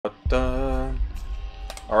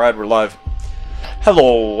Alright, we're live.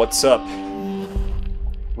 Hello, what's up?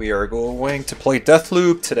 We are going to play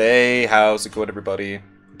Deathloop today. How's it going, everybody?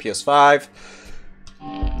 PS5.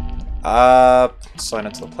 Sign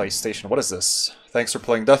into the PlayStation. What is this? Thanks for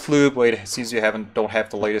playing Deathloop. Wait, it seems you don't have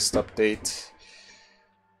the latest update.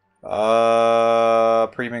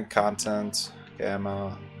 Premium content.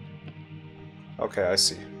 Gamma. Okay, I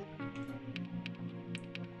see.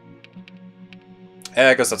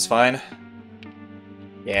 Yeah, I guess that's fine.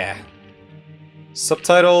 Yeah.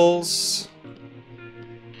 Subtitles.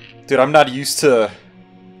 Dude, I'm not used to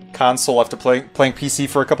console after playing PC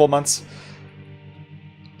for a couple months.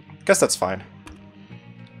 Guess that's fine.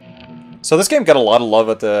 So this game got a lot of love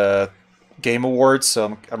at the Game Awards,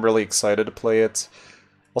 so I'm really excited to play it.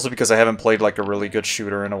 Also because I haven't played like a really good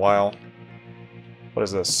shooter in a while. What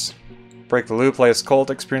is this? Break the loop, play as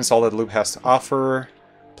Colt, experience all that loop has to offer.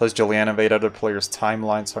 Plays Julianne, invade other players'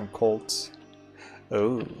 timelines on Colt.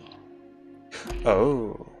 Oh.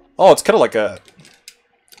 Oh. Oh, it's kind of like a...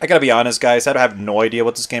 I gotta be honest, guys, I have no idea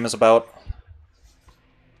what this game is about.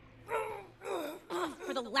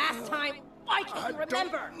 For the last time, why can't you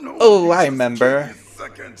remember? Oh, I remember.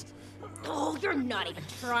 Oh, you're not even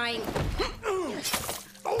trying.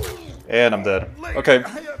 And I'm dead. Okay.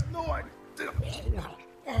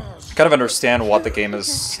 Kind of understand what the game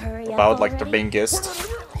is about, like the main gist.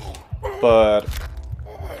 But...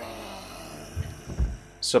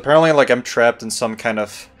 So apparently, like, I'm trapped in some kind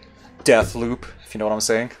of death loop, if you know what I'm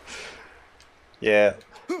saying. Yeah.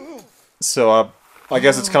 So, I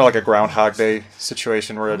guess it's kind of like a Groundhog Day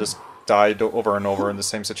situation where I just died over and over in the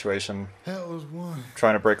same situation.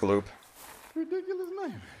 Trying to break a loop. Ridiculous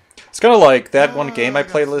name. It's kind of like that one game I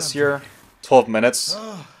played this year, 12 minutes.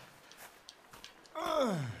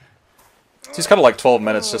 It's just kind of like 12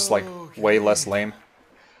 minutes, just like way less lame.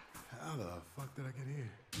 How the fuck did I get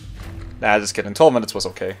here? Nah, just kidding. 12 minutes was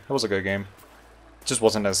okay. It was a good game. It just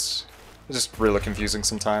wasn't as... It's just really confusing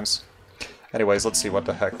sometimes. Anyways, let's see what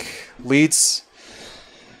the heck. Leads.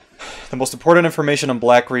 The most important information on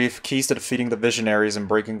Black Reef. Keys to defeating the Visionaries and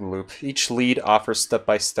breaking the loop. Each lead offers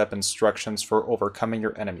step-by-step instructions for overcoming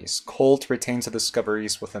your enemies. Colt retains the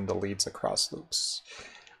discoveries within the leads across loops.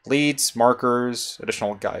 Leads, markers,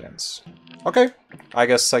 additional guidance. Okay. I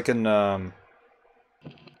guess I can... I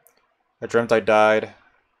dreamt I died.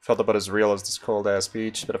 Felt about as real as this cold-ass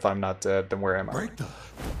beach, but if I'm not dead, then where am I? Break the...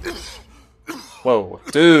 Whoa,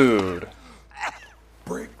 dude!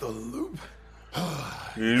 Break the loop?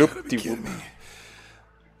 Loop-de-whoop.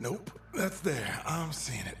 Nope, that's there. I'm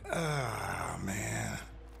seeing it. Ah, man.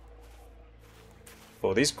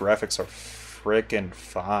 Oh, these graphics are freaking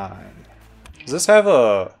fine. Does this have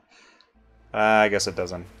a... I guess it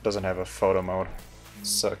doesn't. It doesn't have a photo mode.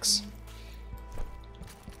 Sucks.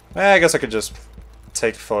 I guess I could just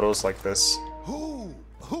take photos like this. Who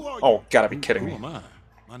are you? Oh, gotta be kidding me. Who am I?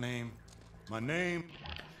 My name.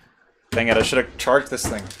 Dang it, I should have charged this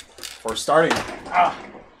thing before starting. Ah.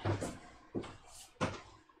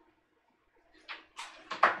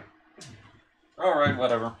 Alright,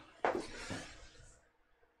 whatever.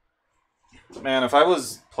 Man, if I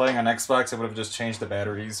was playing on Xbox, I would have just changed the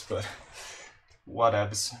batteries, but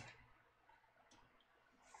whatevs.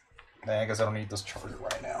 I guess I don't need this charger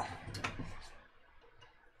right now.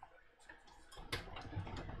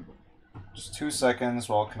 Just 2 seconds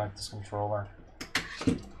while I connect this controller.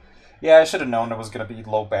 Yeah, I should have known it was going to be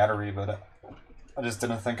low battery, but I just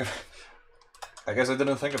didn't think of it. I guess I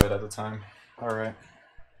didn't think of it at the time. Alright.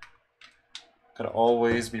 Gotta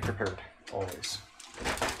always be prepared. Always.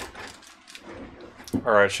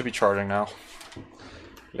 Alright, should be charging now.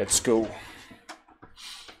 Let's go.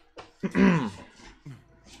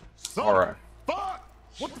 Alright. Fuck!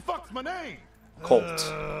 What the fuck's my name?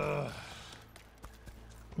 Colt.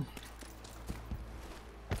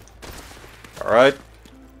 Alright.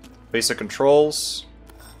 Basic controls.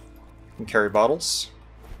 Can carry bottles.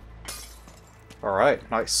 Alright,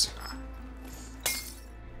 nice.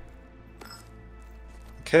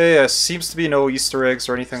 Okay, seems to be no Easter eggs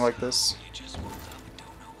or anything like this.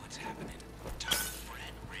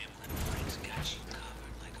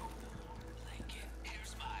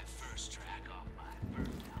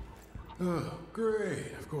 Oh,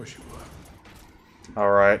 great. Of course you are.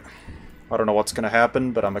 Alright. I don't know what's gonna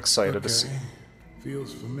happen, but I'm excited to see.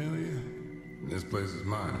 Feels familiar. This place is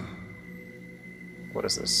mine. What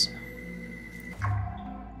is this?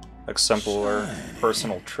 Exemplar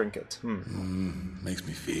personal trinket. Makes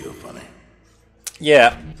me feel funny.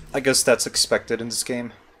 Yeah, I guess that's expected in this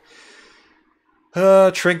game.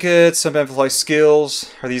 Trinkets, some amplify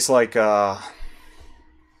skills. Are these like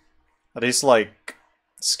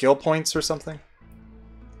skill points or something?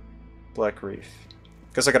 Black Reef.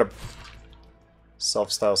 Guess I got a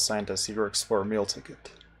self-styled scientist, eager explorer meal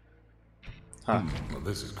ticket. Huh. Well,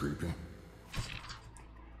 this is creepy.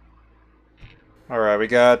 Alright, we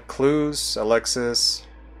got Clues, Alexis,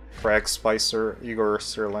 Frag Spicer, Igor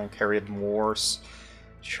Serling, Harriet Morse,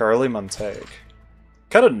 Charlie Montag.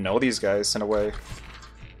 Kinda know these guys in a way.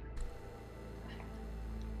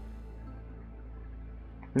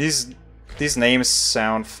 These names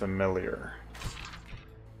sound familiar.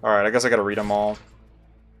 Alright, I guess I gotta read them all.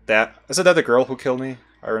 Isn't that the girl who killed me?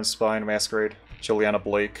 Iron Spine, Masquerade, Juliana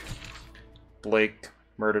Blake. Blake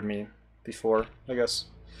murdered me before, I guess.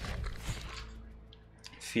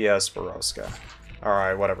 Fia Sporowska.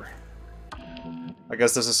 Alright, whatever. I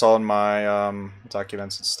guess this is all in my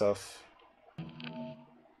documents and stuff.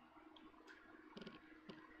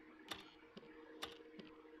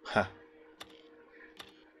 Huh.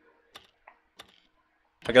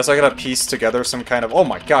 I guess I gotta piece together some kind of— oh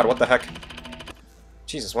my god, what the heck?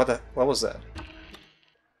 Jesus, what was that?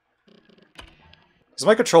 Is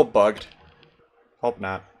my control bugged? Hope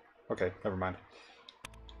not. Okay, never mind.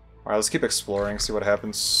 Alright, let's keep exploring, see what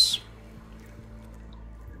happens.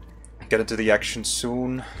 Get into the action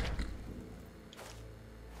soon.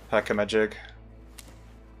 Pack a magic.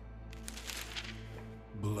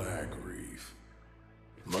 Black Reef.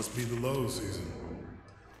 Must be the low season.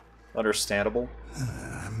 Understandable.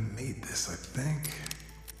 I made this, I think.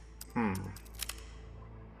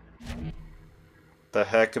 The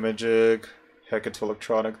hack-a-majig. Hack into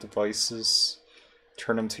electronic devices.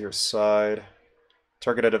 Turn them to your side.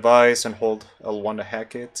 Target a device and hold L1 to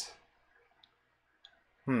hack it.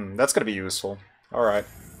 That's gonna be useful. Alright.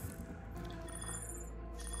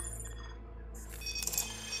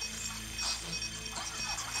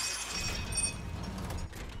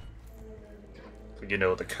 You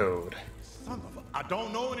know the code. Son of a— I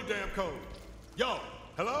don't know any damn code. Yo,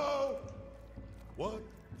 hello? What?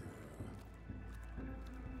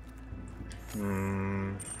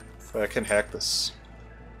 I can hack this.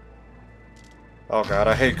 Oh god,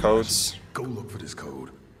 I hate codes. Go look for this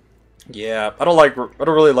code. Yeah, I don't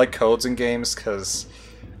really like codes in games because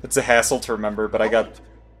it's a hassle to remember, but I got—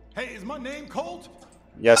 Hey, is my name Colt?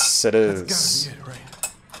 yes, it is. That's gotta be it,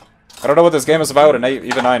 right? I don't know what this game is about, and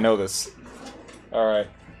even I know this. Alright.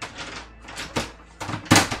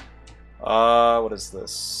 What is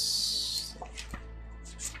this?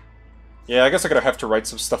 Yeah, I guess I'm gonna have to write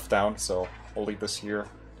some stuff down, so I'll leave this here,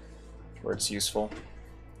 where it's useful.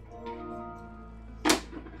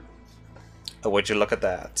 Oh, would you look at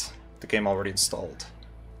that? The game already installed.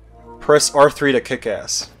 Press R3 to kick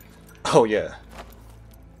ass. Oh yeah.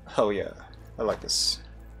 Oh yeah. I like this.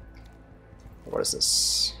 What is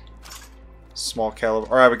this? Small caliber.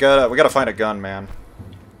 Alright, we gotta find a gun, man.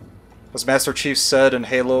 As Master Chief said in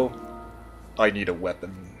Halo, I need a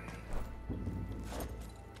weapon.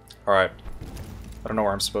 Alright. I don't know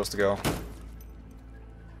where I'm supposed to go.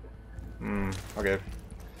 Okay.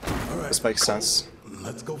 All right, This makes sense.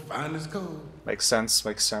 Let's go find this code. Makes sense,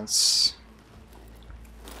 makes sense.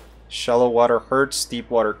 Shallow water hurts, deep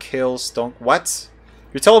water kills. Don't— what?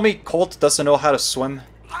 You're telling me Colt doesn't know how to swim?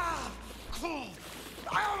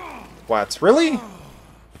 What? Really?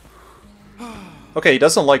 Okay, he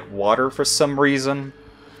doesn't like water for some reason.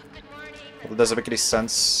 It doesn't make any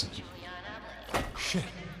sense. Shit,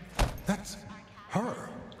 that's her.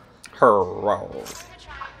 Hurrah.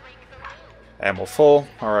 Ammo full.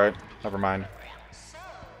 Alright, never mind.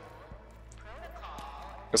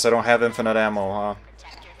 Guess I don't have infinite ammo, huh?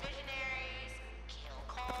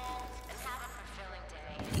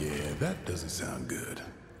 Yeah, that doesn't sound good.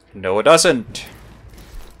 No, it doesn't.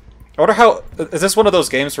 I wonder how— is this one of those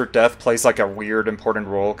games where death plays like a weird important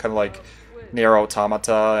role, kind of like Nier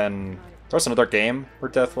Automata, and there was another game where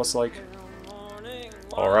death was like—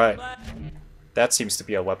 alright. That seems to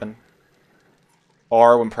be a weapon.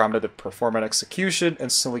 R when prompted to perform an execution,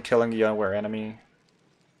 instantly killing the unaware enemy.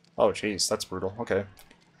 Oh jeez, that's brutal. Okay.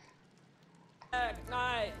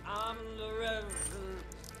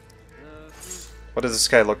 What does this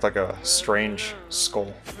guy look like? A strange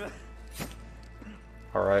skull.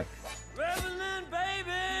 Alright.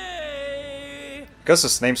 Guess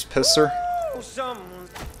his name's Pisser.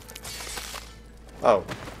 Oh.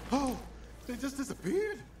 Oh, they just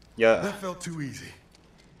disappeared? Yeah. That felt too easy.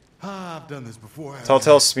 I've done this before.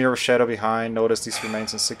 Telltale smear of shadow behind. Notice these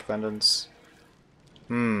remains in sick vengeance.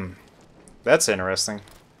 That's interesting.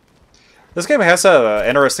 This game has a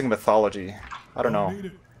interesting mythology. I don't know.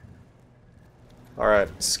 Alright,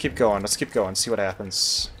 let's keep going. Let's keep going. See what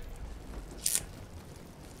happens.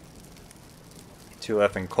 Too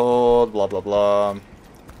effing cold. Blah blah blah.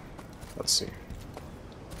 Let's see.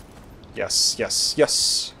 Yes, yes,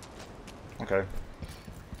 yes. Okay.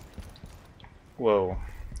 Whoa.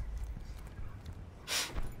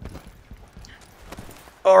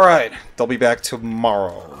 Alright, they'll be back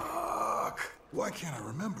tomorrow. Fuck. Why can't I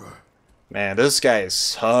remember? Man, this guy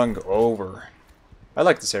is hung over. I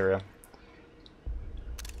like this area.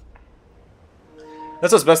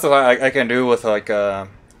 That's as best as I can do with like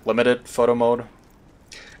limited photo mode.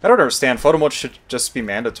 I don't understand. Photo mode should just be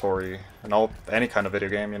mandatory in any kind of video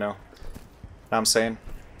game, you know? Know what I'm saying?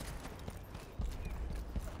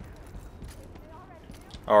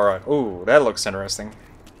 Alright. Ooh, that looks interesting.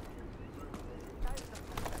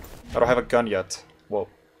 I don't have a gun yet. Whoa.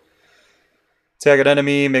 Tag an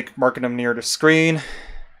enemy, marking them near the screen.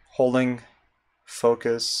 Holding,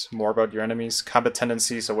 focus, more about your enemies, combat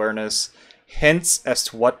tendencies, awareness, hints as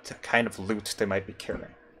to what kind of loot they might be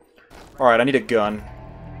carrying. Alright, I need a gun.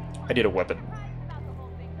 I need a weapon.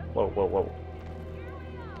 Whoa, whoa, whoa.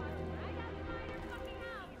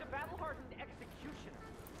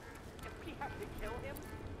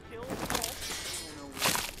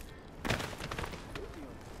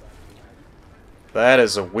 That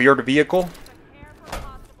is a weird vehicle.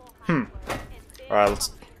 Alright,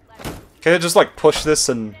 let's... Can I just like push this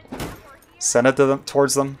and send it to them,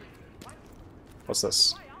 towards them? What's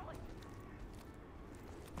this?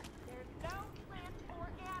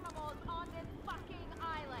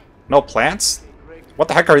 No plants? What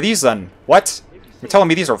the heck are these then? What? You're telling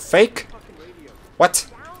me these are fake? What?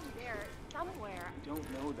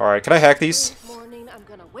 Alright, can I hack these?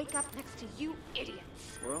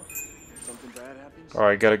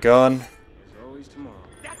 Alright, got a gun.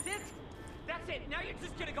 That's it? That's it. Now you're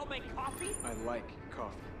just gonna go make coffee? I like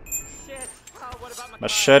coffee. Shit. What about my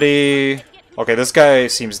Machete. Okay, this guy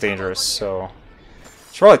seems dangerous, so...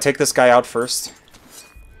 Should probably take this guy out first.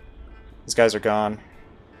 These guys are gone.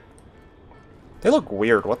 They look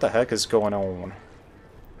weird. What the heck is going on?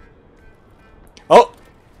 Oh!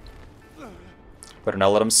 Better not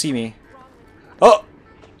let him see me. Oh!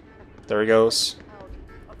 There he goes.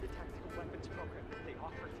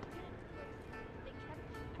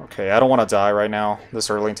 Okay, I don't want to die right now, this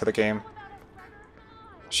early into the game.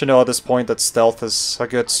 Should know at this point that stealth is a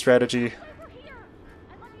good strategy.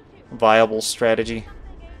 Viable strategy.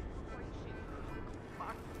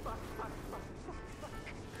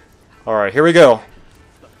 Alright, here we go.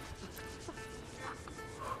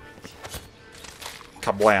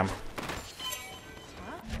 Kablam.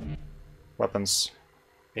 Weapons.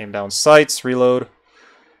 Aim down sights, reload.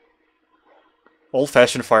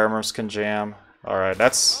 Old-fashioned firearms can jam. Alright,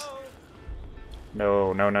 that's...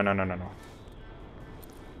 No.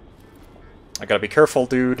 I gotta be careful,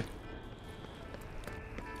 dude.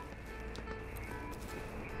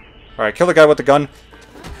 Alright, kill the guy with the gun.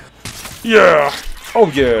 Yeah! Oh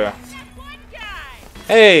yeah!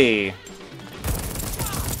 Hey!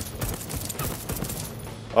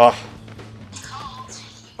 Oh.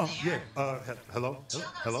 Oh, yeah. Hello?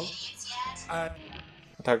 Hello? What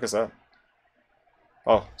the heck is that?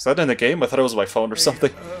 Oh, is that in the game? I thought it was my phone or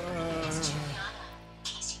something.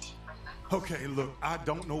 Okay, look, I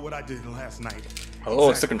don't know what I did last night. Oh,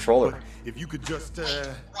 it's the controller. But if you could just, What?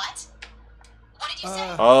 What did you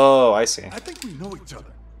say? Oh, I see. I think we know each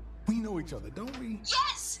other. We know each other, don't we?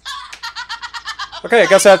 Yes! Okay, I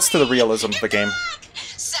guess that's to the realism of the game.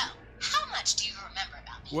 So, how much do you remember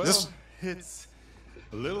about me? Well, This- it's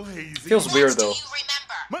a little hazy. Feels What weird do though. you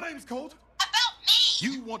remember? My name's Colt. About me!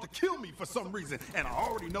 You want to kill me for some reason, and I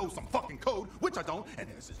already know some fucking code, which I don't, and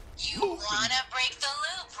there's this You loop wanna break the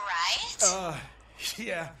loop, right?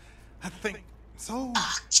 yeah, I think so. Look,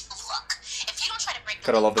 if you don't try to break the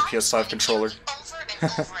Gotta love loop, the I'm PS5 going to controller. kill you over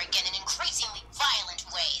and over again in increasingly violent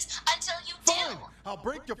ways until you Fine, do. I'll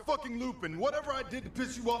break your fucking loop, and whatever I did to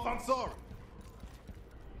piss you off, I'm sorry.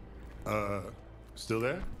 Still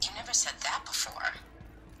there? You never said that before.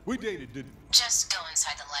 We dated, didn't we? Just go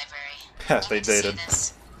inside the library. They You need to see dated.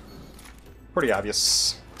 this. Pretty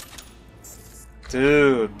obvious.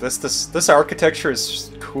 Dude, this architecture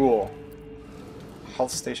is cool.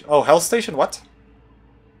 Health station. Oh, health station. What?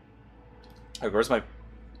 Oh, where's my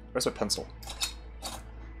pencil?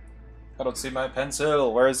 I don't see my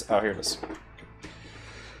pencil. Where is? Oh, here it is.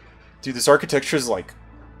 Dude, this architecture is like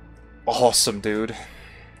awesome, dude.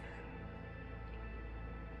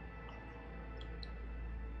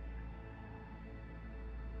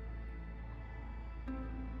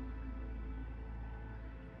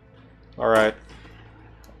 All right.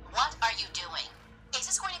 What are you doing? Is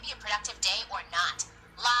this going to be a productive day or not?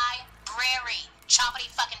 Library. Choppity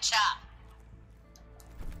fucking chop.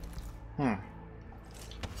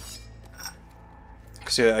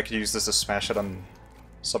 See, I could use this to smash it on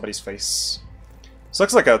somebody's face. This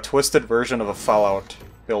looks like a twisted version of a Fallout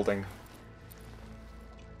building.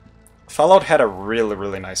 Fallout had a really,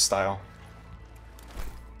 really nice style.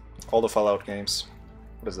 All the Fallout games.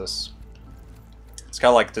 What is this? It's got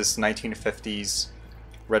like this 1950s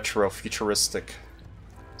retro futuristic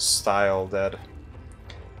style that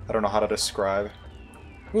I don't know how to describe.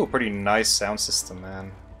 Ooh, pretty nice sound system,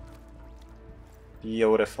 man.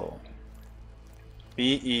 Beautiful.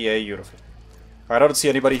 B-E-A, beautiful. Alright, I don't see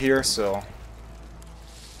anybody here, so...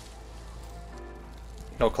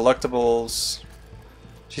 No collectibles.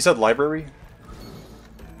 She said library?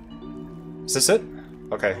 Is this it?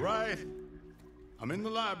 Okay. All right. I'm in the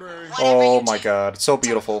library. Oh my god, it's so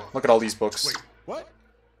beautiful. Look at all these books. Wait, what?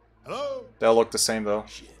 Hello? They all look the same, though.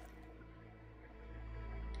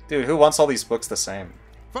 Dude, who wants all these books the same?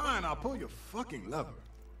 Fine, I'll pull your fucking lever.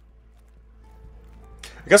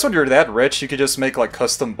 I guess when you're that rich, you could just make, like,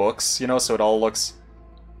 custom books, you know, so it all looks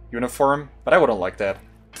uniform. But I wouldn't like that.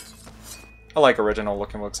 I like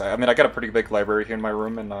original-looking books. I mean, I got a pretty big library here in my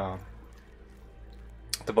room, and,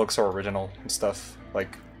 the books are original and stuff.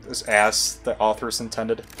 Like, as the authors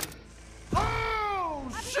intended. Oh,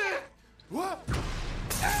 shit! What?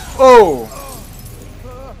 Oh!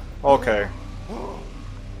 Okay.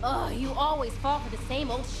 Oh, you always fall for the same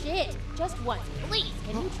old shit. Just once, please.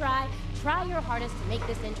 Can you try your hardest to make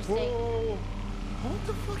this interesting? Whoa. What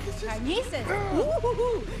the fuck is this? Carnices!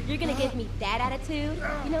 Ooh, you're gonna give me that attitude?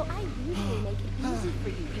 You know, I usually make it easy for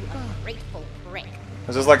you, you ungrateful prick.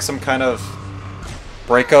 Is this like some kind of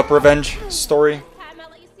breakup revenge story? Time I'll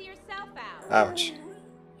let you see yourself out. Ouch.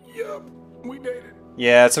 Yup, we dated.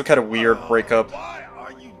 Yeah, it's some kind of weird breakup Why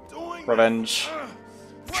are you doing revenge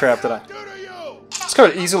this? trap that I... What did I do to you? This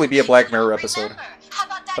could easily be a Black Mirror episode, How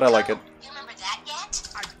about that but I like it. code? You remember that yet?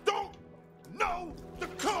 I don't know the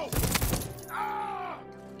code. Ah!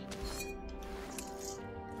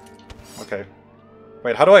 Okay.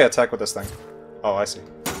 Wait, how do I attack with this thing? Oh, I see.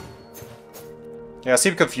 Yeah, it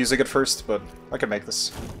seemed confusing at first, but I can make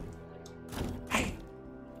this. Hey,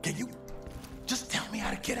 can you just tell me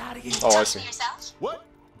how to get out of here? Oh, I Talk see. to yourself? What?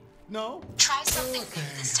 No. Try something new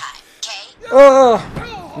this time, okay?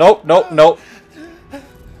 Nope, nope, nope.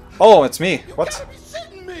 Oh, it's me. You What? gotta be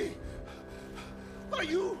shitting me. Are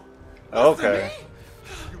you? Okay.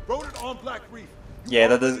 You wrote it on Black Reef.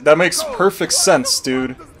 Yeah, that makes perfect sense,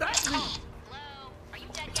 dude. What does that mean? Hello? Are you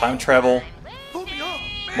dead Time yet? travel, Pull me up,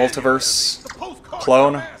 man. multiverse, The postcard,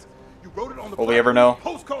 clone. dumbass. You wrote it on the Will we Black ever Reef know?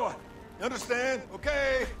 Postcard. You understand?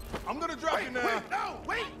 Okay. I'm gonna drop you now.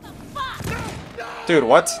 Wait, no. Dude,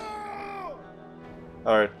 what?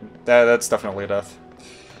 Alright, that's definitely a death.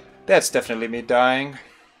 That's definitely me dying.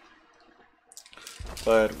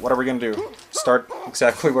 But what are we gonna do? Start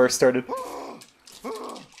exactly where I started?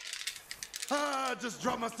 I just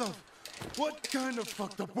dropped myself. What kind of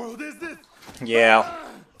fucked up world is this? Yeah.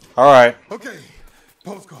 Alright. Okay.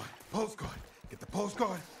 Postcard. Get the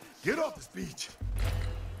postcard. Get off this beach.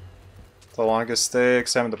 The longest stay,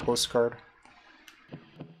 examine the postcard.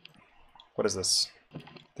 What is this?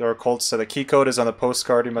 There are codes, so the key code is on the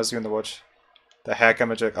postcard. You must use the watch. The hack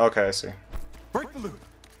image. Okay, I see. Break the loop.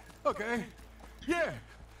 Okay. Yeah.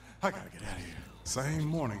 I gotta get out of here. Same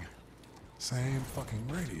morning. Same fucking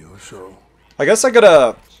radio show. I guess I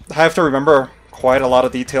have to remember quite a lot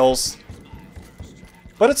of details.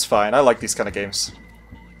 But it's fine. I like these kind of games.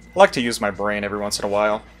 I like to use my brain every once in a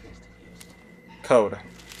while. Code.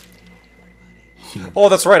 Oh,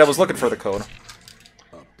 that's right. I was looking for the code.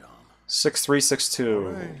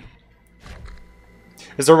 6362.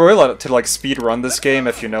 Is there a way to like speed run this game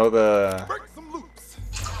if you know the... Break some loops.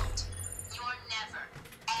 You're never,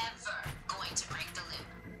 ever going to break the loop.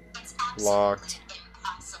 It's absolutely Locked.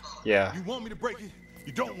 impossible. Yeah. You want me to break it?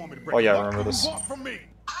 You don't want me to break Oh, it. yeah, I What remember do this. you want from me?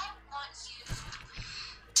 I want you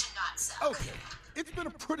to not suck. Okay. It's been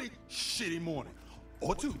a pretty shitty morning.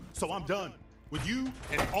 Or two. So I'm done. With you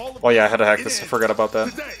and all of Oh yeah, I had to hack it this. I ends forgot about that.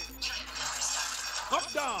 Today.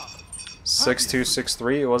 Up, down.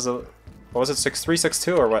 6263. Was it? What was it?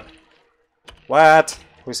 6362 or what? What?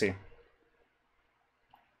 Let me see.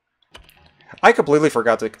 I completely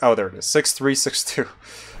forgot to. Oh, there it is. 6362.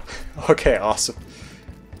 Okay, awesome.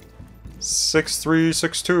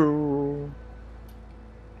 6362.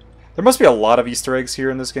 There must be a lot of Easter eggs here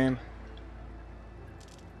in this game.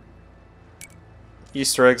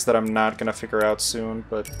 Easter eggs that I'm not gonna figure out soon,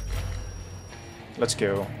 but let's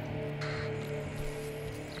go.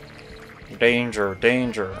 Danger,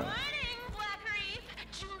 danger.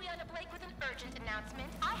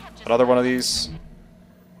 Another one of these.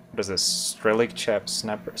 What is this? Strelic chap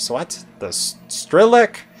snapper. So what? The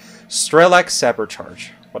Strelak sapper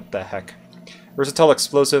charge. What the heck? Versatile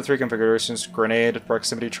explosive, 3 configurations: grenade,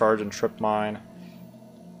 proximity charge, and trip mine.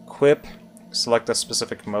 Equip. Select a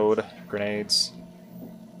specific mode. Grenades.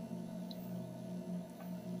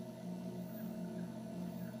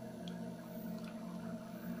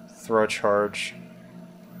 Throw a charge.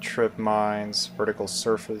 Trip mines. Vertical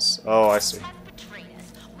surface. Oh, I see.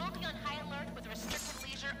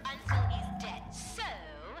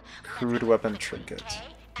 Crude weapon trinket.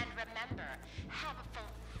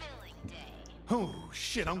 Oh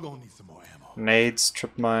shit, I'm gonna need some more ammo. Nades,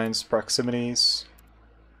 trip mines, proximities.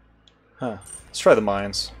 Huh. Let's try the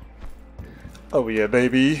mines. Oh yeah,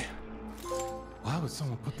 baby. Why would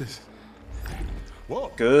someone put this? Whoa.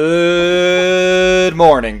 Good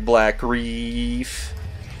morning, Black Reef.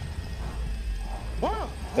 Wow.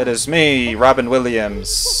 It is me, Robin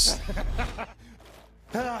Williams.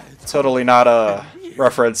 Totally not a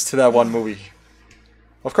reference to that one movie.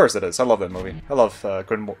 Of course it is. I love that movie. I love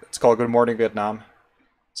it's called Good Morning Vietnam.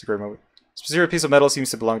 It's a great movie. Specific piece of metal seems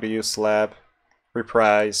to belong to you. Slab.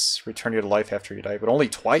 Reprise. Return you to life after you die, but only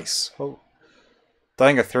twice. Oh.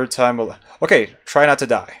 Dying a third time will... Okay, try not to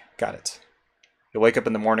die. Got it. You'll wake up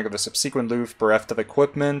in the morning of the subsequent loop, bereft of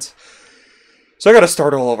equipment. So I gotta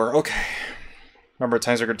start all over. Okay. Number of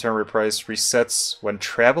times are going to turn reprise resets when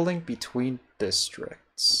traveling between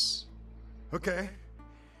districts. Okay,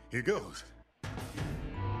 here goes.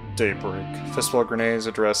 Daybreak. Fistful of grenades,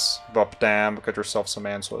 address Bop Dam, get yourself some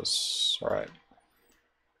answers. Alright.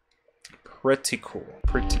 Pretty cool.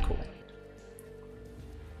 Pretty cool.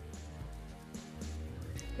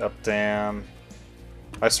 Up Dam.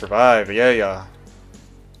 I survived, yeah.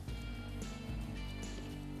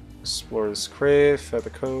 Explore this crave, add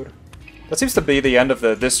the code. That seems to be the end of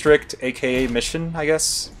the district, aka mission, I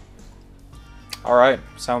guess. Alright,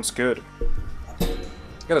 sounds good.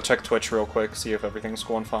 Gotta check Twitch real quick, see if everything's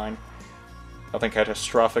going fine. Nothing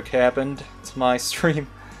catastrophic happened to my stream.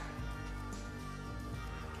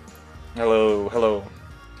 Hello, hello.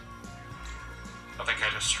 Nothing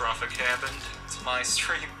catastrophic happened to my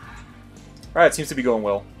stream. Alright, it seems to be going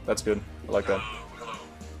well. That's good. I like that. Hello.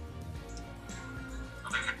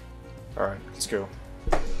 Alright, let's go.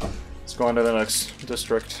 Let's go on to the next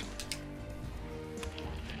district.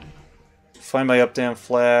 Find my up damn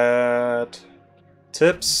flat.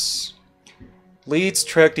 Tips. Leads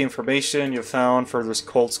track the information you found for this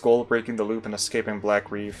Colt's goal, breaking the loop and escaping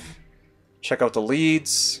Black Reef. Check out the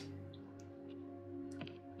leads.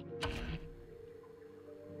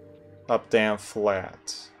 Up damn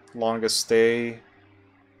flat. Longest stay.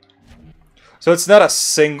 So it's not a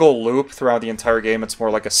single loop throughout the entire game, it's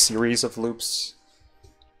more like a series of loops.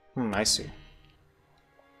 I see.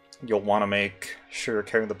 You'll want to make sure you're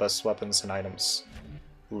carrying the best weapons and items.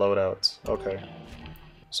 Loadout. Okay.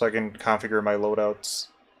 So I can configure my loadouts.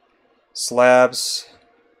 Slabs.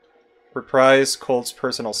 Reprise Colt's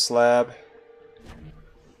personal slab.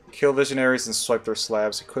 Kill visionaries and swipe their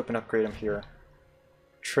slabs. Equip and upgrade them here.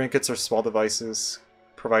 Trinkets are small devices.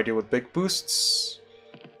 Provide you with big boosts.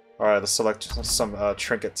 Alright, let's select some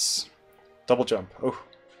trinkets. Double jump. Oh.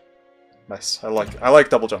 Nice. I like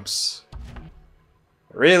double jumps.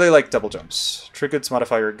 Really like double jumps. Trinkets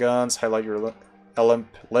modify your guns, highlight your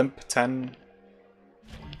limp 10.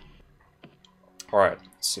 Alright,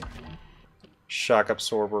 let's see. Shock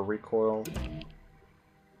absorber, recoil.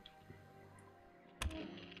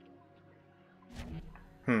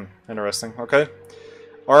 Interesting. Okay.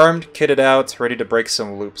 Armed, kitted out, ready to break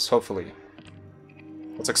some loops, hopefully.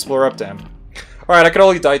 Let's explore up dam. Alright, I could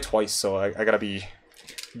only die twice, so I gotta be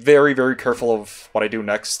very, very careful of what I do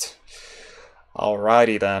next.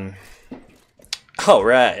 Alrighty then.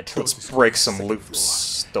 Alright, let's break some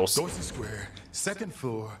loops. Dorsey Square, second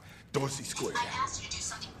floor, Dorsey Square. I asked you to do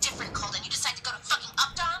something different, Colton. You decide to go to fucking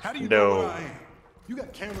Uptown? How do you know where I am? You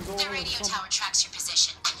got cameras all The over radio tower tracks your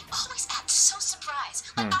position, and you always act so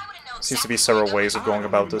surprised. Like I would have known. Seems to be several ways of going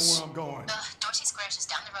about this. Dorsey Square is just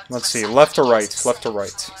down the road. Let's see, left or right? Left or right?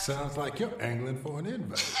 Sounds like you're angling for an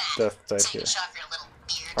invite. Death died Take here. a shot for your little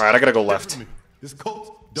beard. Alright, I gotta go left. This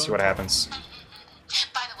Colt See what happens.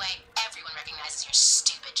 By the way, everyone recognizes your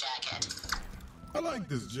stupid jacket. I like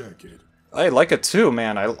this jacket. I like it too,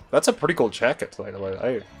 man. That's a pretty cool jacket, by the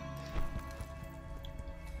way.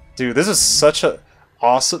 Dude, this is such a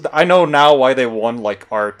awesome. I know now why they won like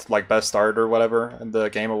art, like best art or whatever in the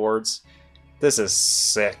Game Awards. This is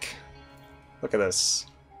sick. Look at this.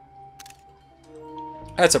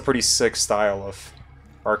 That's a pretty sick style of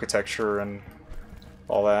architecture and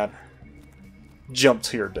all that. Jump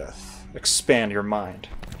to your death. Expand your mind.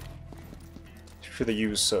 Through the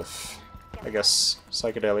use of, I guess,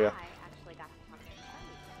 psychedelia.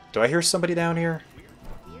 Do I hear somebody down here?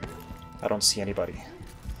 I don't see anybody.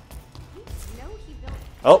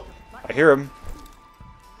 Oh, I hear him.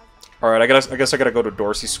 Alright, I guess I gotta go to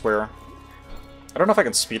Dorsey Square. I don't know if I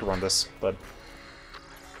can speedrun this, but...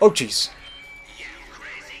 Oh, jeez.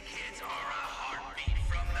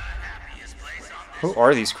 Who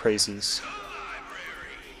are these crazies?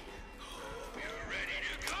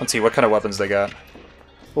 Let's see what kind of weapons they got.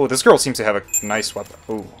 Oh, this girl seems to have a nice weapon.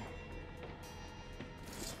 Ooh.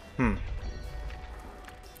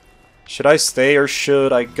 Should I stay or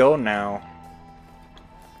should I go now?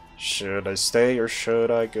 Should I stay or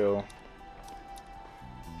should I go?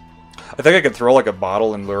 I think I could throw like a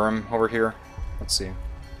bottle and lure him over here. Let's see.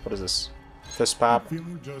 What is this? Fist pop?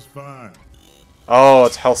 Feeling just fine. Oh,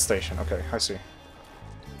 it's health station. Okay, I see.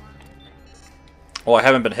 Well, I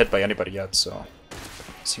haven't been hit by anybody yet, so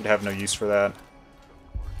I seem to have no use for that.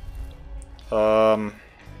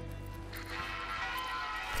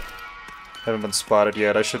 Haven't been spotted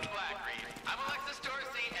yet. I should...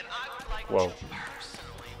 Whoa.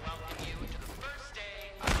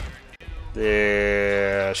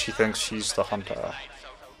 Yeah, she thinks she's the hunter.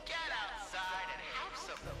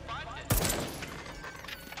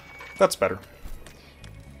 That's better.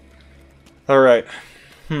 Alright.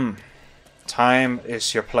 Time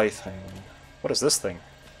is your plaything. What is this thing?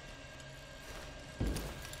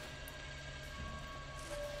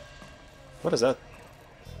 What is that?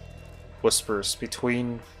 Whispers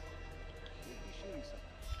between...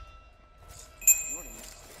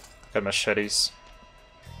 Got machetes.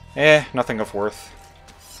 Nothing of worth.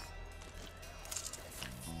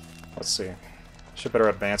 Let's see. Should better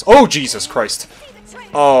advance. Oh, Jesus Christ!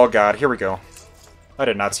 Oh, God, here we go. I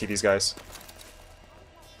did not see these guys.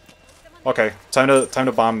 Okay, time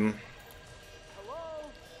to bomb.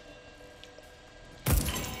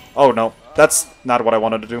 Oh, no. That's not what I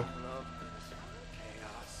wanted to do.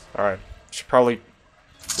 Alright. Should probably...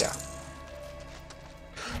 Yeah.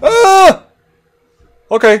 Ah!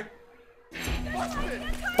 Okay.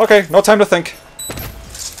 Okay, no time to think.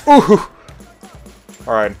 Ooh!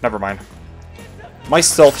 Alright, never mind. My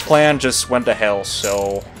stealth plan just went to hell,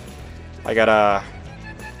 so... I gotta...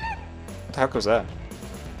 What the heck was that?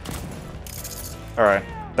 Alright,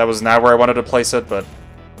 that was not where I wanted to place it, but...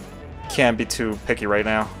 Can't be too picky right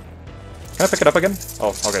now. Can I pick it up again?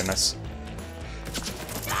 Oh, okay, nice.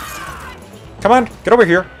 Come on, get over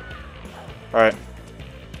here! Alright.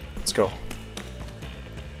 Let's go.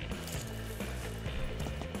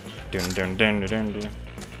 Dun dun dun dun dun.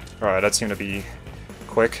 Alright, that seemed to be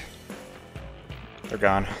quick. They're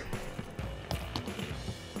gone.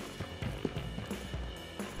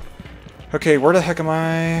 Okay, where the heck am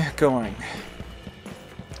I going?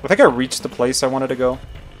 I think I reached the place I wanted to go.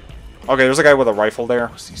 Okay, there's a guy with a rifle there.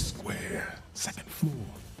 Square, second floor.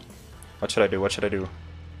 What should I do? What should I do?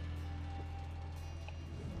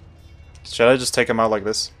 Should I just take him out like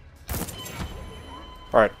this?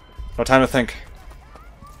 Alright, no time to think.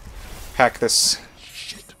 Hack this.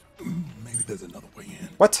 Shit. Maybe there's another way in.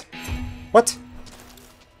 What? What?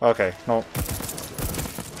 Okay, no.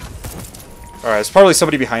 Alright, there's probably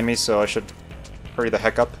somebody behind me, so I should hurry the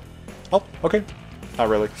heck up. Oh, okay. Not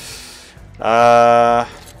really. I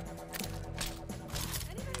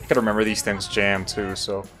gotta remember these things jam too,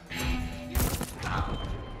 so.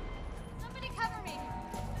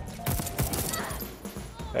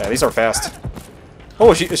 Yeah, these are fast.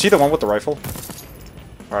 Oh, is she the one with the rifle?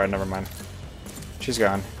 Alright, never mind. She's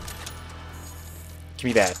gone. Give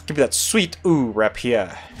me that. Give me that sweet ooh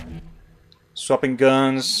rapier. Swapping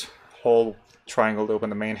guns. Hold triangle to open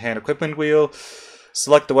the main hand equipment wheel.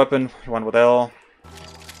 Select the weapon you want with L.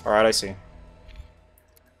 Alright, I see.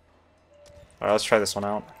 Alright, let's try this one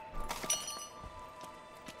out.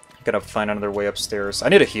 Gotta find another way upstairs. I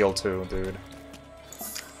need a heal too, dude.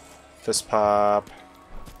 Fist pop.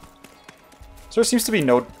 So there seems to be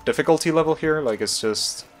no difficulty level here, like it's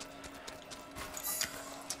just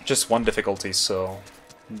one difficulty, so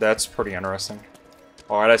that's pretty interesting.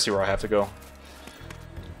 Alright, I see where I have to go.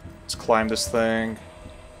 Let's climb this thing.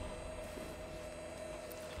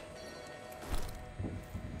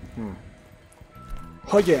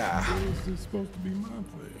 Oh yeah! This is supposed to be my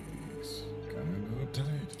place. Kinda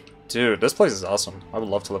tight. Dude, this place is awesome. I would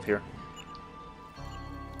love to live here.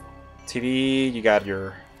 TV, you got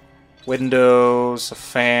your windows, a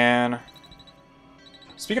fan.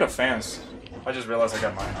 Speaking of fans, I just realized I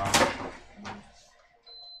got mine on.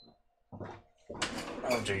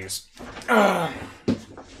 Oh jeez.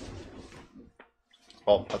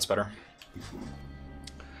 Oh, that's better.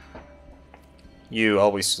 You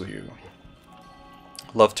always you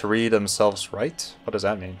love to read themselves right? What does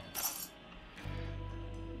that mean?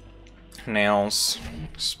 Nails.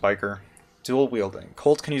 Spiker. Dual wielding.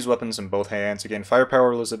 Colt can use weapons in both hands. Again,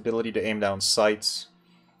 firepower loses ability to aim down sights.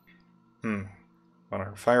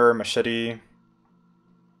 Fire, machete.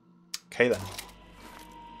 Okay then.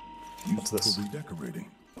 What's this? For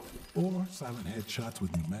redecorating. Or silent headshots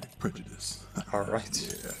with pneumatic prejudice. Alright.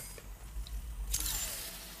 Yeah.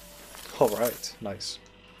 Alright, nice.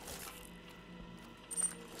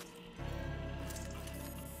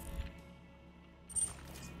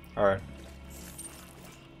 Alright.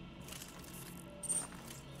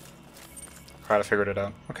 Alright, I figured it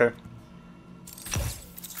out. Okay.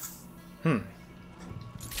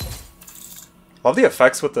 Love the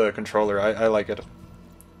effects with the controller. I like it.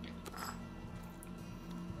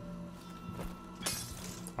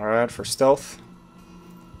 Alright, for stealth.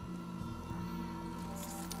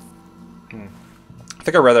 I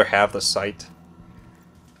think I'd rather have the sight.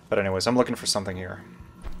 But anyways, I'm looking for something here.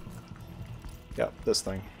 Yep, this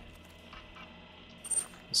thing.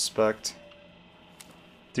 Inspect.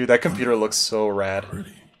 Dude, that computer looks so rad.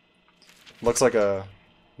 Looks like a...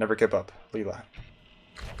 Never give up, Leela.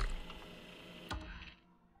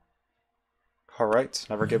 Alright,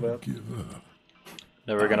 never give up.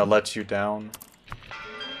 Never gonna let you down.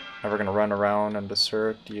 Never gonna run around and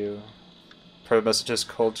desert you. Private messages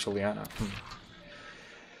called Juliana.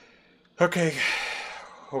 Okay.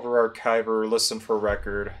 Over Archiver, listen for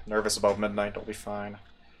record. Nervous about midnight, don't be fine.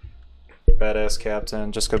 Badass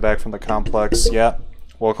captain, just got back from the complex. Yeah.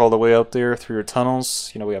 Walk all the way up there through your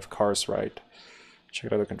tunnels. You know we have cars, right?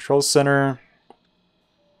 Check out the control center.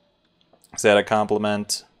 Is that a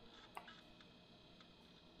compliment?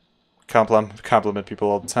 Compliment people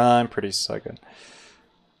all the time. Pretty second.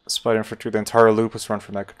 Spider for through the entire loop was run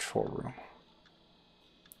from that control room.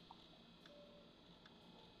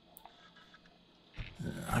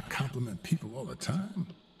 I compliment people all the time.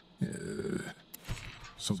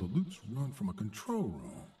 So the loops run from a control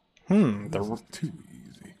room. This is too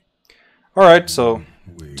easy. Alright, so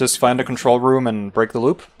just find a control room and break the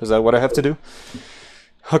loop? Is that what I have to do?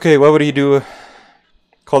 Okay, what would he do?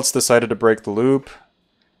 Cults decided to break the loop.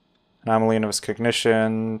 Anomaly in his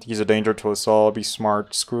cognition. He's a danger to us all. Be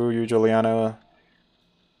smart. Screw you, Juliana.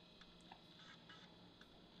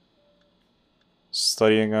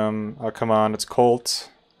 Studying him. Oh, come on, it's Colt.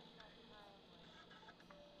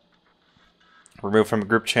 Removed from a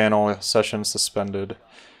group channel. Session suspended.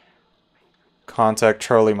 Contact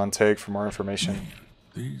Charlie Montague for more information. Man,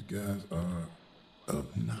 these guys are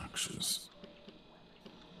obnoxious.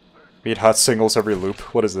 Beat hot singles every loop.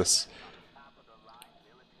 What is this?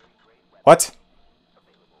 What?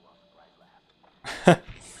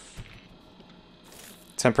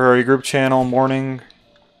 Temporary group channel, morning.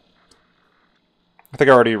 I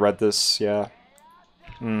think I already read this, yeah.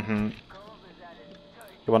 You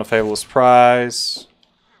want a fabulous prize.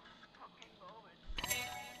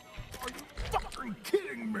 Are you fucking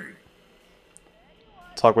kidding me?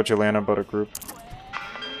 Talk with Juliana about a group.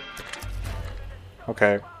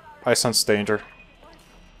 Okay. I sense danger.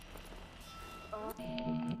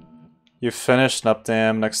 You finished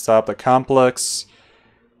Updam. Next stop, the complex.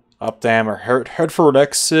 Updam or head for an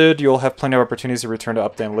exit. You'll have plenty of opportunities to return to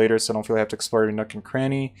Updam later, so don't feel you have to explore your nook and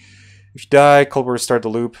cranny. If you die, Colt will restart the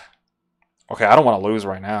loop. Okay, I don't want to lose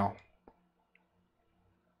right now.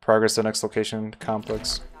 Progress to the next location,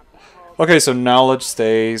 complex. Okay, so knowledge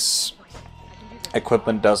stays.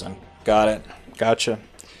 Equipment doesn't. Got it. Gotcha.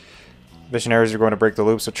 Visionaries are going to break the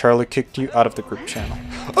loop, so Charlie kicked you out of the group channel.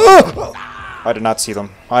 Oh! I did not see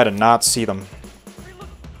them. I did not see them.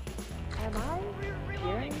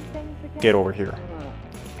 Get over here.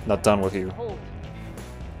 Not done with you.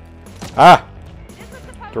 Ah!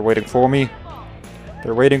 They're waiting for me.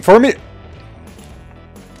 They're waiting for me!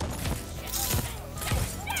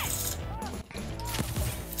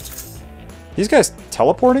 These guys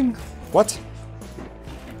teleporting? What?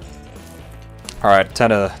 Alright, time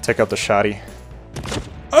to take out the shoddy.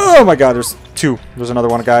 Oh my god, there's two. There's another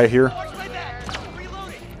one guy here.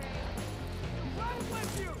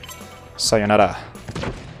 Sayonara.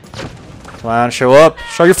 Come on, show up.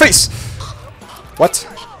 Show your face! What?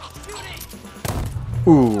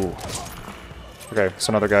 Ooh. Okay, there's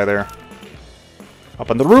another guy there.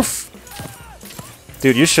 Up on the roof!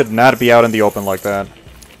 Dude, you should not be out in the open like that.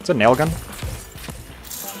 It's a nail gun?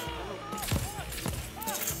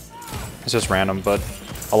 It's just random, but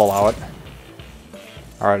I'll allow it.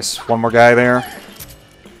 Alright, there's one more guy there.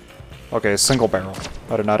 Okay, single barrel.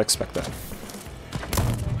 I did not expect that.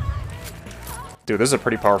 Dude, this is a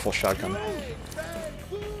pretty powerful shotgun.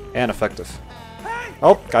 And effective.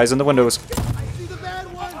 Oh, guys in the windows.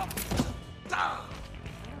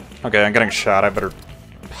 Okay, I'm getting shot. I better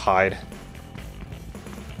hide.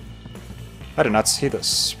 I did not see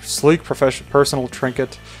this. Sleek, personal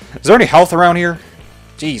trinket. Is there any health around here?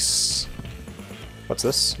 Jeez. What's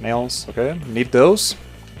this? Nails. Okay, need those.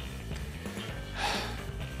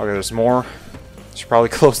 Okay, there's more. Should probably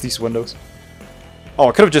close these windows. Oh,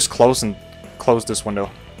 I could have just closed this window.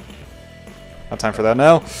 Not time for that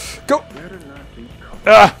now. Go!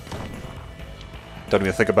 Ah! Don't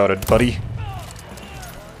even think about it, buddy.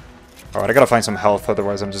 Alright, I gotta find some health,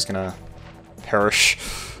 otherwise I'm just gonna perish.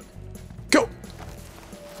 Go!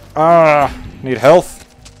 Ah, need health.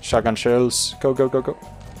 Shotgun shells. Go, go, go, go.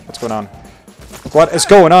 What's going on? What is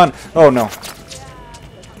going on? Oh no.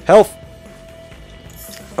 Health!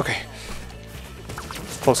 Okay.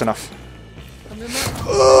 Close enough.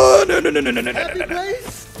 Oh, no, no, no, no, no, no, no, no, no.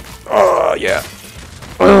 Oh, yeah.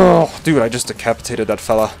 Oh, dude, I just decapitated that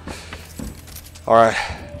fella. Alright.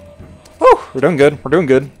 Woo, we're doing good. We're doing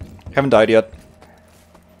good. Haven't died yet.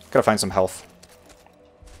 Gotta find some health.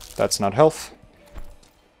 That's not health.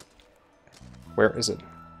 Where is it?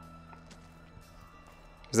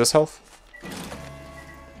 Is this health?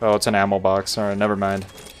 Oh, it's an ammo box. Alright, never mind.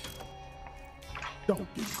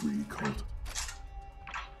 Don't get greedy, Colt.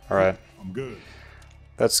 Alright. I'm good.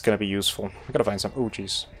 That's gonna be useful. I gotta find some. Oh,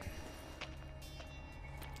 jeez.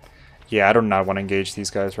 Yeah, I do not want to engage these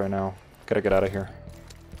guys right now. Gotta get out of here.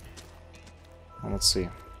 Well, let's see.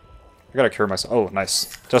 I gotta cure myself. Oh,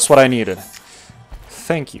 nice. Just what I needed.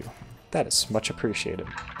 Thank you. That is much appreciated.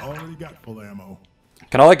 Already got full ammo.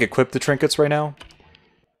 Can I, like, equip the trinkets right now?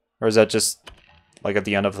 Or is that just, like, at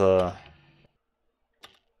the end of the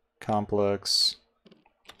complex?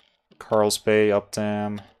 Carl's Bay,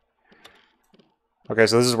 Updam. Okay,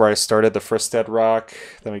 so this is where I started, the Fristed Rock.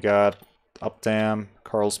 Then we got Updam,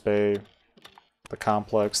 Carl's Bay, the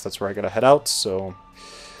complex. That's where I gotta head out, so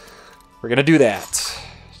we're gonna do that.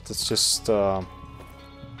 Let's just, what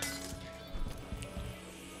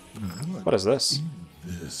is this?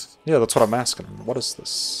 This. Yeah, that's what I'm asking. What is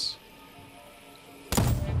this?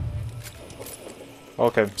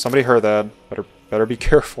 Okay, somebody heard that. Better be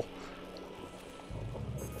careful.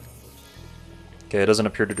 Okay, it doesn't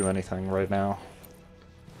appear to do anything right now.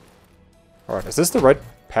 Alright, is this the right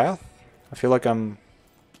path? I feel like I'm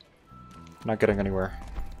not getting anywhere.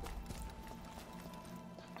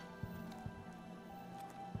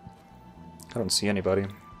 I don't see anybody.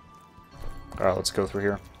 Alright, let's go through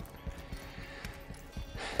here.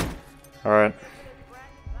 Alright.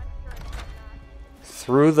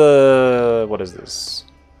 Through the... what is this?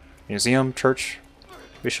 Museum? Church?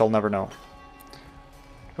 We shall never know.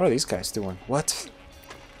 What are these guys doing? What?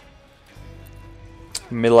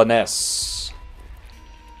 Milanese.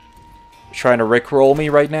 Trying to rickroll me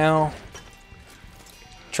right now?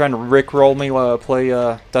 Trying to rickroll me while I play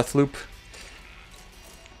Deathloop?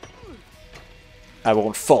 I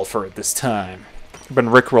won't fall for it this time. I've been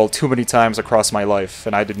rickrolled too many times across my life,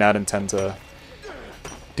 and I did not intend to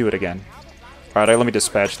do it again. Alright, let me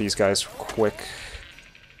dispatch these guys quick.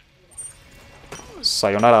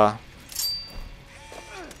 Sayonara.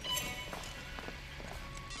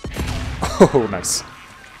 Oh, nice.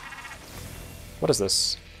 What is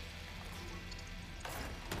this?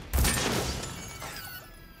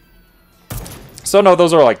 So no,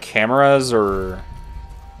 those are like cameras or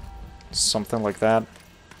something like that.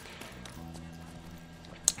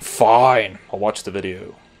 Fine, I'll watch the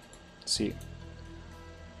video. Let's see.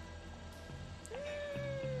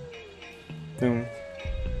 Boom.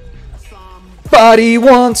 Somebody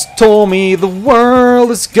once told me the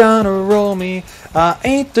world is gonna roll me. I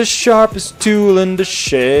ain't the sharpest tool in the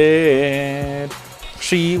shed.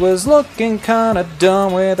 She was looking kinda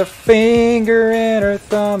dumb with her finger and her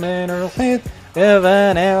thumb and her lip,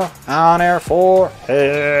 even out on her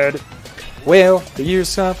forehead. Well, the years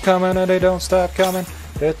stop coming and they don't stop coming.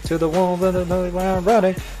 Get to the wall and the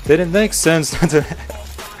running. Didn't make sense.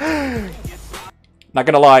 Not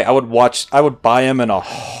gonna lie, I would buy him in a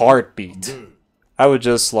heartbeat. I would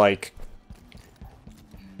just like,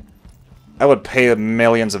 I would pay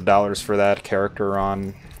millions of dollars for that character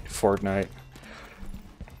on Fortnite.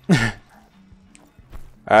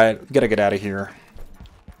 Alright, gotta get out of here.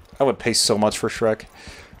 I would pay so much for Shrek.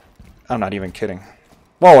 I'm not even kidding.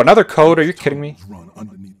 Whoa, another code? Are you kidding me? Run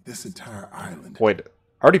underneath this entire island. Wait,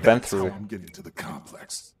 I already been through it. I'm getting to the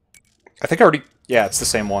complex. I think I already... yeah, it's the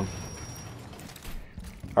same one.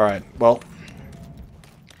 Alright, well...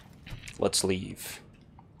 let's leave.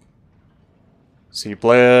 See,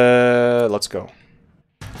 let's go.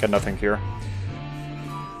 Got nothing here.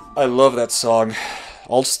 I love that song.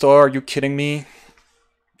 All-Star, are you kidding me?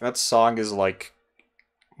 That song is like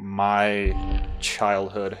my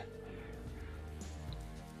childhood.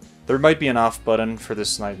 There might be an off button for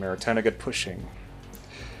this nightmare. Time to get pushing.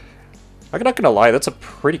 I'm not gonna lie, that's a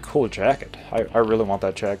pretty cool jacket. I really want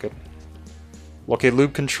that jacket. Okay,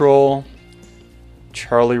 loop control.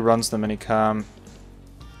 Charlie runs the minicom.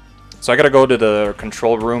 So I gotta go to the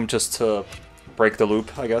control room just to break the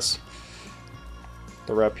loop, I guess.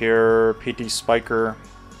 The rep here, PT Spiker.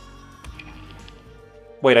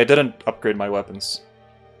 Wait, I didn't upgrade my weapons.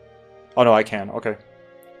 Oh no, I can. Okay.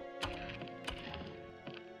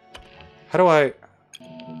 How do I...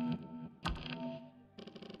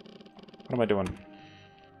 What am I doing?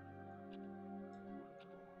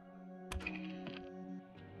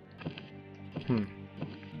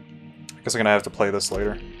 I guess I'm gonna have to play this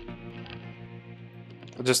later.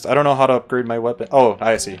 I don't know how to upgrade my weapon. Oh,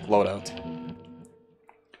 I see. Loadout.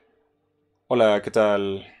 Hola, ¿qué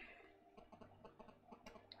tal?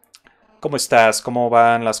 ¿Cómo estás? ¿Cómo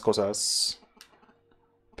van las cosas?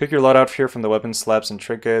 Pick your loadout here from the weapon slabs and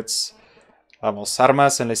trinkets. Vamos,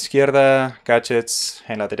 armas en la izquierda, gadgets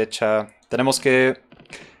en la derecha. Tenemos que...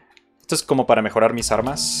 Esto es como para mejorar mis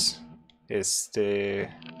armas.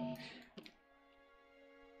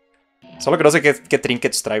 Solo que no sé qué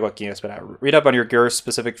trinkets traigo aquí. Espera. Read up on your gear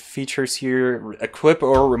specific features here. Equip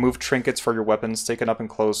or remove trinkets for your weapons. Take an up and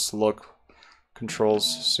close look. Controls.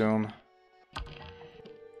 Zoom.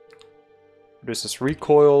 Reduces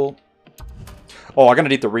recoil. Oh, I'm gonna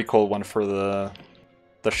need the recoil one for the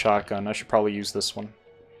shotgun. I should probably use this one.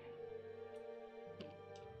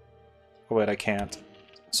 Oh wait, I can't.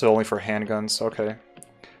 So only for handguns. Okay.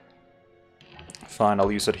 Fine,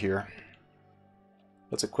 I'll use it here.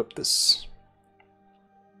 Let's equip this.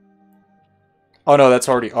 Oh no, that's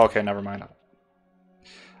already... Okay, never mind.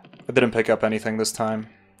 I didn't pick up anything this time.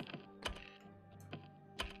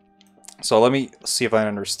 So let me see if I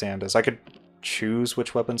understand this. I could choose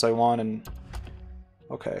which weapons I want and...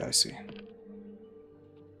 Okay, I see.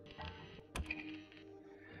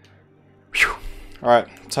 Phew. Alright,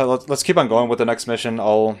 so let's keep on going with the next mission.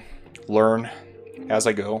 I'll learn as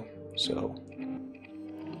I go, so...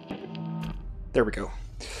 There we go.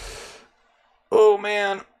 Oh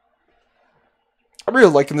man. I'm really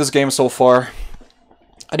liking this game so far.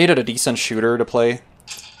 I needed a decent shooter to play.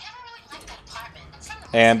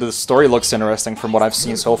 And the story looks interesting from what I've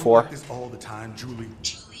seen so far. All the time, Julie.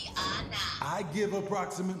 I give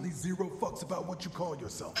approximately 0 fucks about what you call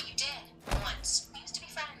yourself. But you did. Once. We used to be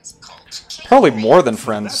friends. Colt. Probably more than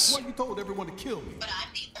friends. That's why you told everyone to kill me. But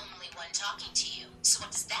I'm the only one talking to you. So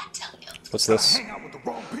what does that tell you? What's this? Hang out with the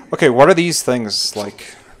wrong people. Okay, what are these things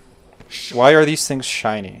like? Why are these things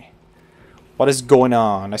shiny? What is going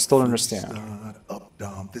on? I still don't understand. Up,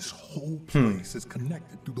 down. This whole place is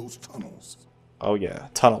connected through those tunnels. Oh yeah,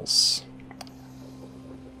 tunnels.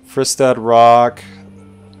 Fristad Rock.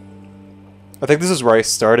 I think this is where I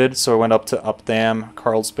started, so I went up to Updam,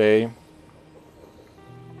 Carl's Bay.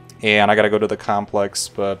 And I gotta go to the complex,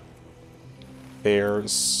 but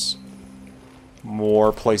there's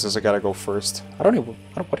more places I gotta go first. What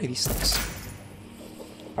are these things?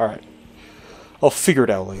 Alright. I'll figure it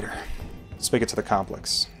out later. Let's make it to the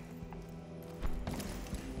complex.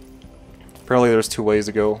 Apparently there's 2 ways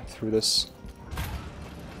to go through this.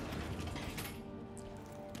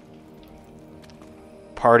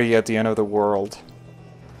 Party at the end of the world.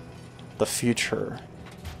 The future.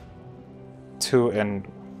 To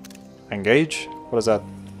engage? What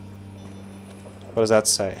does that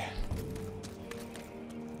say?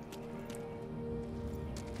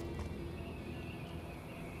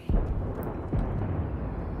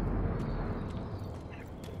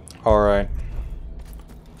 Alright.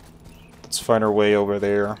 Let's find our way over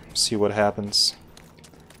there, see what happens.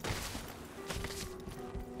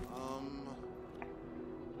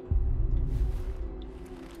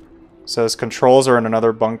 Says controls are in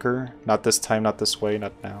another bunker. Not this time, not this way,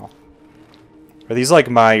 not now. Are these like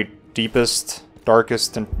my deepest,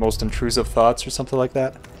 darkest, and most intrusive thoughts or something like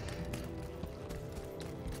that?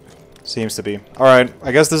 Seems to be. Alright,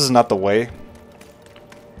 I guess this is not the way.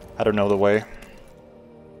 I don't know the way.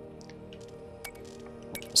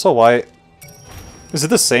 So why... Is it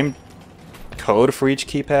the same code for each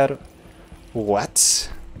keypad?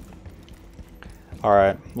 What?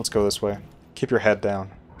 Alright, let's go this way. Keep your head down.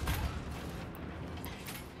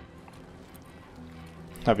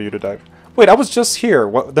 Have you to dive. Wait, I was just here.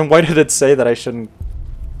 What, then why did it say that I shouldn't...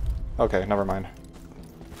 Okay, never mind.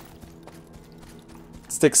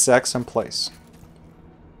 Stick sex in place.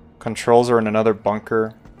 Controls are in another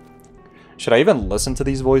bunker. Should I even listen to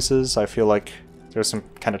these voices? I feel like there's some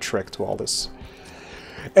kind of trick to all this.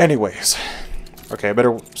 Anyways. Okay, I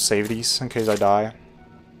better save these in case I die.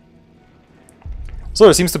 So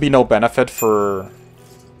there seems to be no benefit for...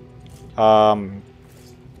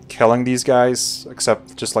 killing these guys,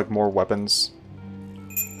 except just like more weapons.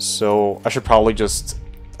 So I should probably just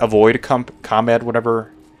avoid combat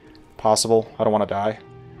whenever possible. I don't want to die.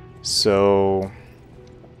 So...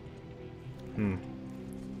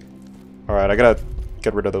 Alright, I gotta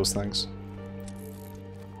get rid of those things.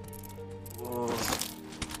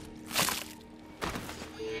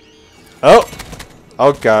 Oh!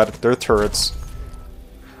 Oh god, they're turrets.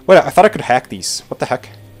 Wait, I thought I could hack these. What the heck?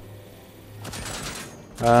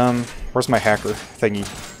 Where's my hacker thingy?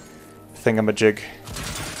 Thingamajig.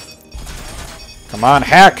 Come on,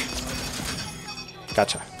 hack!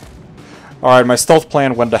 Gotcha. Alright, my stealth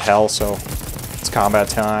plan went to hell, so it's combat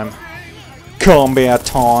time. Combat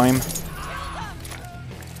time!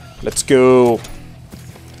 Let's go!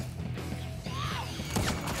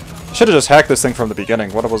 I should have just hacked this thing from the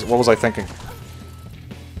beginning. What was I thinking?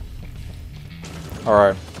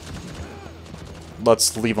 Alright.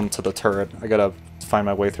 Let's leave him to the turret. I gotta find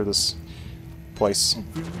my way through this place. I'm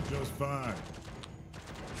feeling just fine.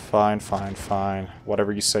 Fine, fine, fine.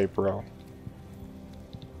 Whatever you say, bro.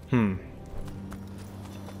 Loop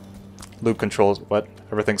controls. What?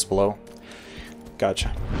 Everything's below?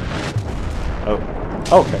 Gotcha. Oh.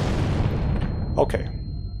 Okay. Okay.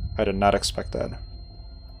 I did not expect that.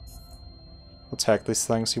 Let's hack this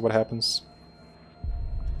thing, see what happens.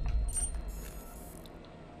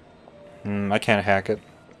 I can't hack it.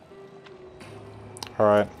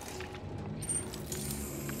 Alright.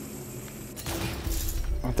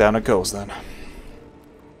 Down it goes then.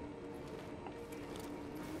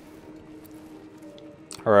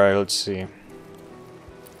 Alright, let's see.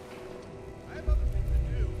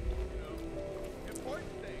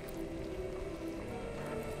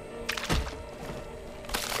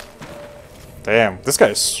 Damn, this guy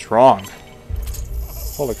is strong.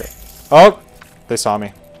 Holy crap. Oh! They saw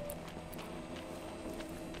me.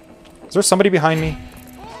 Is there somebody behind me?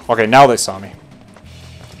 Okay, now they saw me.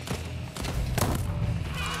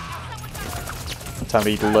 Time to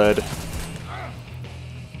eat lead.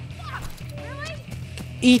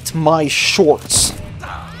 Eat my shorts!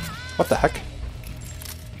 What the heck?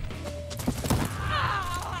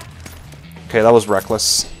 Okay, that was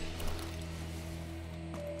reckless.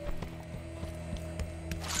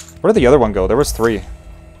 Where did the other one go? There was 3. There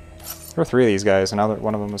were 3 of these guys, and now that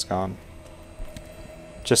one of them is gone.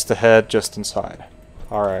 Just ahead, just inside.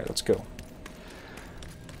 Alright, let's go.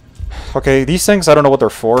 Okay, these things, I don't know what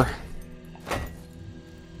they're for.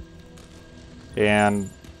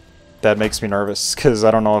 And that makes me nervous, because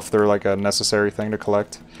I don't know if they're like a necessary thing to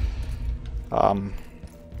collect.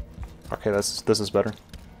 Okay, this is better.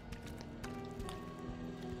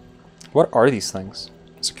 What are these things?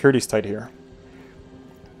 Security's tight here.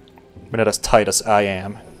 But not as tight as I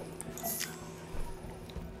am.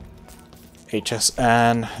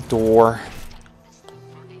 HSN, door.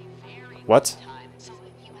 What?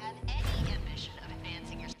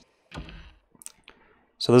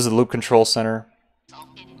 So this is the loop control center.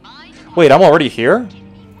 Wait, I'm already here?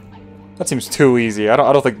 That seems too easy. I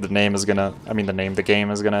don't think the name is gonna... I mean, the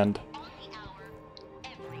game is gonna end.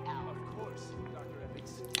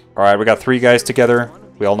 Alright, we got 3 guys together.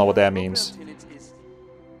 We all know what that means.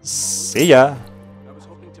 See ya!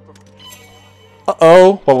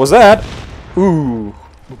 Uh-oh! What was that? Ooh!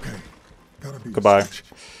 Okay. Gotta be Goodbye.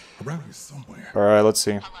 around here somewhere. Alright, let's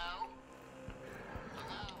see.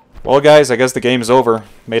 Well, guys, I guess the game is over.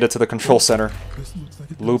 Made it to the control center. This looks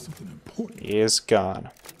like it does Loop something important. is gone.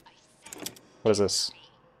 What is this?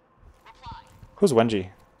 Who's Wenji?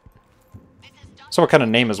 So what kind of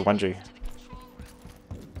name is Wenji?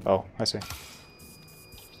 Oh, I see.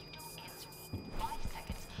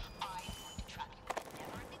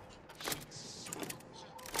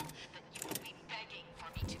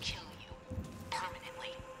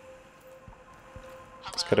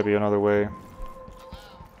 There's gotta be another way.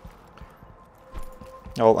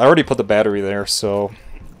 Oh, I already put the battery there, so...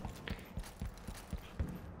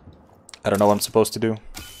 I don't know what I'm supposed to do.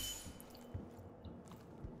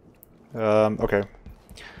 Okay.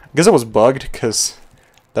 I guess it was bugged, because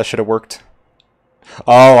that should have worked.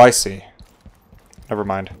 Oh, I see. Never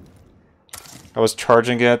mind. I was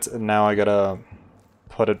charging it, and now I gotta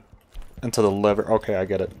put it into the lever. Okay, I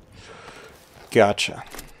get it. Gotcha.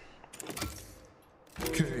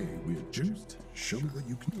 Okay, we're juiced. Show me what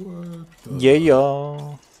you can do. Yeah,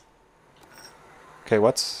 yeah. Okay,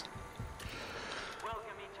 what's...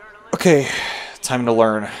 Okay, time to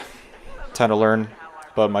learn. Time to learn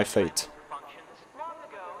about my fate.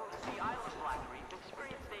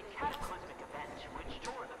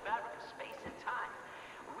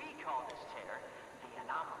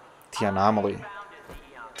 The anomaly.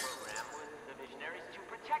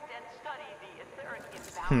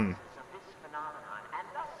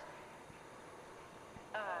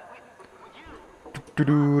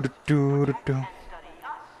 Do-do-do-do-do-do.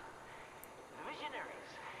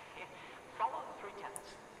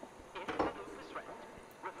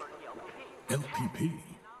 LPP.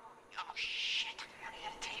 Oh shit, I'm running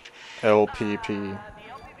out of tape. LPP. The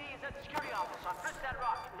LPP is at the security office on Fristat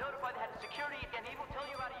Rock. Notify the head of security, and he will tell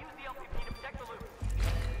you how to use the LPP to protect the loop.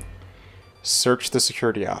 Search the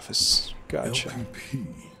security office. Gotcha.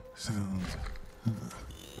 LPP sounds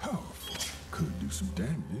powerful. Could do some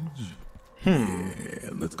damage.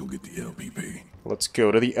 Yeah, let's go get the LPP. Let's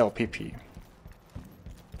go to the LPP.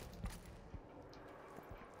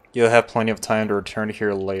 You'll have plenty of time to return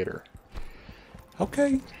here later.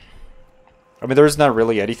 Okay. I mean, there's not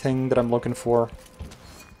really anything that I'm looking for.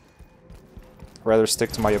 I'd rather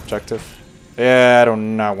stick to my objective. Yeah, I do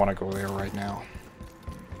not want to go there right now.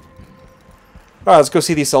 Alright, let's go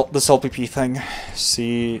see this LPP thing.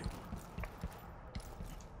 See...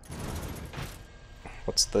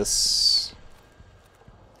 What's this?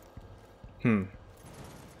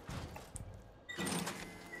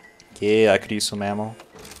 Yeah, I could use some ammo.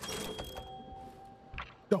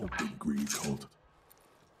 Don't be greedy, Colt.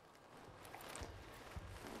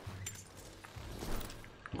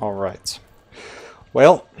 Alright.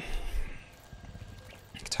 Well...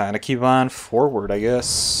 Time to keep on forward, I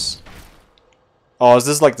guess. Oh, is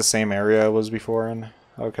this like the same area I was before in?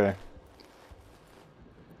 Okay.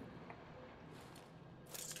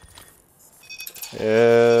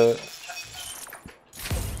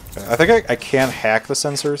 I think I can't hack the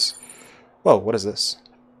sensors. Whoa, what is this?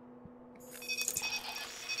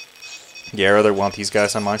 Yeah, I rather want these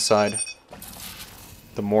guys on my side.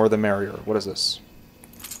 The more the merrier. What is this?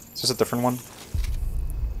 Is this a different one?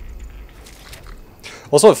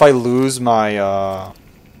 Also, if I lose my,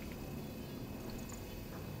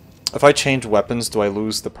 if I change weapons, do I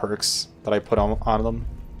lose the perks that I put on them?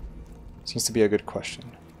 Seems to be a good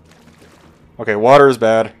question. Okay, water is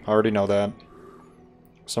bad. I already know that.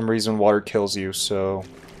 For some reason, water kills you, so...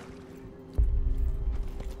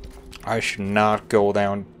 I should not go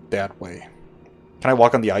down that way. Can I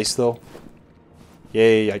walk on the ice, though?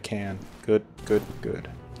 Yay, I can. Good, good, good.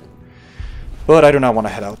 But I do not want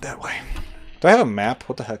to head out that way. Do I have a map?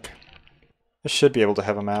 What the heck? I should be able to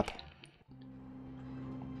have a map.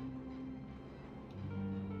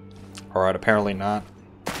 Alright, apparently not.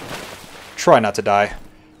 Try not to die.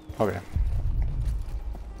 Okay.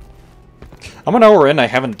 I'm an hour in, I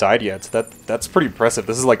haven't died yet. That's pretty impressive.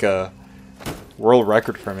 This is like a world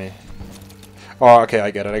record for me. Oh, okay,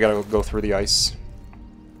 I get it. I gotta go through the ice.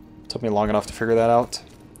 Took me long enough to figure that out.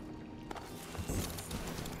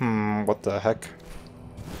 What the heck?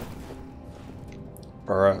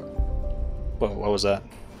 Alright. Whoa, what was that?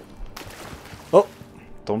 Oh!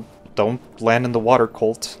 Don't land in the water,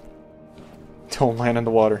 Colt. Don't land in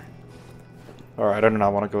the water. Alright, I do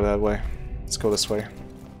not want to go that way. Let's go this way.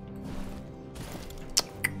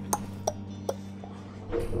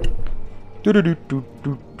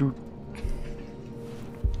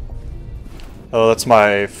 Oh, that's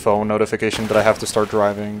my phone notification that I have to start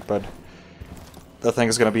driving, but that thing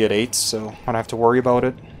is gonna be at 8, so I don't have to worry about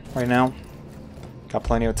it right now. Got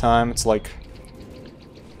plenty of time. It's like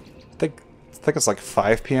I think it's like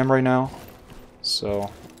 5 PM right now.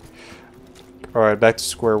 So alright, back to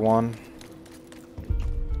square one.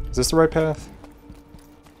 Is this the right path?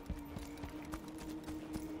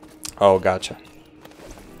 Oh, gotcha.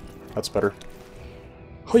 That's better.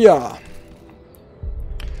 Oh yeah.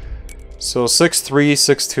 So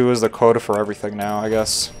 6362 is the quota for everything now, I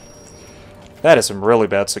guess. That is some really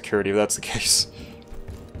bad security if that's the case.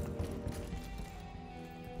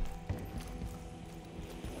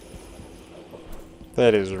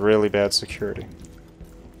 That is really bad security.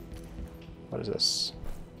 What is this?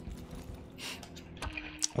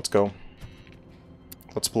 Let's go.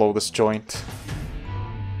 Let's blow this joint.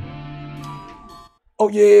 Oh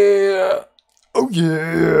yeah! Oh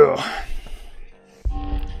yeah!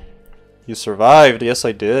 You survived. Yes,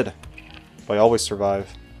 I did. I always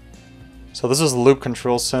survive. So this is the loop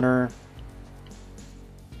control center.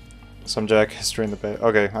 Some jack history in the bay.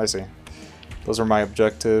 Okay, I see. Those are my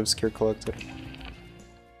objectives. Gear collected.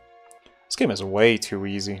 This game is way too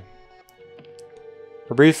easy.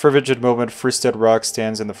 A brief, frigid moment, Freestead Rock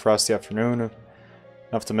stands in the frosty afternoon,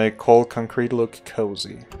 enough to make cold concrete look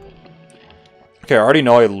cozy. Okay, I already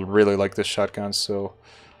know I really like this shotgun, so...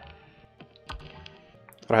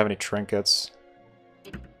 I don't have any trinkets.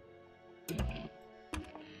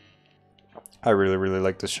 I really, really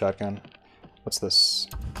like this shotgun. What's this?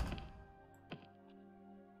 I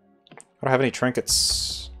don't have any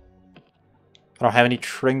trinkets. I don't have any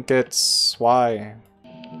trinkets. Why?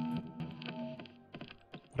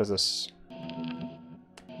 What is this?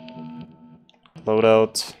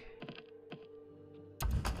 Loadout.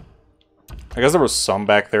 I guess there was some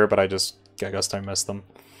back there, but I guess I missed them.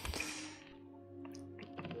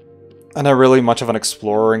 I'm not really much of an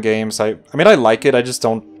explorer in games. I mean, I like it, I just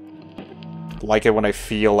don't like it when I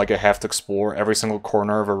feel like I have to explore every single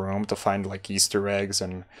corner of a room to find like Easter eggs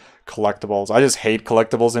and collectibles. I just hate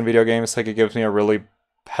collectibles in video games. Like it gives me a really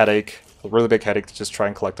big headache to just try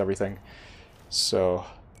and collect everything. So.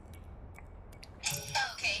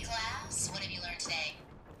 Okay, class, what have you learned today?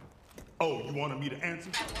 Oh, you wanted me to answer?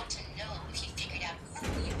 I want to know if you figured out who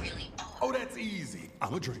you really are. Oh, that's easy.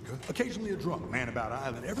 I'm a drinker, occasionally a drunk, man about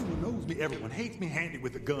island. Everyone knows me, everyone hates me, handy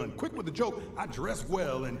with a gun, quick with a joke, I dress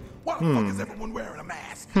well, and why the fuck is everyone wearing a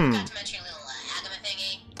mask? Not to mention your little Agama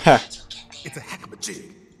thingy. Huh. You'll get there. It's a heck of a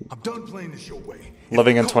jig. I'm done playing this your way.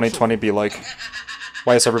 Living in 2020 be like,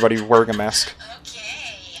 why is everybody wearing a mask?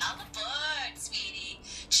 Okay, on the board, sweetie.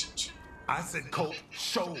 Choo-choo. I said coat,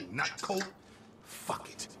 show, not coat. Fuck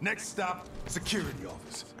it. Next stop, security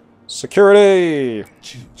office. Security!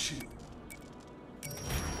 Choo-choo.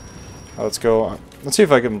 Let's go. Let's see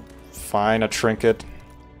if I can find a trinket.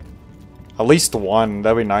 At least one.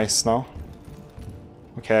 That'd be nice, no?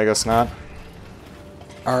 Okay, I guess not.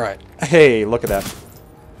 Alright. Hey, look at that.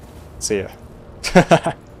 See ya.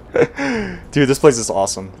 Dude, this place is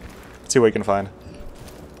awesome. Let's see what we can find.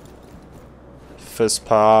 Fist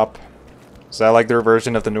pop. Is that like their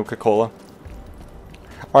version of the Nuka-Cola?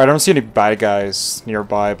 Alright, I don't see any bad guys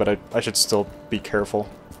nearby, but I should still be careful.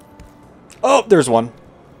 Oh, there's one.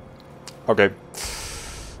 Okay.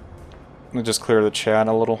 Let me just clear the chat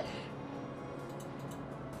a little.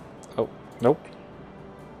 Oh, nope.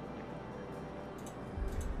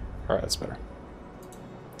 Alright, that's better.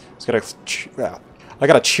 I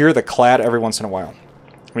gotta cheer the clad every once in a while.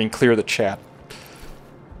 I mean, clear the chat.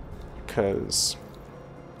 Because...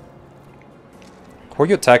 Who are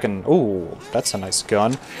you attacking? Ooh, that's a nice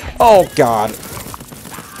gun. Oh, God.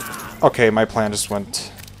 Okay, my plan just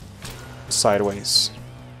went sideways.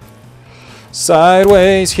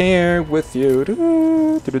 Sideways here with you.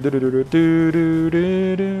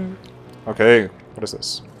 Okay, what is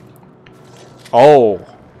this? Oh.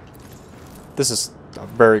 This is a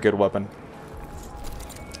very good weapon.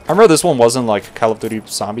 I remember this one wasn't like Call of Duty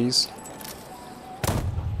Zombies.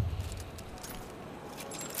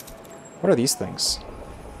 What are these things?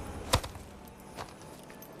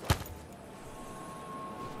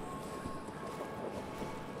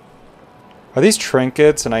 Are these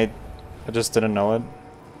trinkets and I just didn't know it?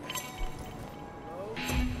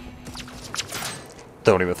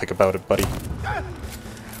 Don't even think about it, buddy.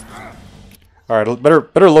 Alright,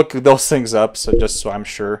 better look those things up just so I'm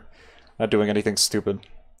sure. Not doing anything stupid.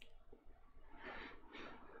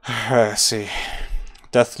 Let's see.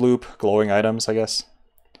 Deathloop, glowing items, I guess.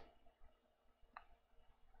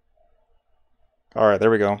 Alright,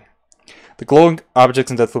 there we go. The glowing objects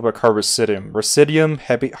in Deathloop are called Residium. Residium,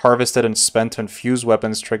 harvested and spent to infuse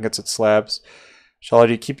weapons, trinkets, and slabs. Shall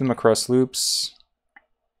I keep them across loops?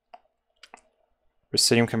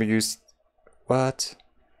 Residium can be used... What?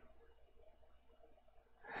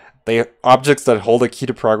 They are objects that hold a key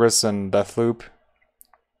to progress in Deathloop.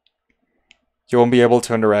 You won't be able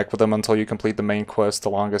to interact with them until you complete the main quest, The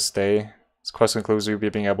Longest Day. This quest includes you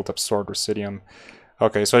being able to absorb Residium.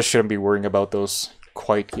 Okay, so I shouldn't be worrying about those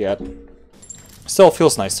quite yet. Still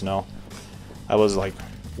feels nice to know. I was like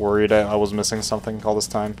worried I was missing something all this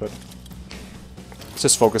time, but let's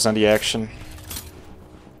just focus on the action.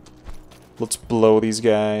 Let's blow these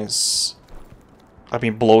guys. I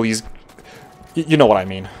mean, blow these... You know what I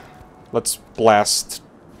mean. Let's blast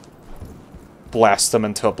them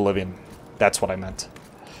into oblivion. That's what I meant.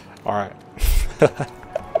 Alright.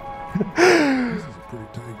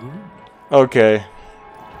 Okay.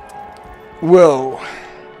 Whoa.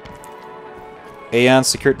 Aeon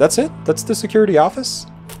security. That's it? That's the security office?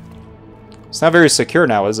 It's not very secure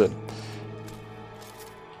now, is it?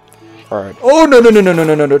 Alright. Oh,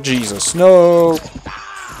 no, Jesus, no!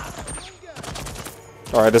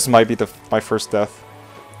 Alright, this might be my first death.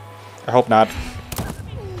 I hope not.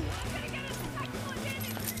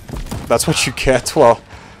 That's what you get? Well...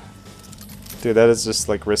 Dude, that is just,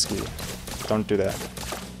 like, risky. Don't do that.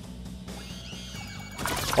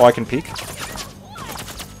 Oh, I can peek?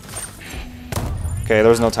 Okay,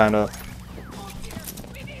 there's no time to...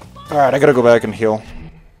 Alright, I gotta go back and heal.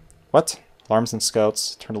 What? Alarms and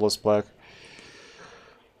scouts. Turn the list black.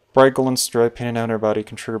 Bright golden stripe painted down their body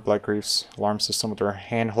can trigger black griefs. Alarm system with their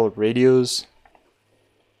handheld radios.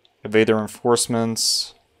 Evade their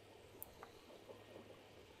enforcements.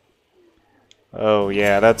 Oh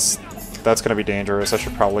yeah, that's gonna be dangerous. I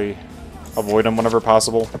should probably avoid them whenever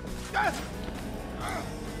possible.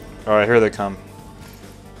 Alright, here they come.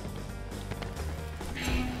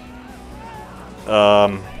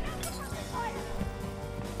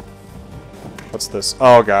 What's this?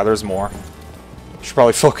 Oh god, there's more. Should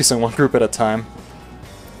probably focus on one group at a time.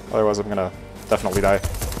 Otherwise I'm gonna definitely die.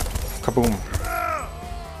 Kaboom.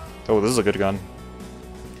 Oh, this is a good gun.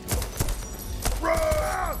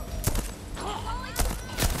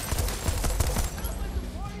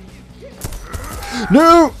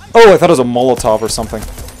 No! Oh, I thought it was a Molotov or something.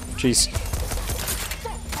 Jeez.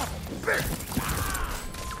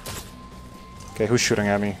 Okay, who's shooting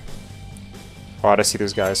at me? Oh, I see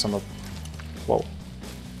these guys on the... Whoa.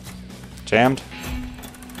 Jammed?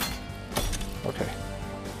 Okay.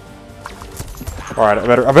 Alright,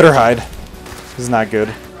 I better hide. This is not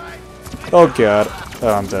good. Oh god.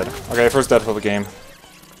 Oh, I'm dead. Okay, first death of the game.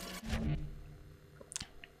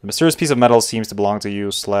 The mysterious piece of metal seems to belong to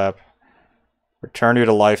you, Slap. Return you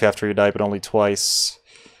to life after you die, but only twice.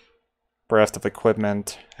 Breath of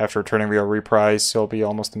equipment. After returning via reprise, you'll be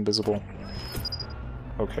almost invisible.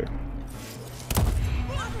 Okay.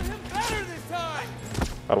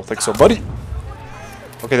 I don't think so, buddy.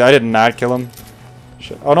 Okay, I did not kill him.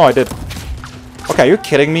 Shit. Oh no, I did. Okay, are you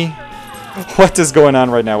kidding me? What is going on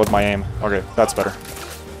right now with my aim? Okay, that's better.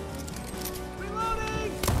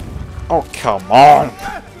 Oh, come on.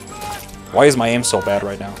 Why is my aim so bad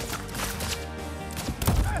right now?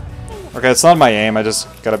 Okay, it's not my aim, I just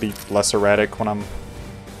gotta be less erratic when I'm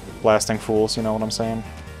blasting fools, you know what I'm saying?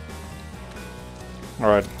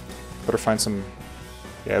 Alright, better find some...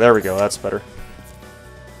 Yeah, there we go, that's better.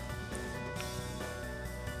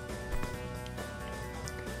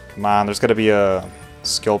 Come on, there's gotta be a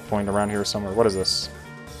skill point around here somewhere. What is this?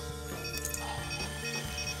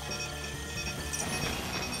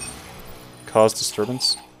 Cause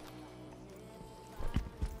disturbance?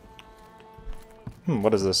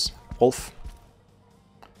 What is this? Wolf?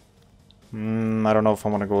 I don't know if I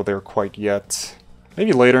want to go there quite yet.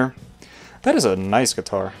 Maybe later. That is a nice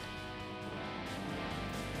guitar.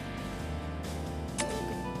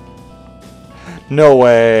 No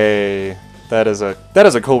way! That is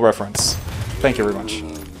a cool reference. Thank you very much.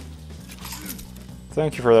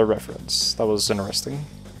 Thank you for that reference. That was interesting.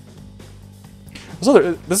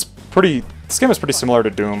 This game is pretty similar to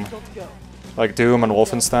Doom. Like Doom and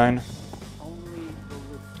Wolfenstein.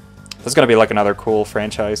 This is gonna be like another cool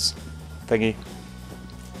franchise thingy.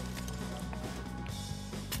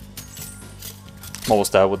 I'm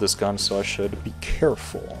almost out with this gun, so I should be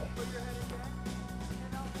careful.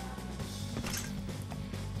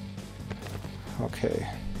 Okay.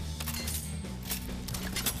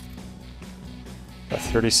 Got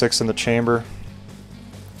 36 in the chamber.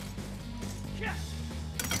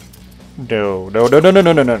 No, no, no, no, no,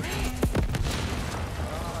 no, no, no.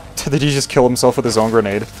 Did he just kill himself with his own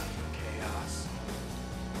grenade?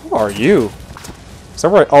 Who are you? Is that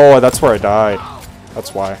where oh, that's where I died.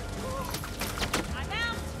 That's why.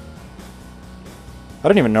 I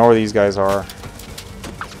don't even know where these guys are.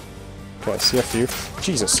 Okay, CFU.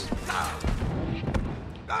 Jesus.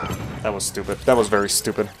 That was stupid. That was very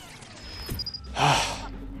stupid.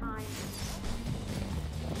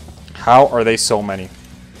 How are they so many?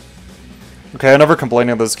 Okay, I never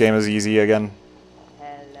complaining this game is easy again.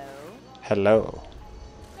 Hello? Hello.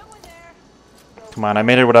 Come on, I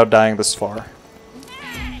made it without dying this far.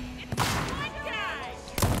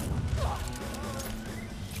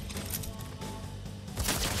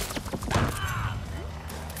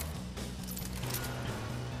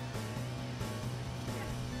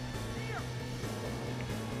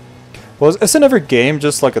 Well, isn't every game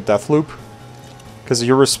just like a death loop? Because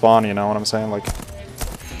you respawn, you know what I'm saying? Like, at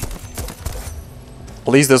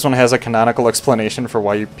least this one has a canonical explanation for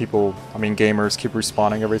why gamers keep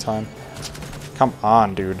respawning every time. Come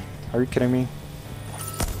on, dude. Are you kidding me?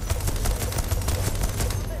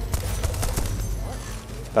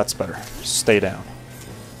 That's better. Stay down.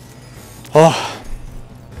 Oh.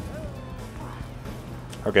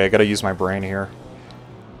 Okay, I gotta use my brain here.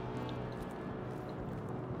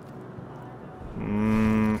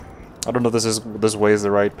 I don't know if this way is the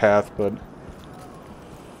right path, but...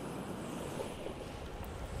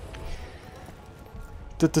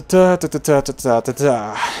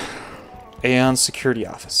 And security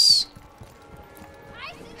office.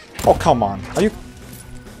 Oh, come on.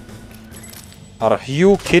 Are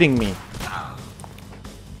you kidding me?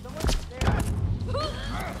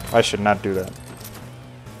 I should not do that.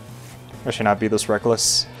 I should not be this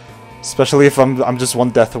reckless. Especially if I'm just one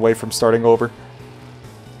death away from starting over.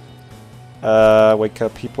 Wake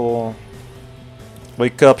up, people.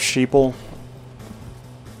 Wake up, sheeple.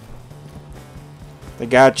 They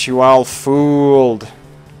got you all fooled.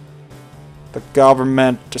 The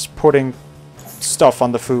government just putting stuff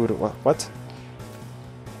on the food. What?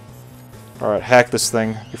 Alright, hack this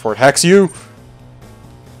thing before it hacks you!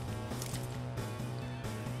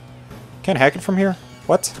 Can't hack it from here?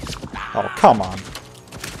 What? Oh, come on.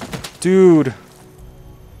 Dude.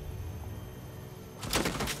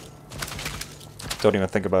 Don't even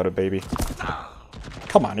think about it, baby.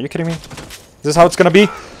 Come on, are you kidding me? Is this how it's gonna be?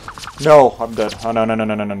 No, I'm dead. Oh, no, no, no,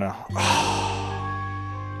 no, no, no, no.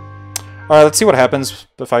 Alright, let's see what happens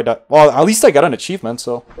if I die. Well, at least I got an achievement,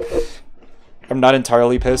 so... I'm not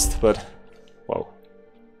entirely pissed, but... Whoa.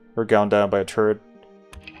 We're gowned down by a turret.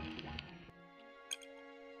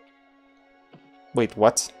 Wait,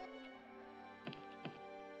 what?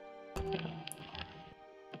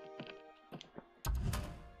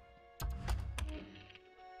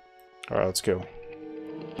 Alright, let's go.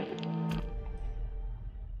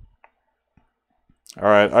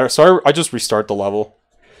 Alright, so I just restart the level.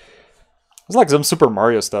 It's like some Super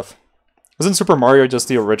Mario stuff. Isn't Super Mario just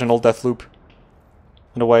the original Deathloop?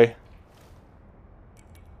 In a way.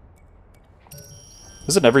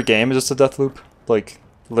 Isn't every game just a Deathloop? Like,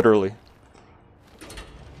 literally.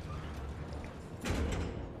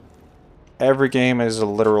 Every game is a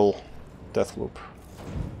literal Deathloop.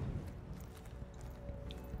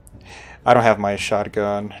 I don't have my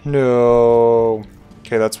shotgun. No.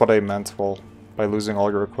 Okay, that's what I meant, well, by losing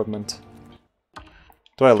all your equipment.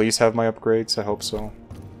 Do I at least have my upgrades? I hope so.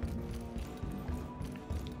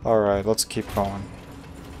 Alright, let's keep going.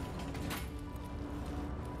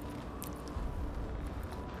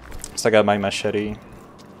 So I got my machete.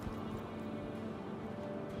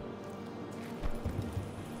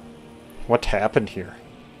 What happened here?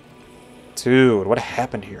 Dude, what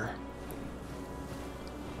happened here?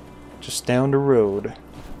 Just down the road.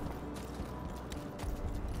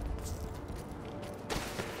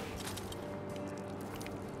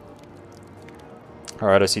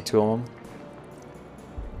 Alright, I see two of them.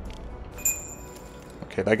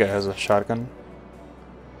 Okay, that guy has a shotgun.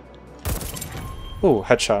 Ooh,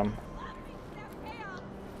 headshot him.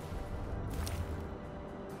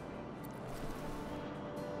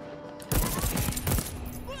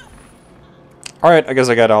 Alright, I guess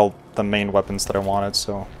I got all the main weapons that I wanted,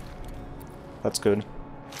 so... That's good.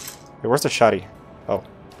 Hey, where's the shotty? Oh.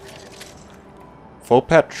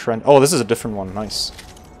 Fopat Trent. Oh, this is a different one. Nice.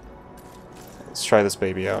 Let's try this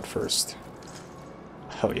baby out first.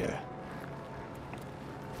 Oh, yeah.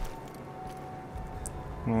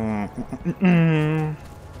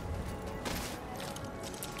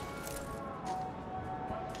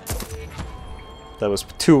 That was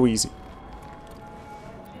too easy.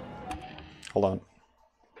 Hold on.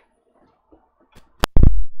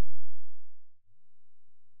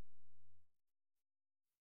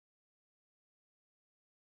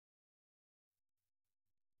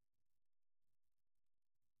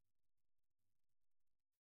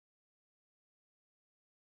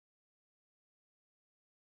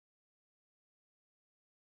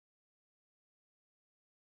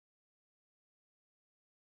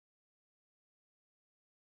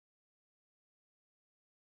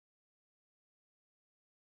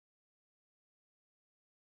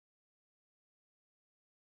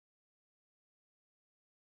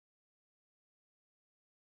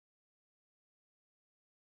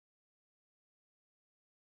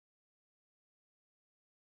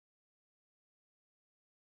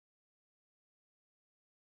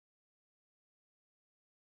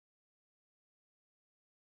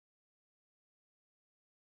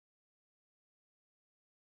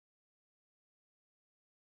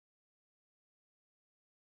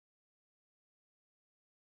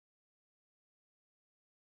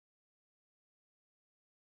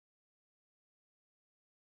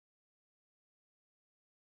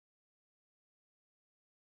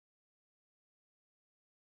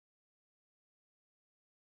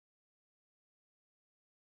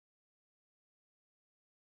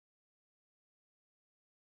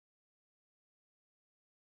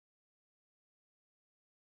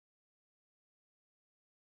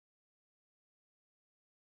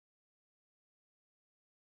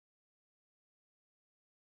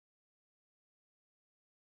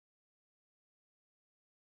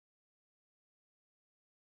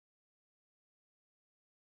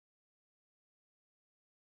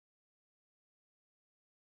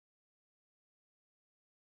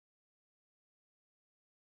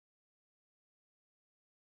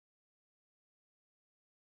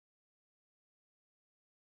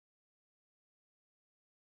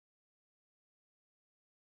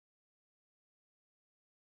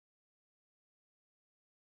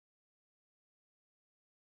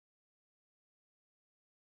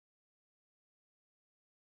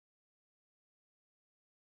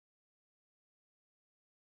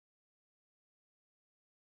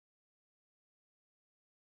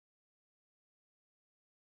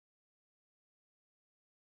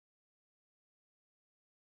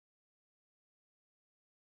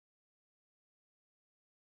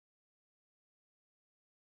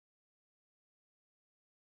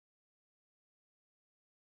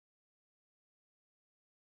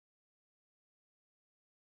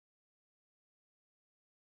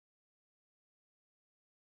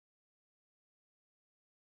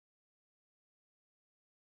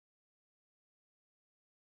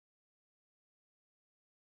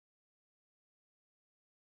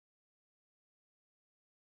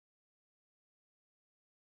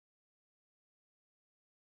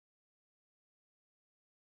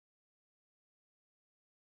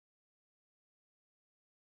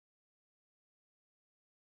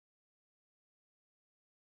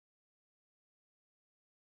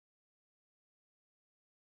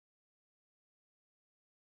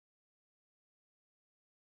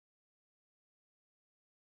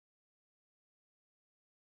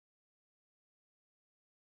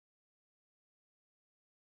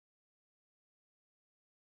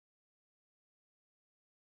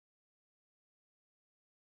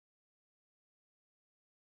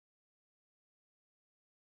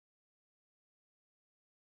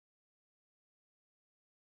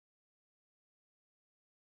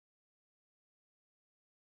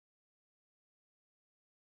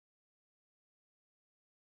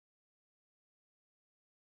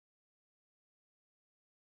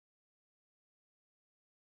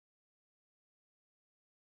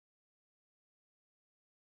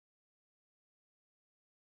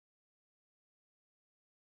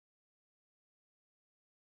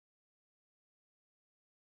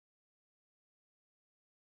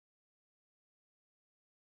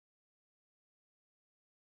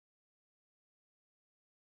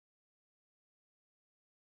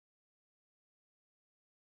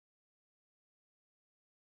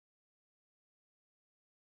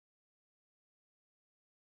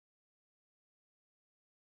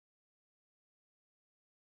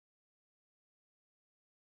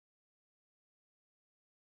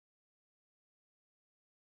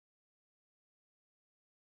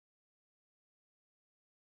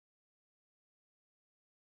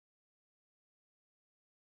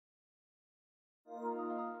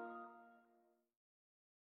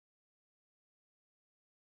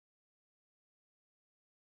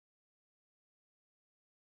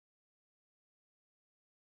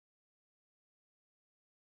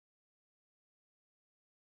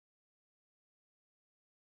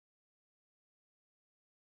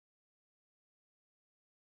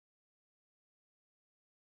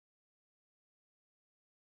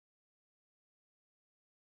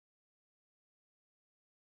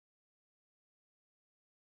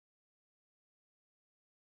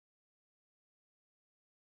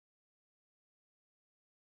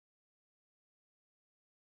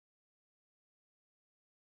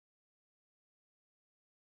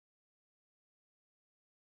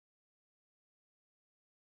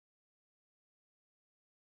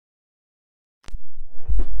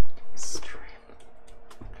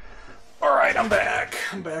 Alright, I'm back.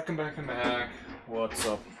 I'm back. What's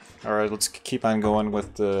up? Alright, let's keep on going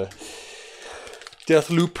with the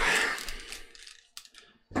Deathloop.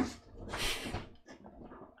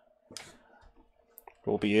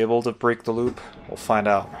 We'll be able to break the loop. We'll find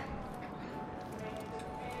out.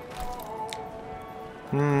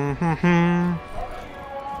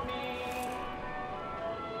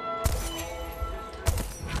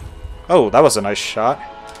 Oh, that was a nice shot.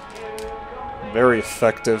 Very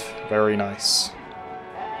effective. Very nice.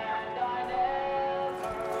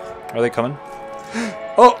 Are they coming?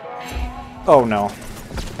 Oh! Oh no.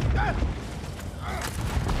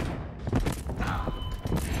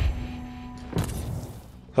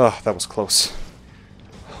 Oh, that was close.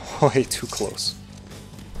 Way too close.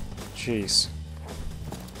 Jeez.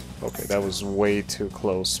 Okay, that was way too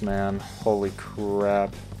close, man. Holy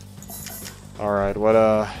crap. Alright, what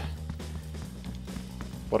am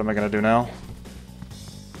I gonna do now?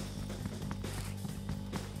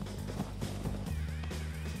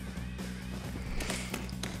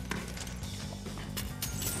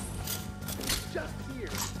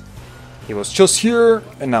 He was just here,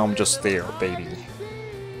 and now I'm just there, baby.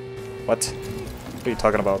 What? What are you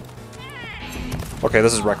talking about? Okay,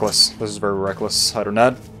 this is reckless. This is very reckless. I do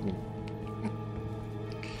not...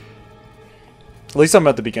 At least I'm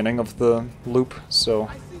at the beginning of the loop, so...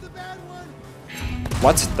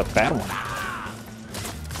 What? The bad one?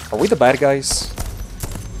 Are we the bad guys?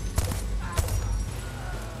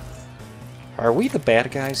 Are we the bad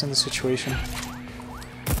guys in this situation?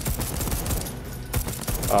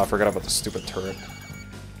 I forgot about the stupid turret.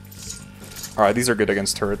 Alright, these are good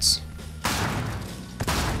against turrets.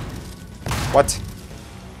 What?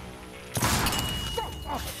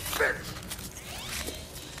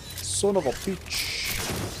 Son of a bitch.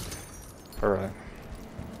 Alright.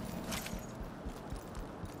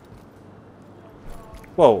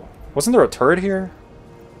 Whoa, wasn't there a turret here?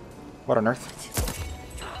 What on earth?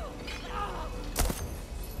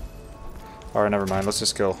 Alright, never mind, let's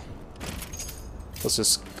just go. Let's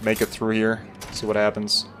just make it through here, see what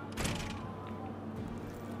happens.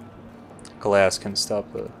 Glass can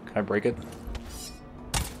stop the... Can I break it?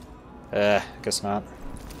 Guess not.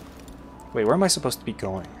 Wait, where am I supposed to be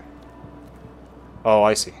going? Oh,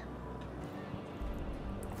 I see.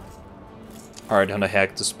 Alright, time to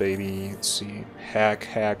hack this baby. Let's see. Hack,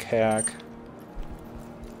 hack, hack.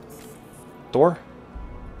 Door?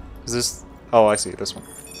 Is this... Oh, I see, this one.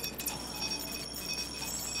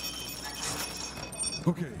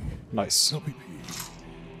 Okay. Nice. LPP.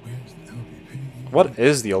 Where's the LPP? What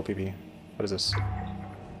is the LPP? What is this?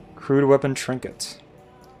 Crude weapon trinket.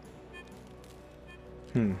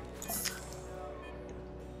 I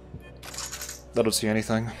don't see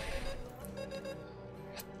anything.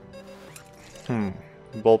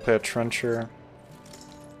 Bullpit trencher.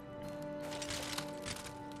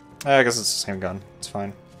 I guess it's the same gun. It's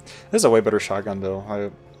fine. This is a way better shotgun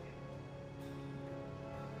though.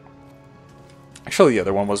 Actually, the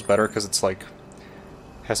other one was better because it's like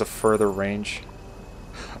has a further range.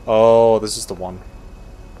 Oh, this is the one.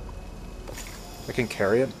 I can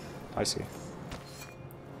carry it? I see.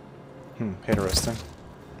 Interesting.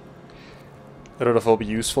 I don't know if it'll be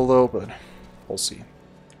useful though, but we'll see.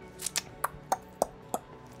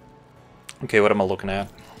 Okay, what am I looking at?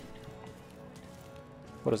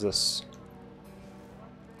 What is this?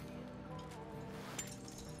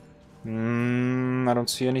 I don't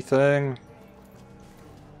see anything.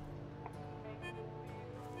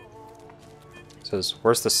 It says,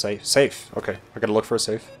 where's the safe? Safe. Okay, I gotta look for a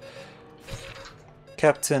safe.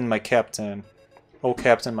 Captain, my captain. Oh,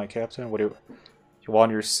 captain, my captain. What do you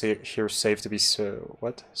want your safe to be so...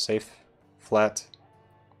 What? Safe? Flat?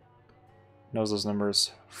 Knows those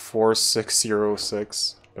numbers.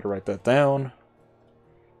 4606. Better write that down.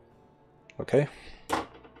 Okay.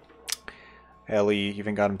 Ellie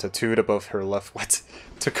even got him tattooed above her left. What?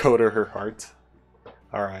 To go to her heart.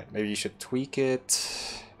 Alright, maybe you should tweak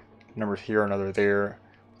it. Number here, another there.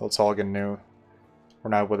 Let's all get new. We're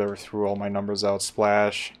not whether threw all my numbers out.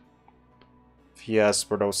 Splash. Fies,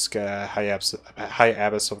 Bordoska, High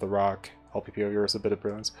Abyss of the Rock. LPP of yours, a bit of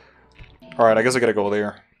brilliance. Alright, I guess I gotta go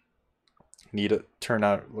there. Need to turn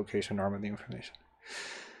out location arm of the information.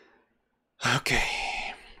 Okay.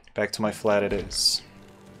 Back to my flat it is.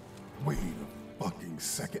 Wait a fucking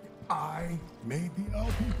second. I made the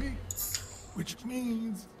LPP, which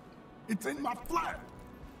means it's in my flat.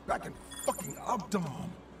 Back in fucking Updom.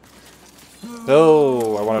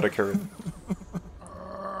 Oh, I wanted to carry it.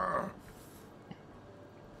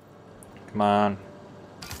 Come on.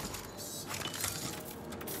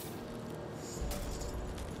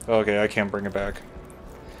 Okay, I can't bring it back.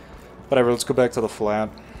 Whatever, let's go back to the flat.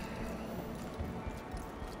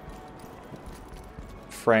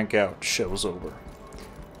 Frank out, show's over.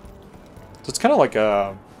 So it's kind of like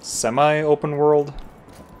a semi-open world.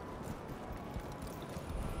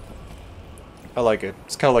 I like it.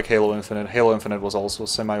 It's kind of like Halo Infinite. Halo Infinite was also a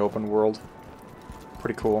semi-open world.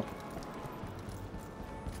 Pretty cool.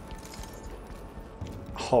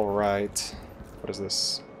 Alright. What is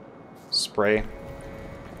this? Spray.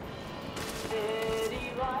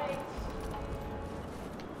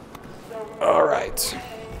 Alright.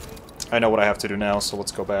 I know what I have to do now, so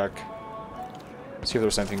let's go back. See if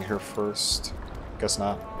there's anything here first. Guess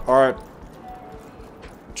not. Alright.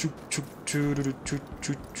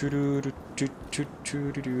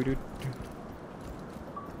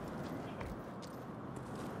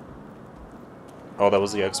 Oh, that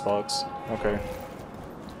was the Xbox. Okay.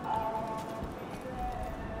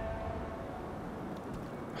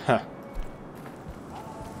 Huh.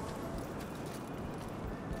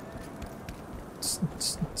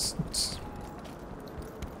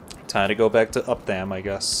 Time to go back to Updam, I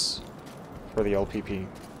guess, for the LPP.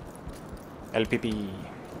 LPP.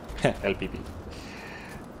 LPP.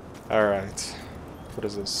 Alright. What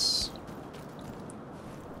is this?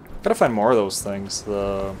 Gotta find more of those things.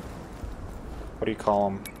 The... What do you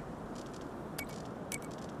call them?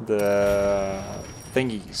 The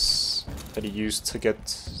thingies that you use to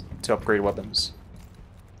upgrade weapons.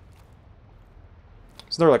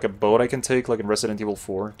 Is there like a boat I can take, like in Resident Evil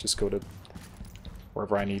 4? Just go to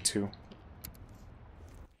wherever I need to.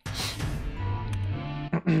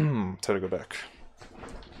 Time to go back.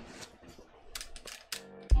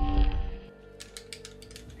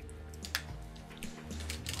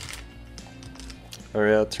 Oh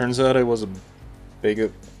yeah, it turns out it was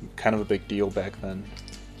kind of a big deal back then.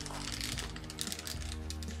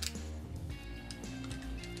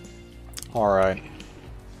 Alright.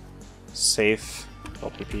 Safe.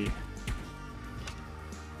 LPP.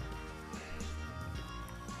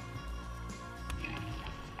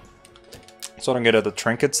 So I don't get it. The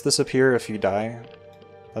trinkets disappear if you die?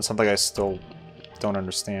 That's something I still don't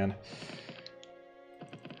understand.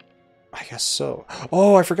 I guess so.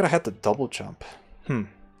 Oh, I forgot I had the double jump. Well,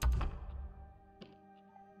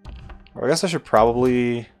 I guess I should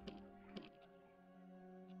probably...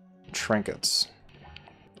 Trinkets.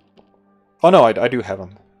 Oh no, I do have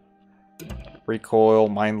them. Recoil,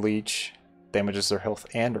 Mind Leech, damages their health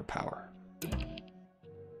and their power.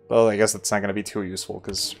 Well, I guess that's not going to be too useful,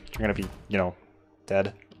 because you're going to be, you know,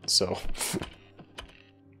 dead, so...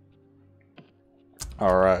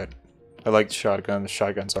 Alright. I like the shotgun. The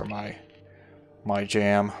shotguns are my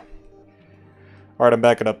jam. Alright, I'm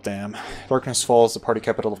back at Updam. Darkness Falls, the party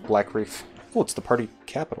capital of Black Reef. Oh, it's the party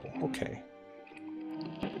capital. Okay.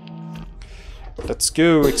 Let's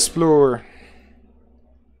go explore.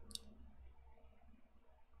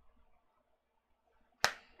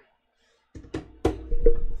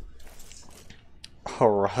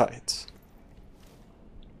 Alright.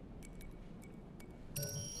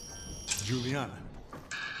 Juliana.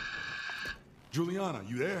 Juliana,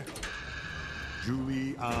 you there?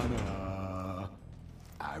 Juliana.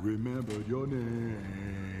 I remembered your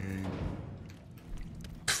name.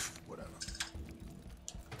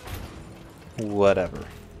 Whatever.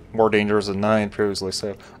 More dangerous at night, previously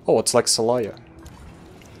said. Oh, it's like Celaya.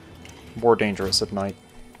 More dangerous at night.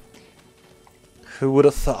 Who would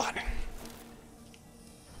have thought?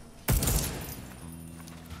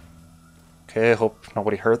 Okay, I hope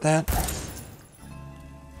nobody heard that.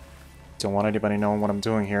 Don't want anybody knowing what I'm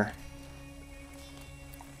doing here.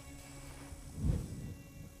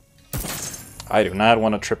 I do not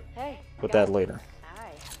want to trip with that later. I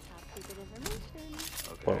have top secret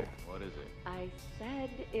information. Whoa. What is it? I said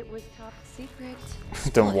it was top secret.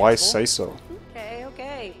 Then why say so? Okay,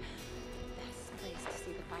 okay. Best place to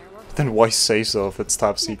see the fireworks. Then why say so if it's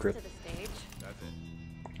top secret? Next to the stage.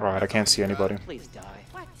 Alright, I can't see anybody. Please die.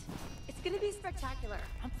 What? It's gonna be spectacular.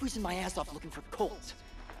 I'm freezing my ass off looking for Colts.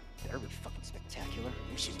 Better be fucking spectacular.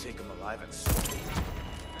 We should take him alive and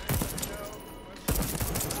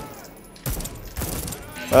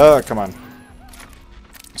Come on.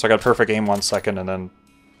 So I got perfect aim 1 second and then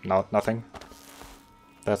nothing.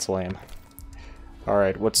 That's lame.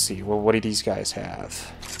 Alright, let's see. Well, what do these guys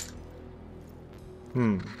have?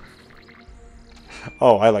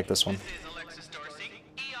 Oh, I like this one.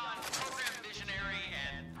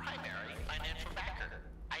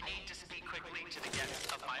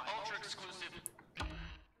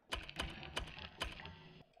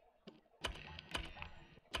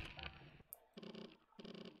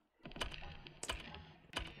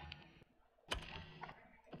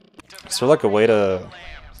 Is there like a way to...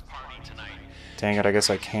 Dang it, I guess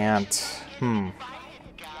I can't.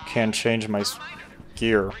 Can't change my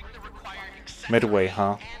gear. Midway,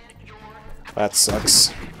 huh? That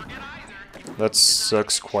sucks. That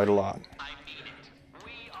sucks quite a lot.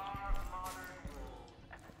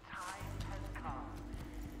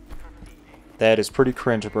 That is pretty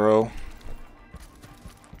cringe, bro.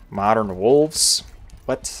 Modern wolves?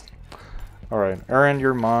 What? Alright, earn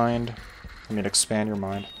your mind. I mean, expand your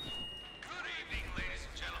mind.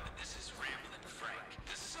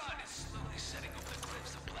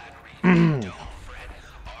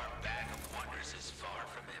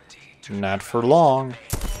 Not for long.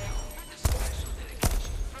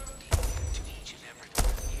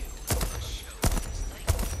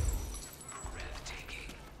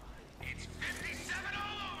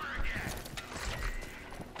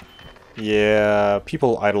 Yeah,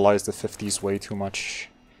 people idolize the 50s way too much.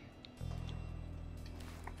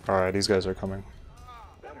 Alright, these guys are coming.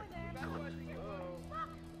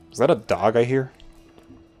 Is that a dog I hear?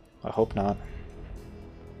 I hope not.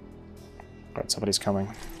 Alright, somebody's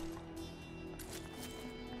coming.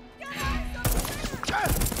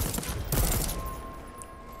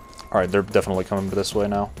 Alright, they're definitely coming this way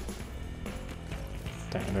now.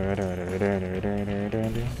 I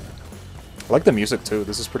like the music too.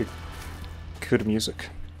 This is pretty good music.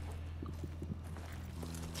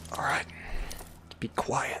 Alright. Be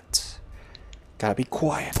quiet. Gotta be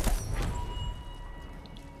quiet.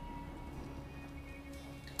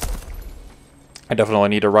 I definitely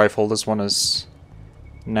need a rifle. This one is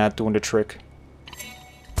not doing the trick.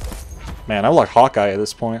 Man, I'm like Hawkeye at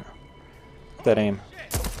this point. That aim.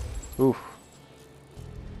 Ooh.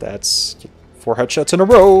 That's 4 headshots in a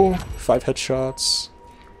row. 5 headshots.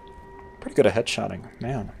 Pretty good at headshotting,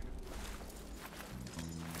 man.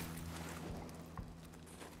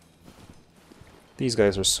 These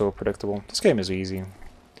guys are so predictable. This game is easy.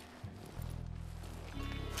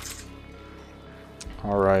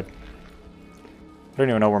 Alright. I don't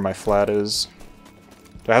even know where my flat is.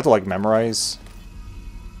 Do I have to like memorize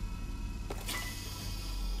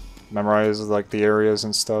like the areas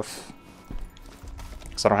and stuff?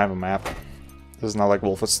 Because I don't have a map. This is not like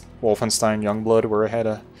Wolfenstein Youngblood where I had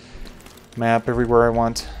a map everywhere I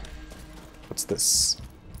want. What's this?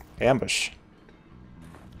 Ambush.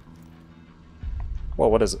 Whoa,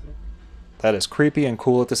 what is it? That is creepy and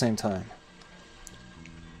cool at the same time.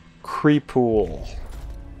 Creepool.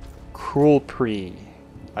 Cruel Pre.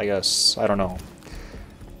 I guess. I don't know.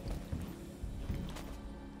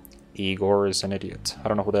 Igor is an idiot. I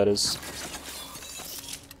don't know who that is.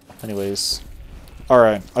 Anyways.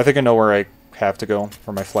 Alright, I think I know where I have to go,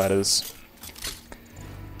 where my flat is.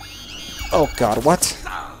 Oh god, what?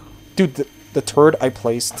 Dude, the turret I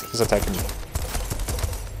placed is attacking me.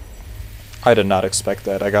 I did not expect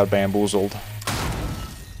that. I got bamboozled.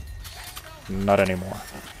 Not anymore.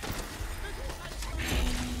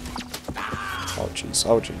 Oh jeez,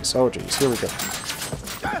 oh jeez, oh jeez, here we go.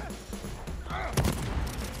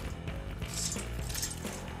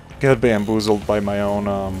 Got bamboozled by my own,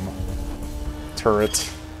 turret.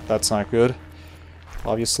 That's not good.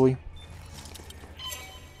 Obviously.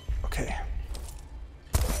 Okay.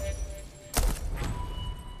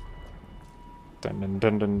 Dun dun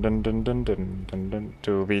dun dun dun dun dun dun dun dun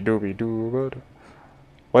dooby dooby doo.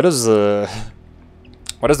 What does the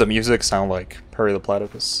music sound like? Perry the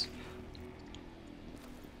Platypus.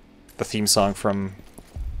 The theme song from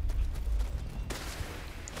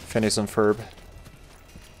Phineas and Ferb.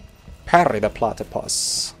 Perry the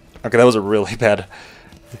Platypus. Okay, that was a really bad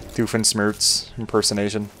Doofenshmirtz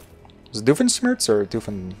impersonation. Was it Doofenshmirtz or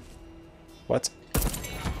Doofen... What?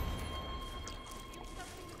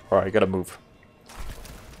 Alright, gotta move.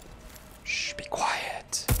 Shh, be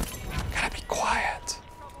quiet. Gotta be quiet.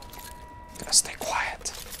 Gotta stay quiet.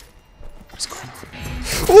 What's going on?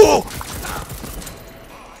 Oh!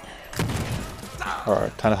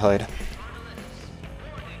 Alright, time to hide.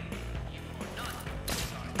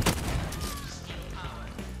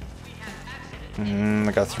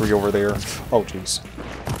 I got 3 over there. Oh, jeez.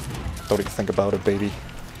 Don't even think about it, baby.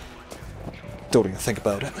 Don't even think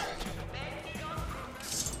about it.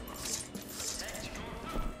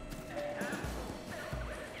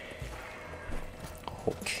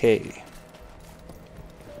 Okay.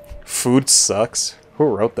 Food sucks. Who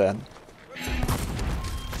wrote that?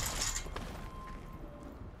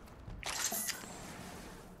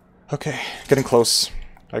 Okay, getting close.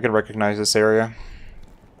 I can recognize this area.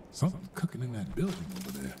 Something cooking in that building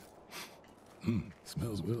over there.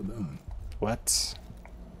 Smells well done. What?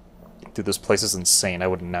 Dude, this place is insane. I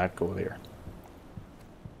would not go there.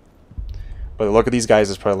 But look at these guys,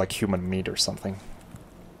 it's probably like human meat or something.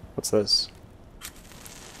 What's this?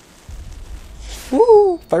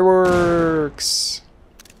 Woo! Fireworks!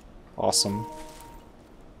 Awesome.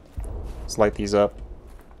 Let's light these up.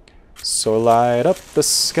 So light up the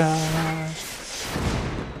sky.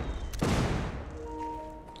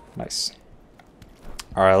 Nice.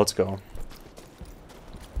 Alright, let's go.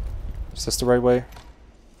 Is this the right way?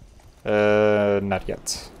 Not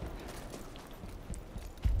yet.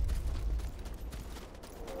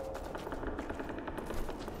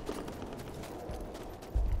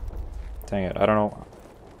 Dang it, I don't know.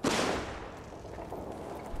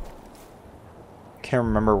 Can't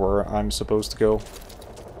remember where I'm supposed to go.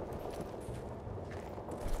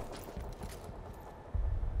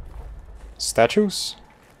 Statues?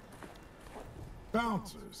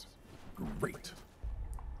 Bouncers. Great.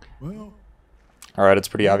 Well, Alright, it's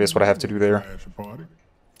pretty obvious what I have to do there. crash a party.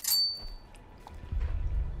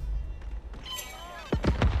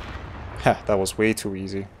 Heh, that was way too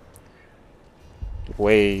easy.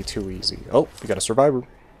 Way too easy. Oh, we got a survivor.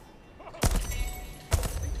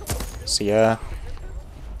 See ya.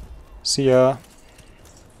 See ya.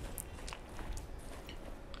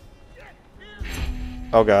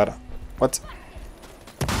 Oh god. What?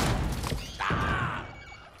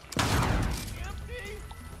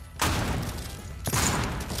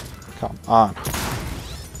 Come on.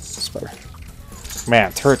 It's better.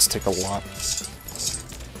 Man, turrets take a lot.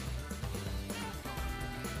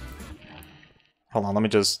 Hold on, let me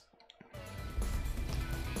just...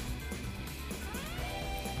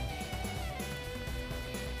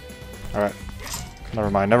 Alright. Never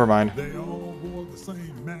mind, never mind. They all wore the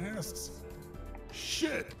same masks.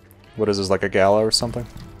 Shit. What is this, like a gala or something?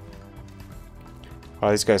 Oh,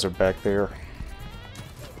 these guys are back there.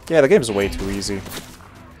 Yeah, the game's way too easy.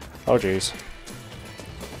 Oh, jeez.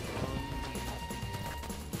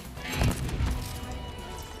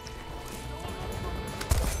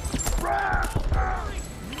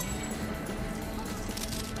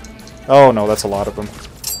 Oh no, that's a lot of them.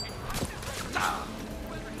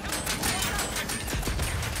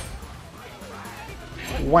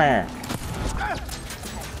 Whack.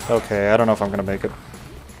 Okay, I don't know if I'm gonna make it.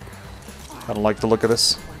 I don't like the look of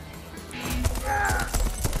this.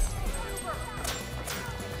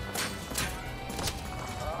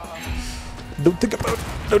 Don't think about it.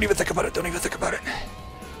 Don't even think about it. Don't even think about it.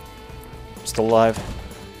 I'm still alive.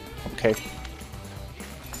 I'm okay.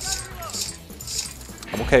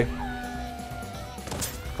 I'm okay.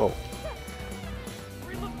 Oh.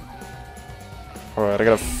 Alright, I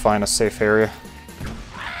gotta find a safe area.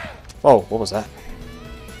 Oh, what was that?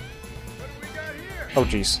 Oh,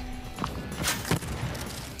 jeez.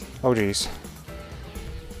 Oh, jeez.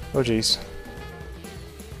 Oh, jeez.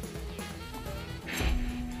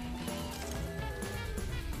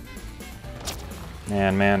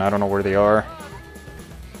 Man, I don't know where they are.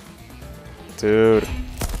 Dude.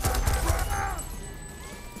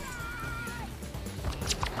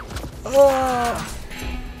 Oh.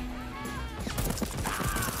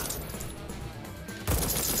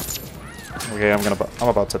 Okay, I'm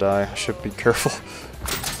about to die. I should be careful.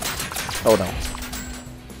 Oh no.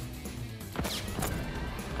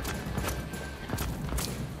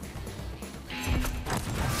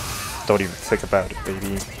 Don't even think about it,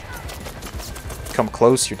 baby. Come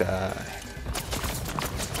close, you die.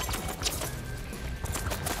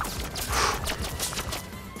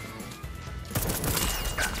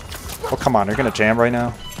 Oh, come on, you're gonna jam right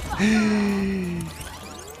now?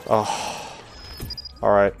 Oh.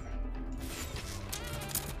 Alright.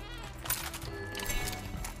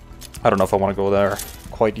 I don't know if I want to go there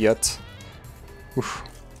quite yet. Oof.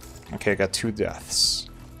 Okay, I got 2 deaths.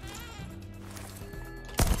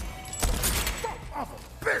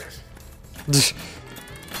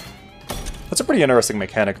 That's a pretty interesting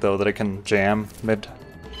mechanic, though, that it can jam mid,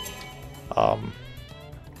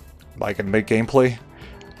 like in mid gameplay.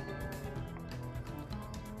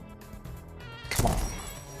 Come on.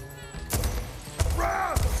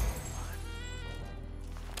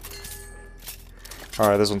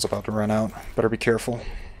 Alright, this one's about to run out. Better be careful.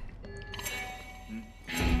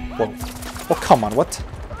 Whoa. Oh, come on, what?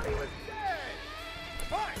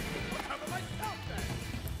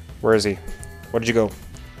 Where is he? Where did you go?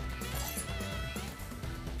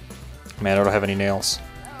 Man, I don't have any nails.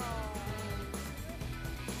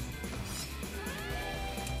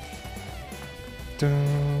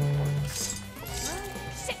 Dun.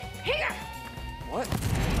 Shit, here! What?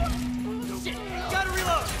 Shit, gotta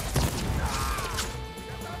reload!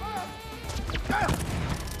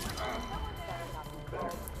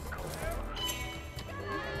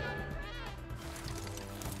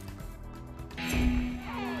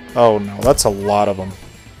 Oh no, that's a lot of them.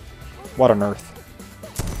 What on earth?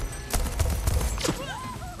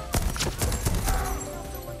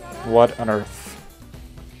 What on earth?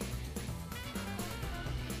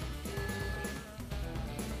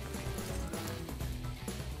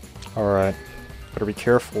 Alright. Better be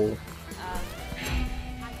careful.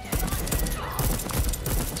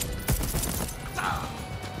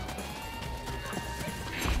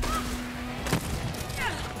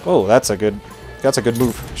 Oh, that's a good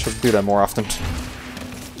move. Should do that more often.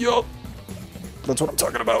 Yup. That's what I'm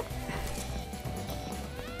talking about.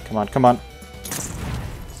 Come on, come on.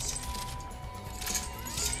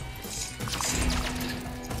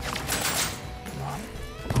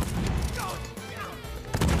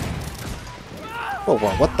 Oh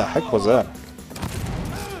wow, what the heck was that?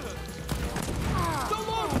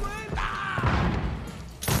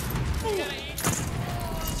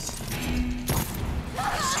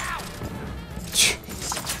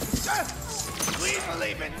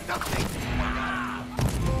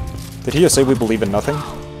 Did he just say we believe in nothing?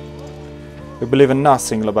 We believe in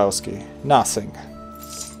nothing, Lebowski. Nothing.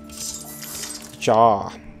 Ja.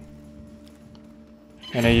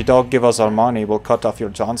 And if you don't give us our money, we'll cut off your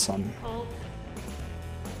Johnson.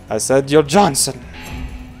 I said your Johnson.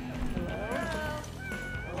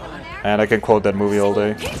 And I can quote that movie all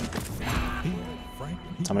day.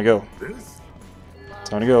 Time to go.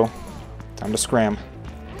 Time to go. Time to scram.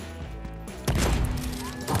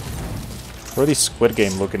 Where are these Squid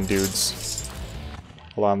Game looking dudes?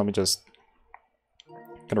 Hold on, let me just...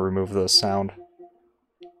 gonna remove the sound.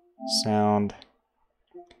 Sound.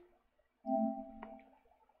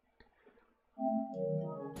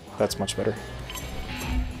 That's much better.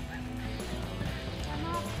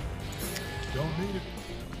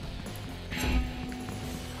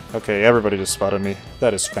 Okay, everybody just spotted me.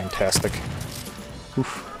 That is fantastic.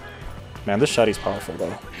 Oof. Man, this shotty's powerful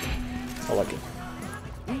though. I like it.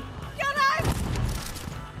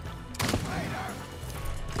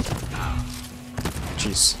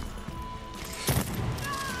 Jeez.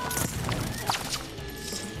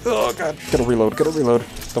 Oh god, gotta reload, gotta reload.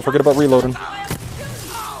 Don't forget about reloading.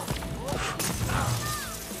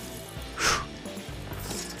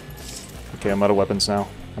 Okay, I'm out of weapons now.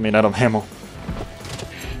 I mean, out of ammo.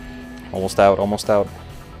 Almost out, almost out.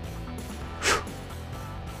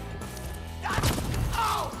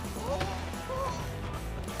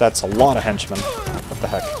 That's a lot of henchmen. What the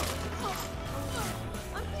heck?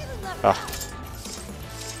 Ah.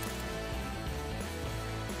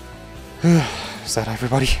 Is that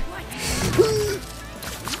everybody?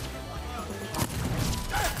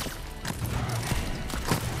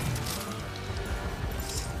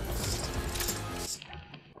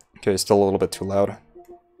 Okay, still a little bit too loud.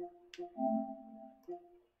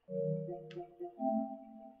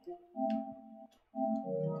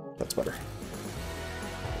 That's better.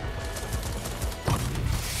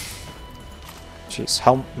 Jeez,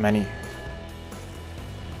 how many?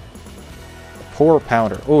 Poor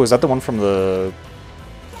Pounder. Oh, is that the one from the...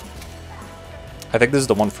 I think this is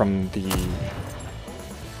the one from the...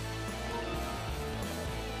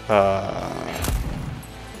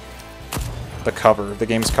 the cover, the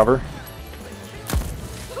game's cover.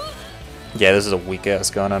 Yeah, this is a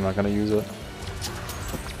weak-ass gun, I'm not gonna use it.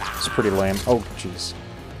 It's pretty lame. Oh, jeez.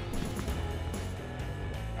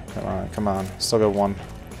 Come on, come on. Still got one.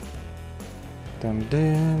 Dun,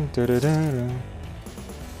 dun, dun, dun, dun, dun.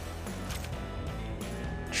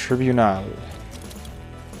 Tribunal.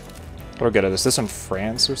 I don't get it. Is this in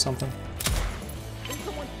France or something?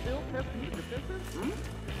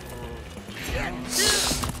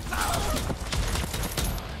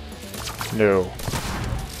 No.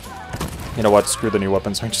 You know what? Screw the new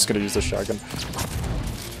weapons. I'm just gonna use the shotgun.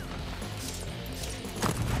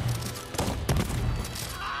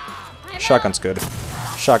 Shotgun's good.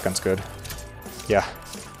 Shotgun's good. Yeah.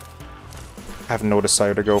 I have no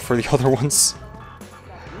desire to go for the other ones.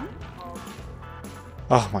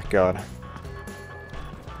 Oh my god.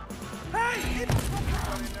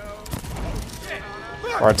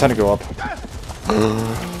 Alright, time to go up.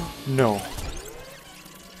 No.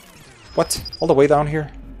 What? All the way down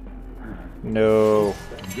here? No.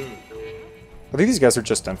 I think these guys are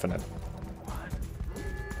just infinite.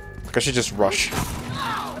 Like I should just rush.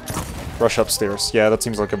 Rush upstairs. Yeah, that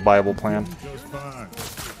seems like a viable plan.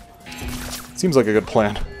 Seems like a good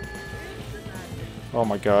plan. Oh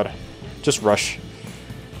my god. Just rush.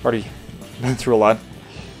 Already been through a lot.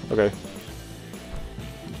 Okay.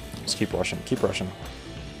 Just keep rushing. Keep rushing.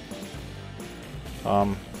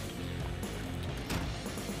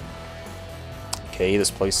 Okay,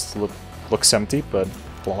 this place looks empty, but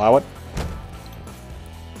we'll allow it.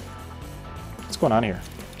 What's going on here?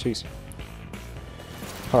 Jeez.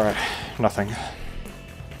 Alright, nothing.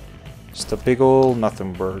 Just a big ol'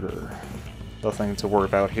 nothing burger. Nothing to worry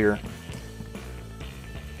about here.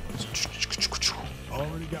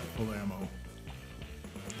 Already got full ammo.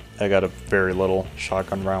 I got a very little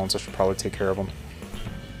shotgun rounds. I should probably take care of them.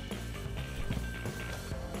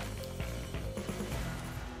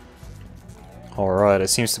 Alright, it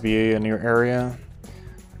seems to be a new area.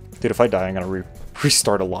 Dude, if I die, I'm gonna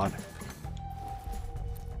restart a lot.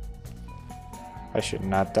 I should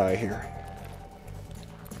not die here.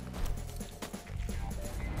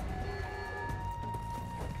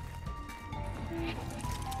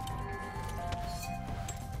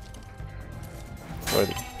 Where are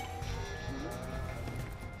they?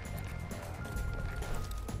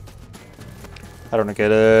 I don't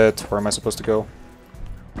get it. Where am I supposed to go?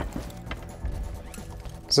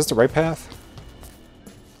 Is this the right path?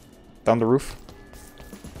 Down the roof?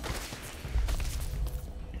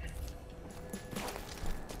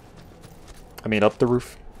 I mean, up the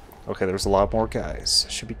roof? Okay, there's a lot more guys.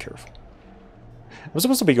 I should be careful. I'm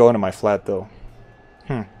supposed to be going to my flat, though.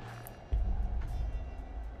 How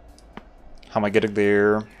am I getting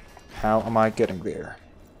there? How am I getting there?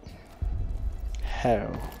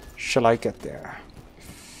 How shall I get there?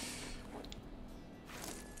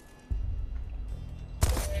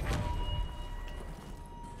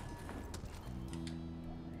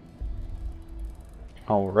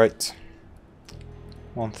 Alright.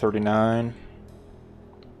 139.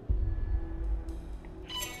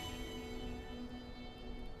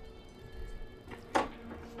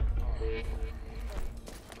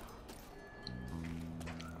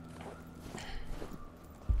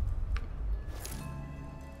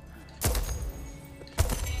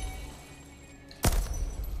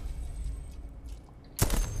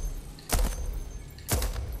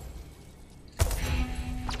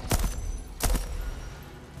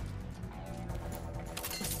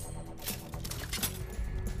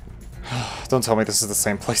 Don't tell me this is the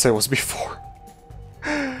same place I was before.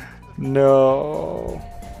 No.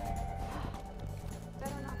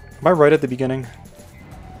 Am I right at the beginning?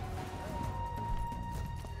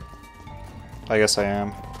 I guess I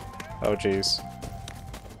am. Oh, jeez.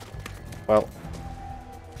 Well.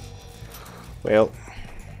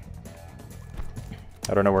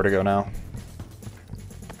 I don't know where to go now.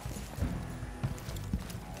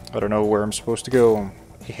 I don't know where I'm supposed to go.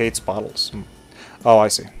 He hates bottles. Oh, I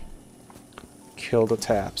see. Kill the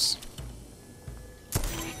taps.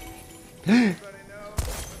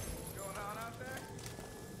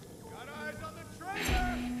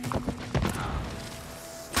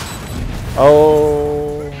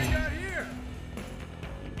 Oh.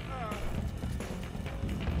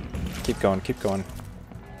 Keep going, keep going.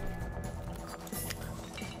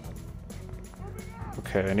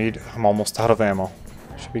 Okay, I'm almost out of ammo.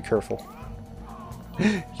 Should be careful.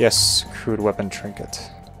 Yes, crude weapon trinket.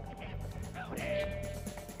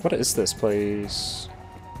 What is this place?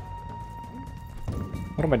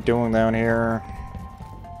 What am I doing down here?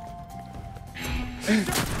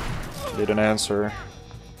 Need an answer.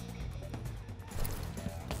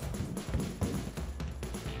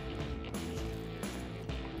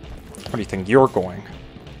 Where do you think you're going?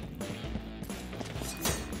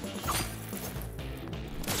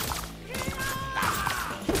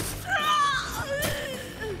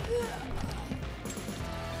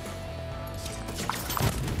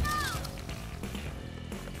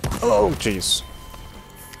 Oh, jeez.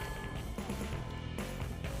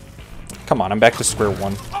 Come on, I'm back to square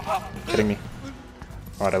one. Kidding me?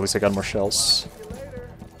 Alright, at least I got more shells.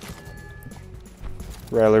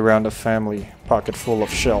 Rally around the family, pocket full of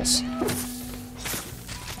shells.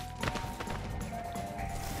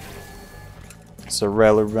 So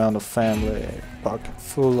rally around the family, pocket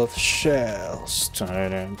full of shells.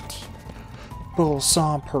 Bulls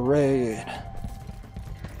on parade.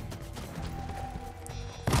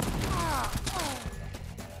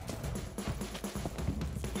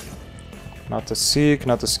 Not to seek,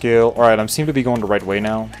 not to scale. Alright, I seem to be going the right way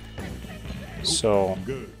now. So,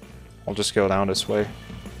 I'll just go down this way.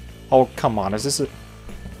 Oh, come on, is this a...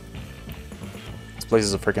 This place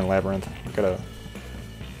is a freaking labyrinth. I gotta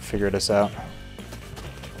figure this out.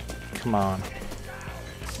 Come on.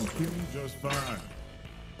 I'm feeling just fine.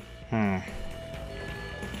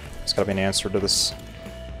 There's gotta be an answer to this.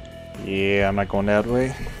 Yeah, I'm not going that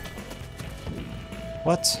way.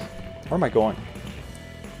 What? Where am I going?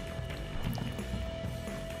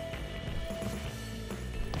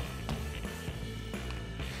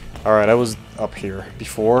 Alright, I was up here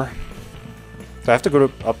before. Do I have to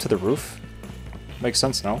go up to the roof? Makes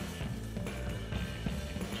sense, no?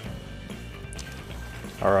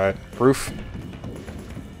 Alright, roof.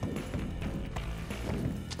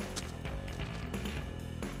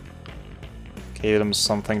 Gave them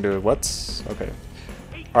something to... what? Okay.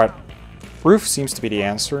 Alright. Roof seems to be the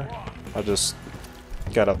answer. I just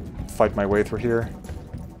gotta fight my way through here.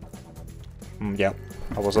 Yeah,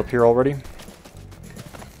 I was up here already.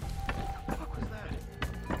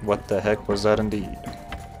 What the heck was that indeed?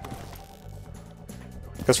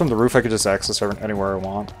 Because from the roof I could just access anywhere I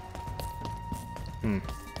want.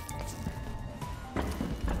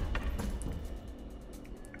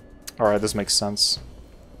 Alright, this makes sense.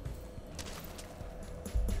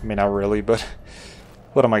 I mean, not really, but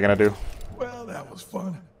what am I gonna do? Well, that was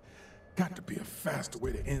fun. Got to be a faster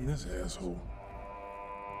way to end this asshole.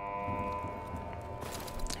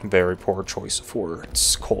 Very poor choice of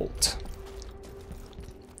words, Colt.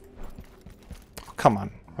 Oh, come on,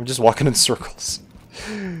 I'm just walking in circles.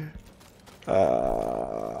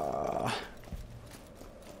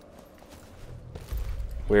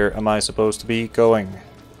 Where am I supposed to be going?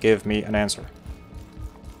 Give me an answer.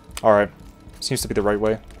 Alright. Seems to be the right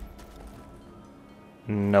way.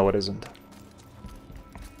 No, it isn't. I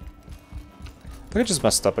think I just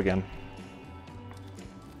messed up again.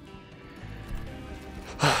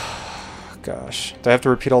 Gosh. Do I have to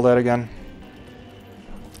repeat all that again?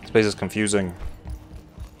 This place is confusing.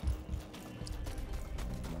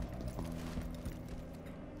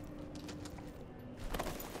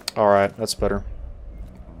 Alright, that's better.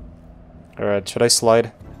 Alright, should I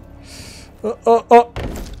slide?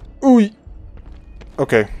 Ooh!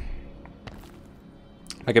 Okay.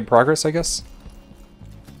 I get progress, I guess?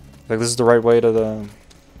 Like, this is the right way to the...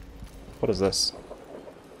 What is this?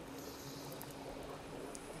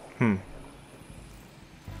 3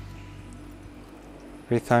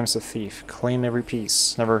 times the thief. Claim every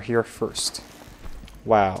piece. Never here first.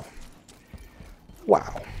 Wow.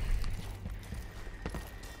 Wow.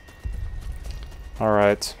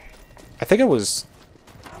 Alright. I think I was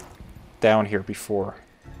down here before.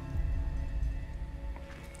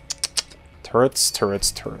 Turrets,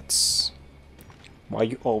 turrets, turrets. Why are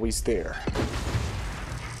you always there?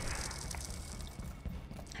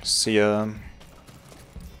 See ya.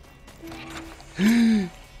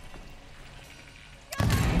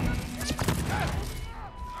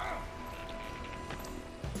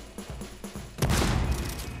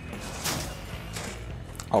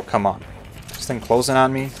 Oh, come on. This thing closing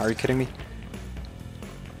on me? Are you kidding me?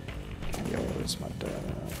 Yo, where's my dad?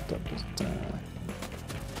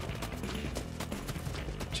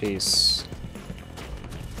 Jeez.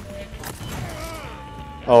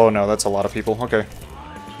 Oh no, that's a lot of people. Okay.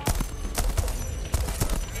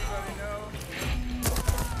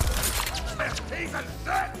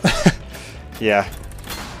 Yeah.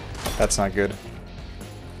 That's not good.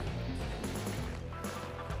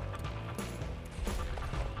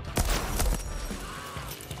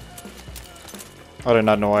 I did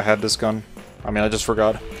not know I had this gun. I mean, I just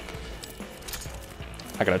forgot.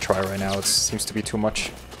 I gotta try right now. It seems to be too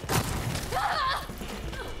much.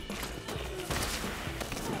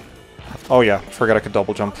 Oh yeah, forgot I could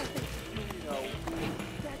double jump.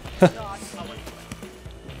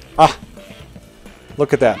 Ah!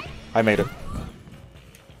 Look at that. I made it.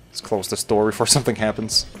 Let's close this door before something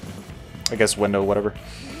happens. I guess window, whatever.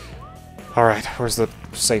 Alright, where's the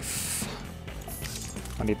safe?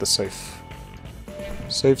 I need the safe.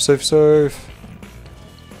 Safe, safe, safe.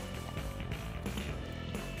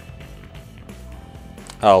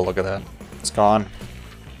 Oh, look at that. It's gone.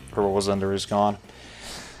 Or what was under is gone.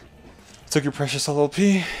 Took your precious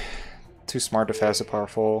LLP. Too smart to fast and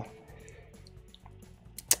powerful.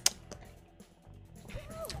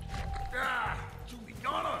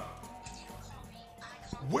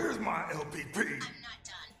 Where's my LPP? I'm not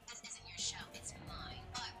done. This isn't your show. It's mine.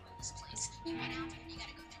 I run this place. You run out there, you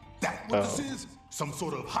gotta go through. That what this is? Some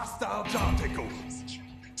sort of hostile job takeover.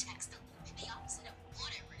 Security protects them. The opposite of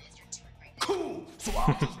whatever it is you're doing right now. Cool. So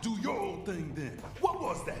I'll just do your old thing then. What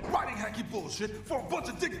was that? Writing hacky bullshit for a bunch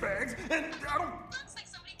of dick bags, and I don't. Looks like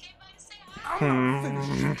somebody came by to say hi. I'm not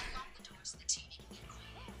finished. Lock the doors so the TV can get quiet.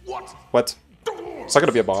 What What? It's not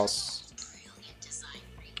gonna be a boss.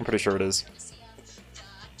 I'm pretty sure it is.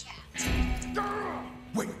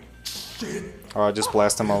 Wait, shit. Alright, just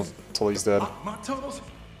blast him until he's dead. My tunnels?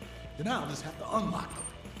 Then I'll just have to unlock them.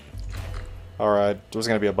 Alright, there's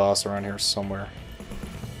gonna be a boss around here somewhere.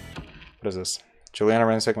 What is this? Juliana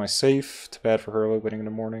ran to take my safe. Too bad for her, waiting in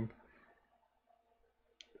the morning.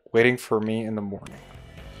 Waiting for me in the morning.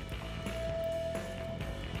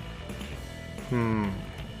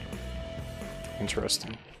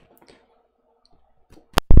 Interesting.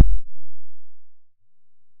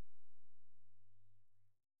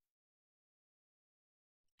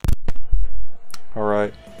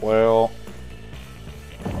 Alright, well...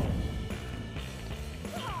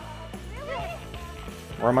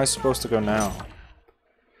 Where am I supposed to go now?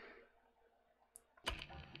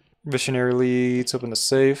 Missionary leads, open the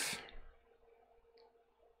safe.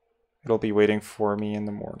 It'll be waiting for me in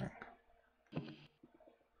the morning.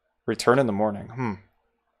 Return in the morning,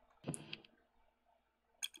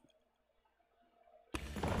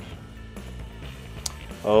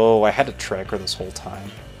 Oh, I had to track her this whole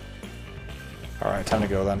time. Alright, time to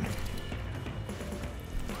go then.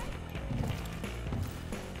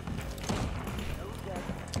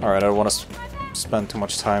 Alright, I don't want to spend too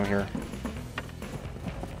much time here.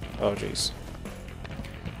 Oh, jeez.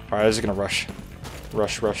 Alright, I'm just gonna rush.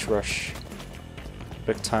 Rush, rush, rush.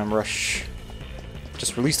 Big time rush.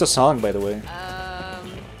 Just released a song, by the way.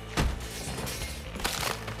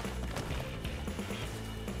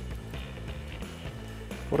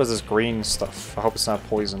 What is this green stuff? I hope it's not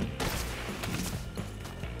poison.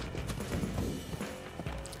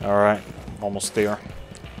 Alright, almost there.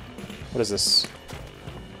 What is this?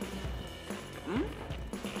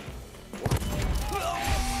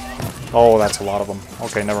 Oh, that's a lot of them.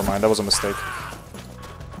 Okay, never mind. That was a mistake.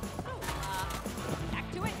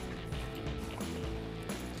 Back to it.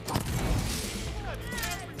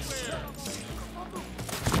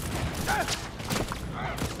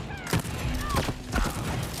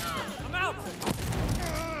 I'm out.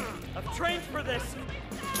 I've trained for this.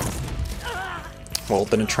 Well,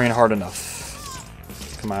 didn't train hard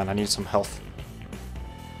enough. Come on, I need some health.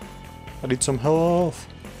 I need some health.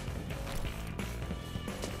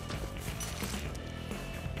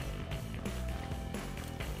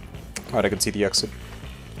 Alright, I can see the exit.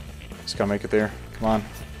 Just gotta make it there. Come on.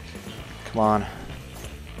 Come on.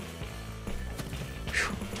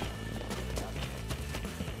 Whew.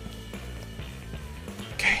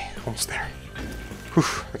 Okay, almost there. Whew,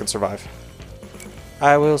 I can survive.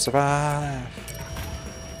 I will survive.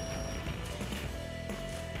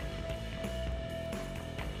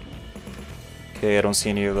 Okay, I don't see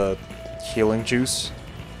any of the healing juice.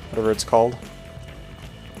 Whatever it's called.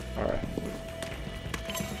 Alright.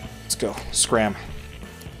 Let's go. Scram.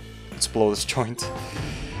 Let's blow this joint.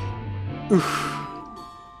 Oof.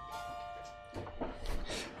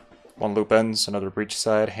 One loop ends, another breach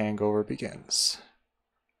side, hangover begins.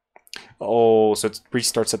 Oh, so it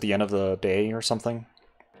restarts at the end of the day or something?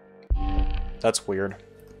 That's weird.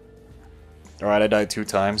 Alright, I died 2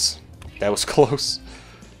 times. That was close.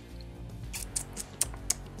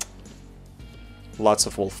 Lots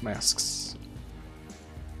of wolf masks.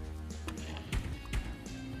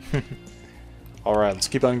 Alright, let's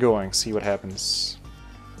keep on going, see what happens.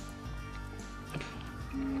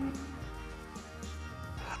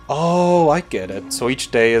 Oh, I get it. So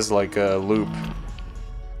each day is like a loop.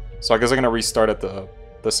 So I guess I'm gonna restart at the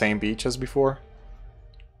same beach as before?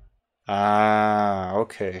 Ah,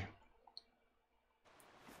 okay.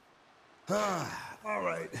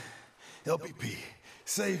 Alright. LPP.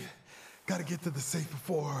 Safe. Gotta get to the safe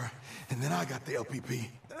before, and then I got the LPP.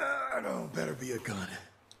 No, better be a gun.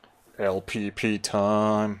 LPP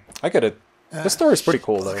time. I get it. This story's pretty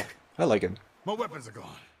cool though. I like it. My weapons are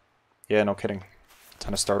gone. Yeah, no kidding.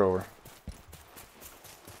 Time to start over.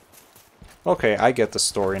 Okay, I get the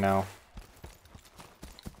story now.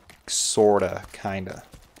 Sorta, kinda.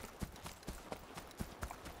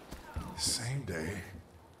 Same day,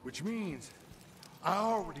 which means I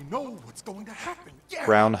already know what's going to happen. Yeah.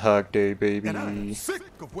 Groundhog Day, baby. And I'm sick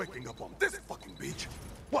of waking up on this fucking beach.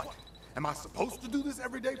 What? Am I supposed to do this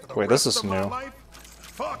every day for the Wait, rest this is of my new. life?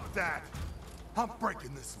 Fuck that. I'm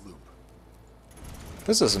breaking this loop.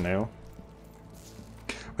 This is new.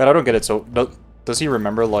 But I don't get it. So, does he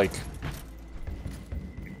remember, like,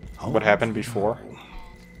 what happened before?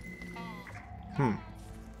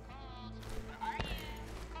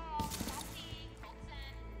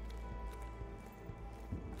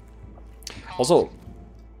 Also,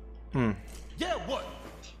 Yeah, what?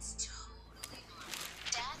 It's totally normal.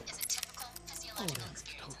 Death is a typical physiological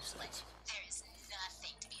experience of life. There is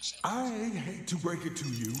nothing to be ashamed I hate to break it to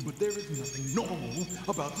you, but there is nothing normal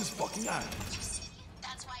about this fucking island. You see,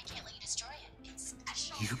 that's why I can't let you destroy it. It's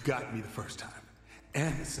special. You got me the first time.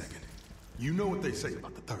 And the second. You know what they say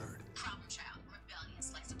about the third. Problem child,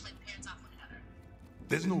 rebellious, likes to play parents off one another.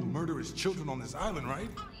 There's no murderous children on this island, right?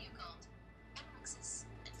 Only you called. Alexis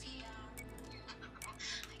and Fia.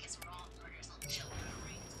 I guess we're all murderous little children,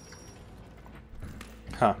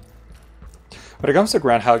 right? Huh. When it comes to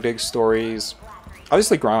Groundhog Day stories,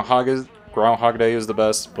 obviously Groundhog Day is the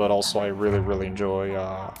best, but also I really enjoy,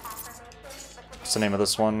 what's the name of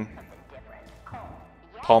this one?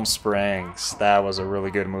 Palm Springs. That was a really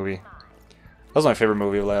good movie. That was my favorite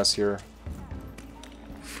movie of last year.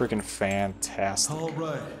 Freaking fantastic. All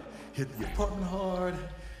right. Hit the apartment hard.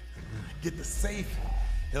 Get the safe.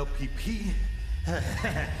 LPP.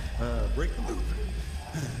 Break the loop.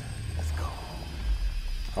 Let's go.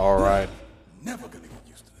 Alright. Never gonna get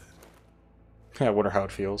used to that. I wonder how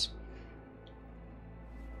it feels.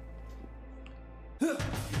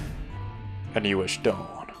 A newish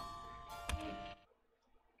dawn.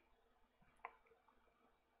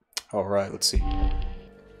 Alright, let's see.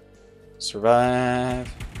 Survive.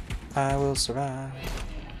 I will survive.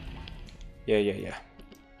 Yeah.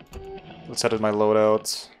 Let's edit my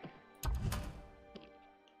loadouts.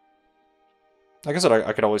 Like I said,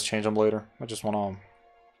 I could always change them later. I just want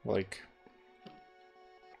to, like...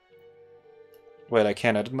 Wait, I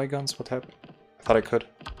can't edit my guns? What happened? I thought I could.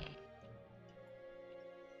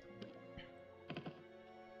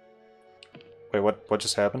 Wait, what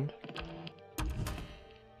just happened?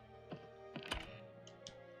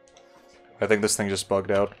 I think this thing just bugged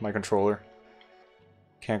out, my controller.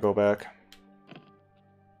 Can't go back.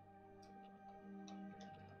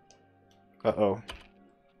 Uh-oh.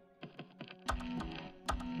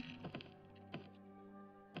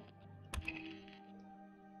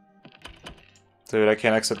 Dude, I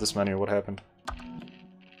can't exit this menu. What happened?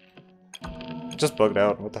 It just bugged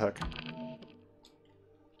out. What the heck?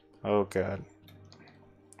 Oh, God.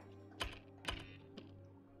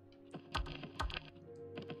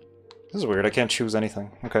 This is weird. I can't choose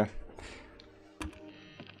anything. Okay.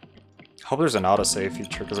 Hope there's an autosave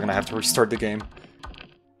feature, because I'm gonna have to restart the game.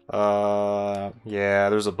 Yeah,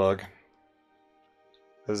 there's a bug.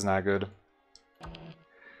 This is not good.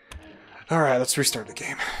 Alright, let's restart the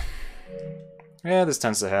game. Yeah, this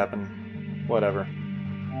tends to happen. Whatever.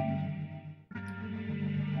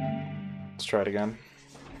 Let's try it again.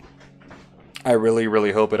 I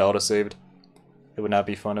really hope it autosaved. It would not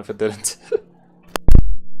be fun if it didn't.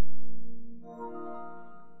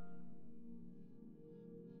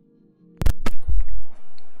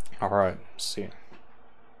 Alright, let's see.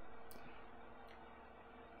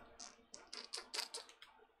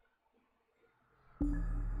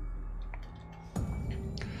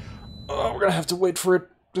 Oh, we're gonna have to wait for it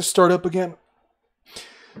to start up again.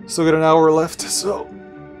 Still got an hour left, so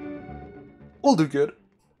we'll do good.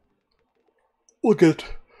 We'll get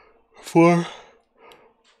for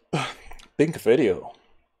Big Video.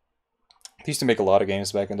 They used to make a lot of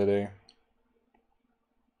games back in the day.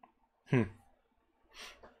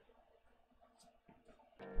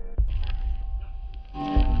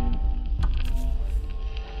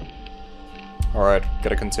 Alright,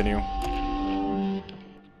 gotta continue.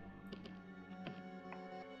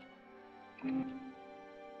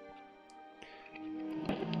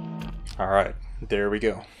 Alright, there we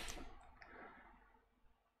go.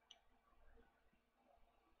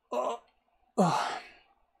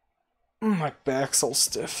 My back's all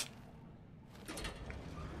stiff.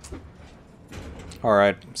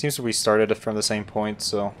 Alright, seems we started from the same point,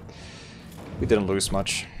 so we didn't lose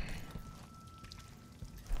much.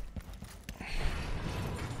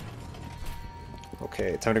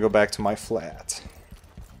 Okay, time to go back to my flat.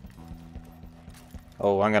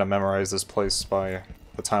 Oh, I'm gonna memorize this place by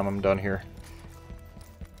the time I'm done here.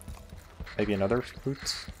 Maybe another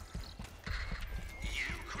loot?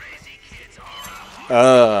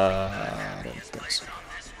 I don't think so.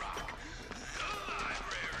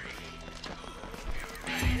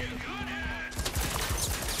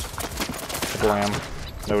 Blam.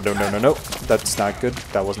 No. That's not good.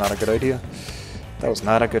 That was not a good idea. That was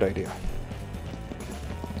not a good idea.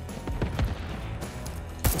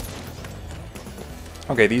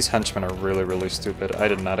 Okay, these henchmen are really stupid. I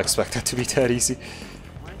did not expect that to be that easy.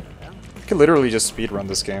 I could literally just speedrun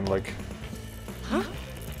this game, like... Huh?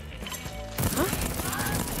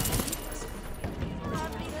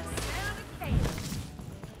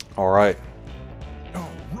 Alright.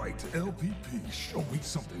 Alright, LPP, show me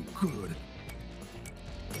something good.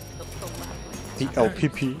 The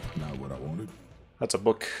LPP. Not what I wanted. That's a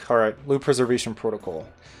book. Alright, Loop Preservation Protocol.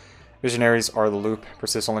 Visionaries are the loop.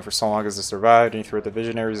 Persist only for so long as they survive. Any threat the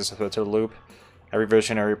visionaries is subject to the loop. Every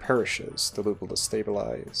visionary perishes. The loop will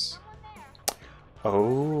destabilize.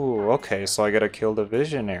 Oh, okay, so I gotta kill the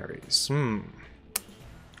visionaries.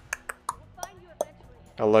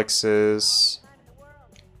 Alexis.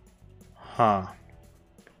 Huh.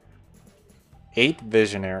 8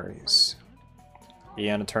 visionaries.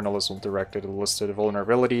 Ian Eternalism directed a listed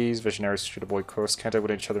vulnerabilities. Visionaries should avoid close contact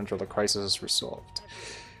with each other until the crisis is resolved.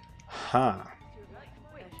 Huh.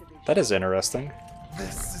 That is interesting.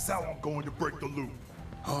 This is how I'm going to break the loop.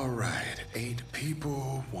 All right, 8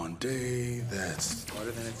 people, 1 day. That's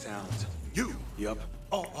harder than it sounds. You. Yup.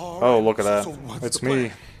 Oh, look at that. what's It's the plan?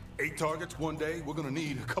 me. 8 targets 1 day. We're gonna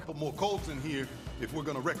need a couple more Colts in here if we're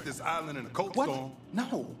gonna wreck this island in a cold What? storm.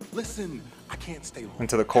 No, listen, I can't stay long.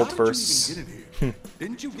 Into the How cult did you verse. even get in here?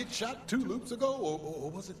 Didn't you get shot 2 loops ago,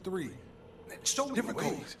 or was it 3? Show me Different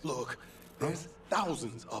ways. codes. Look, there's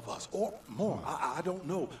thousands of us, or more. I don't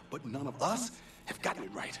know, but none of us have gotten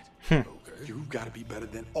it right. Okay. You've got to be better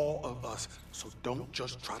than all of us, so don't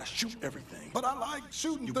just try to shoot everything. But I like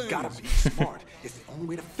shooting You things. gotta be smart. It's the only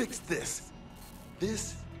way to fix this.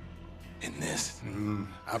 This and this.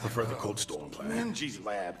 I prefer the cold storm plan. Angie's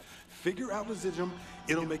lab. Figure out residuum.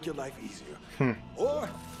 It'll make your life easier. Or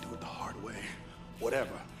do it the hard way.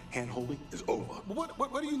 Whatever. Hand-holding is over.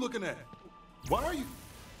 What are you looking at? Why are you...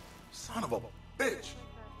 Son of a bitch.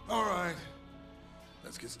 All right.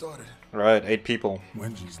 Let's get started. Right, 8 people.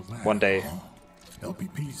 Wendy's lab. 1 day.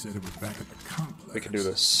 LPP said it was back at the complex. We can do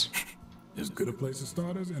this. As good a place to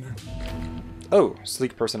start as any. Oh,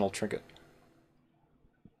 sleek personal trinket.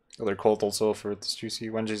 Other cult also for this juicy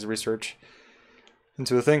Wenji's research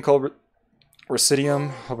into a thing called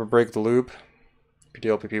Residium. Help her break the loop.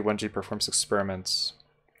 PDLPP Wenji performs experiments.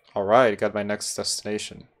 Alright, got my next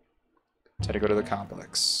destination. Time to go to the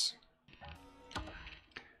complex.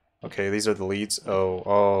 Okay, these are the leads.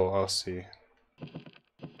 I'll see.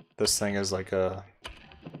 This thing is like a...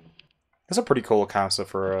 It's a pretty cool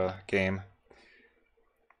concept for a game.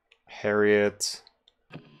 Harriet,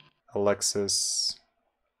 Alexis.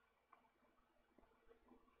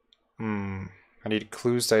 I need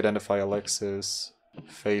clues to identify Alexis,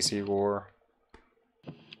 face Igor.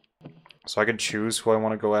 So I can choose who I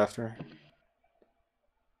want to go after.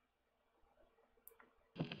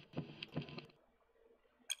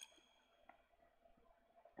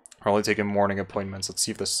 We're only taking morning appointments. Let's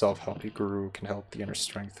see if the self-help guru can help the inner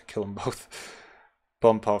strength to kill them both.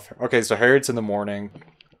 Bump off. Okay, so Harriet's in the morning.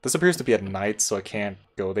 This appears to be at night, so I can't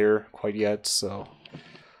go there quite yet, so...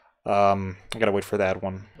 I gotta wait for that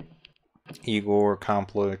one. Igor,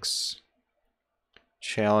 Complex.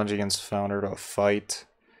 Challenge against Founder to a fight.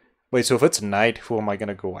 Wait, so if it's night, who am I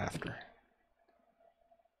gonna go after?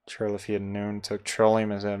 Charlie at noon took Charlie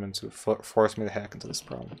as him to force me to hack into this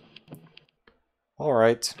problem.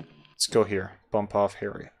 Alright, let's go here. Bump off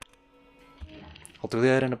Harriet. I'll do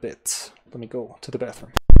that in a bit. Let me go to the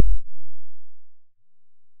bathroom.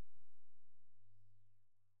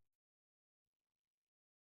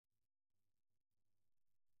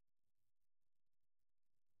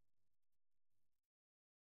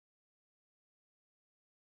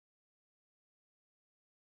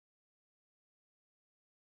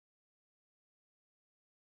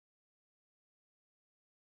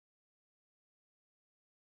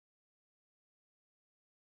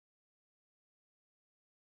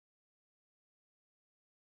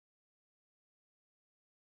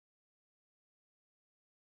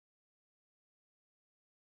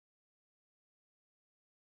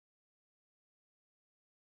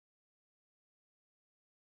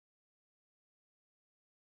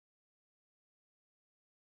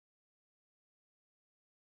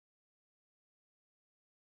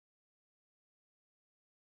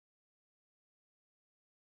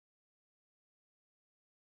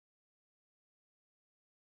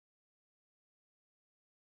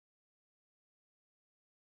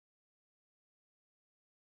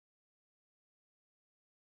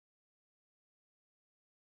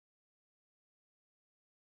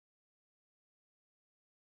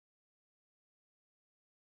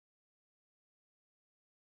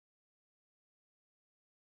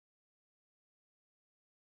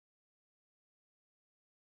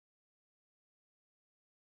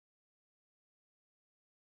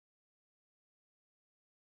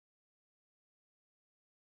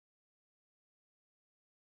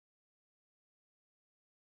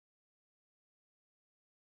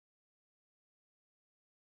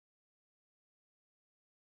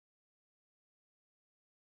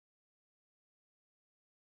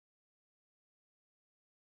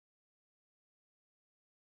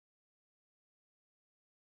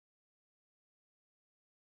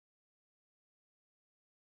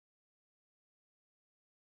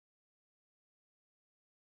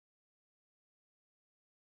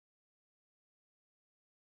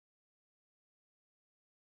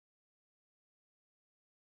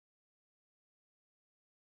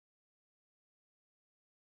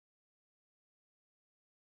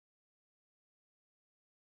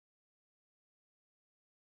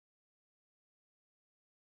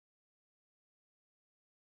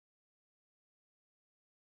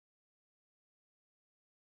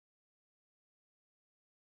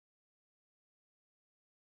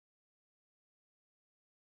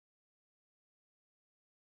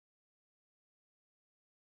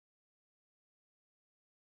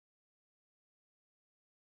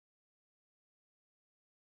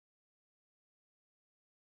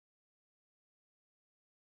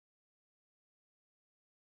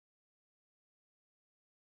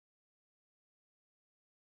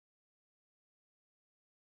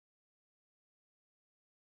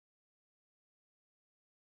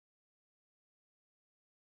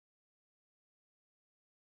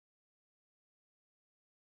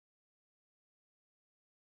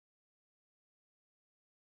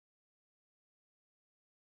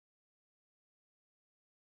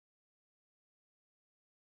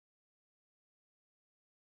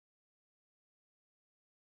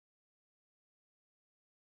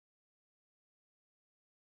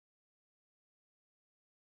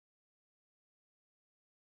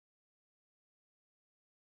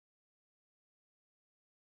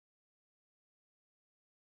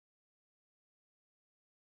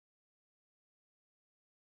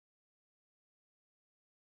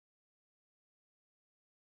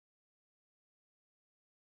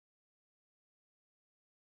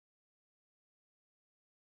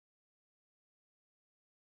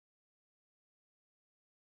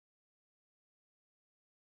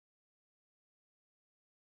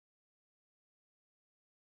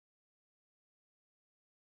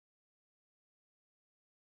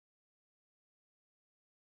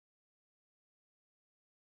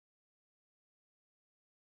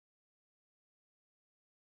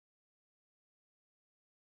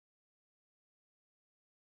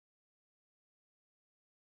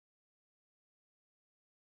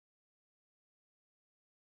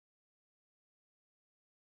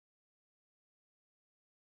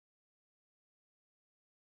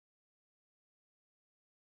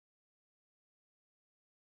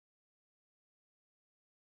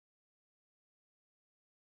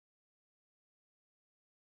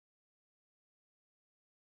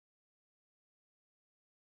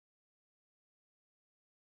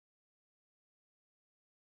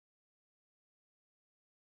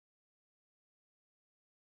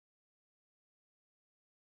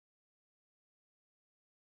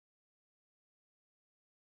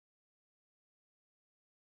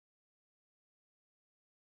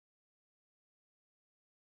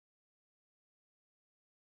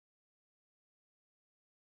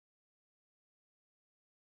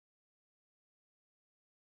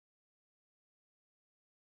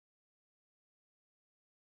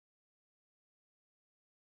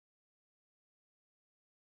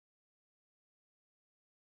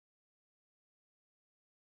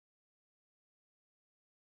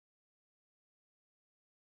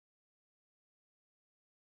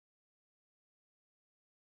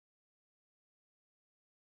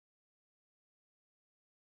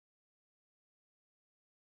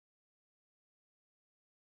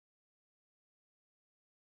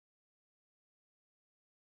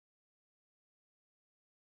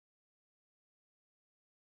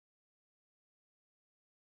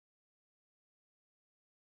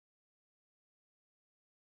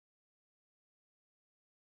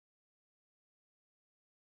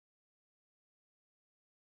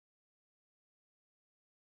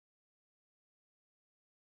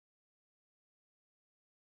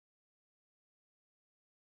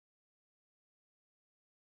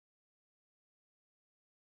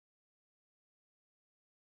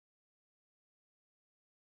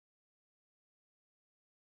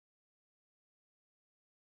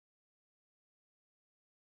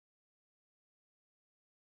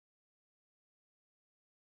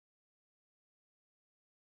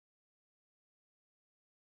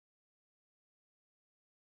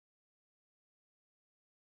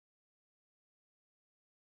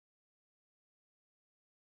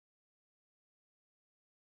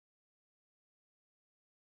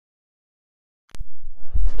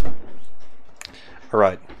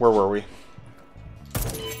 Alright, where were we?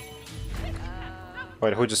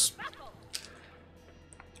 Wait, who just...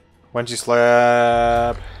 Wenji's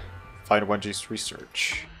lab. Find Wenji's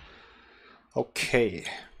research. Okay.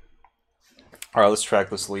 Alright, let's track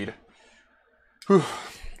this lead. Whew.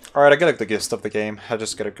 Alright, I got the gist of the game. I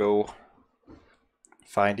just gotta go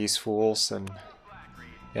find these fools and,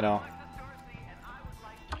 you know.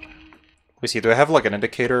 Let me see, do I have like an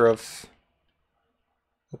indicator of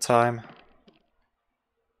the time?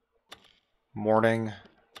 Morning,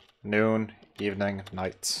 noon, evening,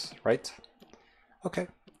 night, right? Okay.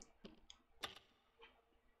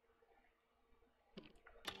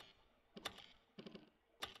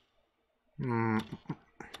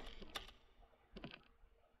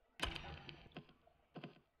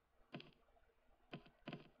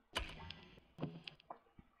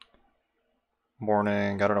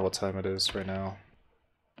 Morning, I don't know what time it is right now.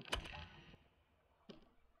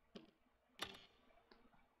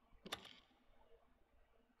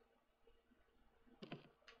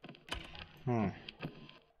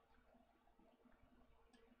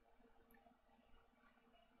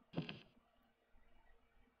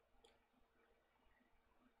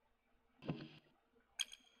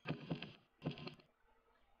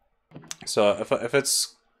 So if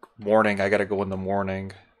it's morning, I gotta go in the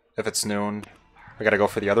morning. If it's noon, I gotta go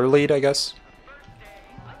for the other lead, I guess.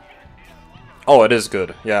 Oh, it is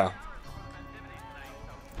good, yeah.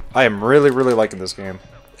 I am really, really liking this game.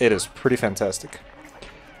 It is pretty fantastic.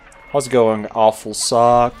 How's it going? Awful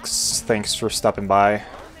Socks. Thanks for stopping by.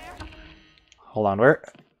 Hold on, where?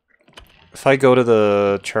 If I go to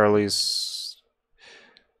the Charlie's...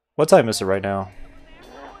 What time is it right now?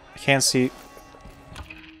 I can't see...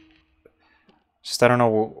 Just I don't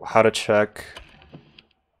know how to check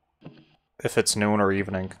if it's noon or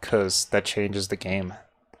evening, because that changes the game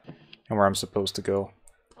and where I'm supposed to go.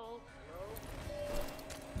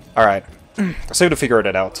 Alright, let's see how to figure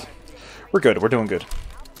it out. We're good, we're doing good.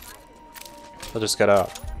 I'll just gotta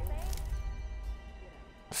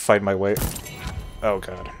fight my way. Oh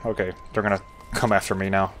god, okay, they're gonna come after me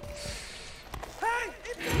now.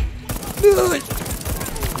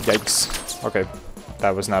 Yikes. Okay,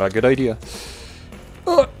 that was not a good idea.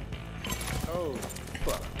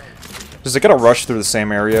 Does it gotta rush through the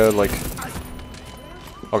same area, like...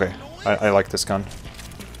 Okay, I like this gun.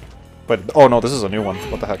 But, oh no, this is a new one.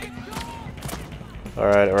 What the heck?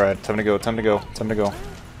 Alright, alright, time to go, time to go, time to go.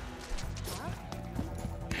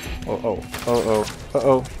 Oh, oh,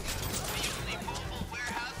 uh-oh.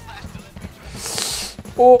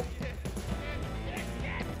 Oh!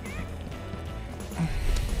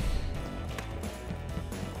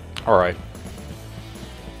 Alright.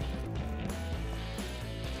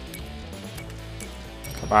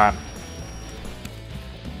 Come on.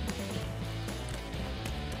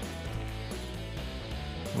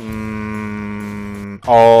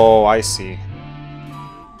 Oh, I see.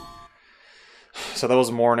 So that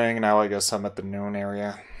was morning, now I guess I'm at the noon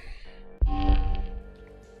area.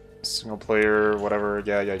 Single player, whatever,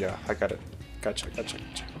 yeah, I got it. Gotcha.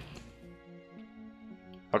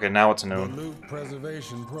 Okay, now it's noon. The loop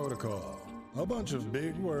preservation protocol. A bunch of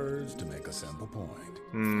big words to make a simple point.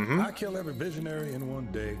 I kill every visionary in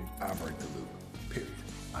one day, I break the loop. Period.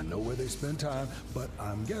 I know where they spend time, but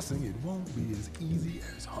I'm guessing it won't be as easy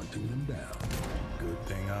as hunting them down. Good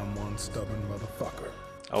thing I'm one stubborn motherfucker.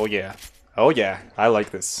 Oh yeah, I like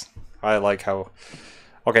this. I like how...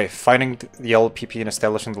 Okay, finding the LPP and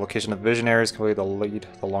establishing the location of the visionaries can be the lead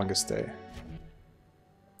the longest day.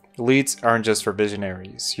 Leads aren't just for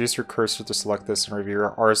visionaries. Use your cursor to select this and review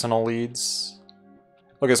your arsenal leads.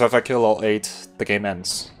 Okay, so if I kill all 8, the game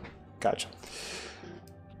ends. Gotcha.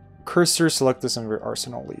 Cursor, select this and review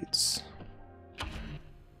arsenal leads.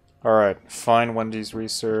 Alright, find Wendy's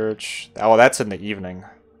research. Oh, that's in the evening.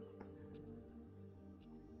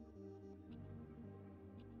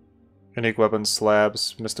 Unique weapons,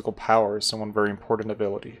 slabs, mystical powers, and one very important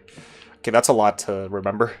ability. Okay, that's a lot to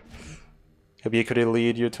remember. Maybe it could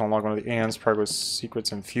lead you to unlock one of the ants, progress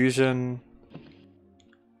secrets and fusion.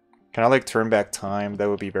 Can I like turn back time? That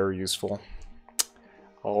would be very useful.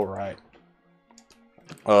 Alright.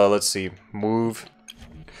 Let's see. Move.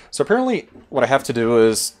 So apparently what I have to do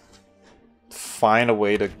is find a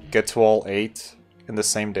way to get to all 8 in the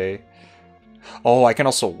same day. Oh, I can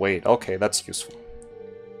also wait. Okay, that's useful.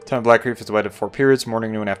 Time of Black Reef is divided into 4 periods: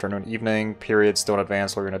 morning, noon, afternoon, evening. Periods don't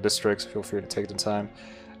advance while you're in a district, so feel free to take the time.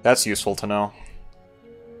 That's useful to know.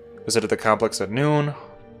 Visit the complex at noon.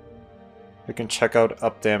 You can check out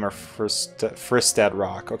Updam or Fristad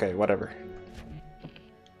Rock. Okay, whatever.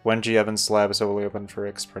 Wenji Evans Lab is only open for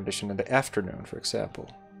expedition in the afternoon, for example.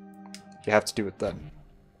 You have to do it then.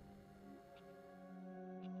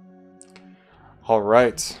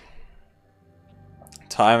 Alright.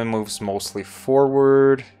 Time moves mostly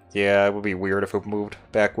forward. Yeah, it would be weird if it moved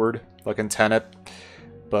backward, like in Tenet.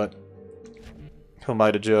 But who am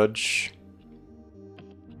I to judge?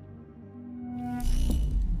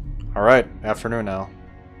 Alright, afternoon now.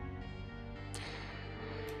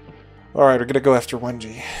 Alright, we're gonna go after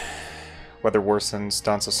Wenji. Weather worsens,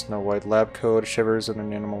 dons a snow white lab coat, shivers in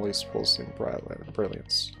an animally pulsing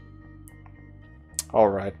brilliance.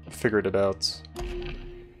 Alright, figured it out.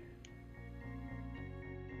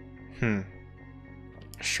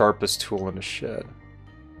 Sharpest tool in the shed.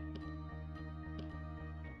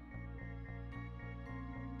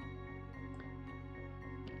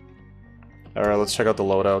 Alright, let's check out the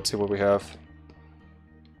loadout, see what we have.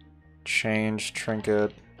 Change,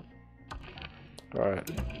 trinket. Alright.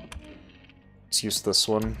 Let's use this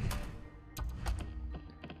one.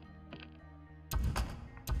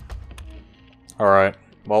 Alright,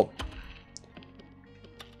 well.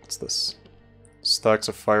 What's this? Stacks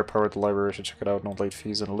of firepower at the library, I should check it out. No late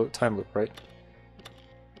fees and a time loop, right?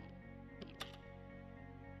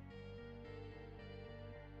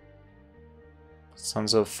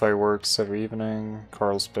 Sons of fireworks every evening.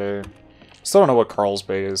 Carl's Bay. Still don't know what Carl's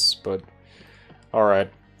Bay is, but...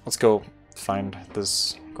 Alright, let's go find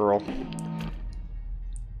this girl.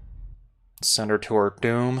 Send her to our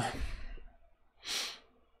doom.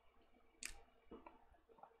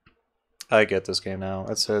 I get this game now.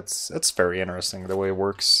 It's very interesting the way it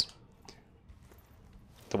works.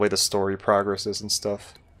 The way the story progresses and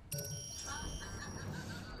stuff.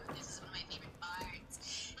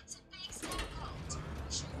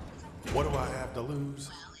 What do I have to lose?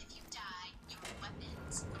 Well, if you die, your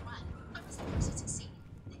weapons. One, I'm succeed.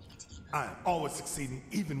 Then you get to keep them. I am always succeeding,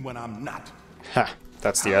 even when I'm not. Ha!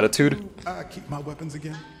 That's the attitude. I keep my weapons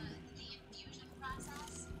again. The infusion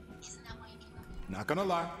process? Isn't that why you came up here? Not gonna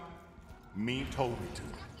lie. Me told me to.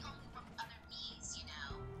 You're the only one with other me's, you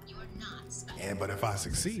know. You are not special. Yeah, but if I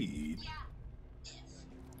succeed, Yeah. If.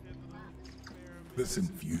 This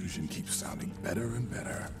infusion keeps sounding better and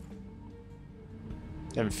better.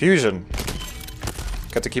 Infusion.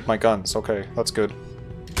 Get to keep my guns. Okay, that's good.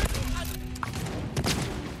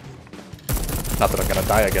 Not that I'm gonna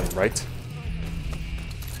die again, right?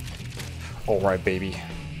 Alright, baby.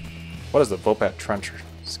 What is the Vopat Trencher?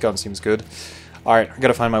 This gun seems good. Alright, I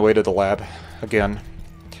gotta find my way to the lab. Again.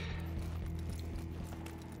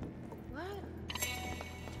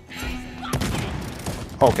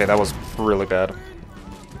 Okay, that was really bad.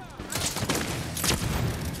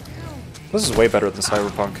 This is way better than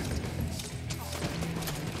Cyberpunk.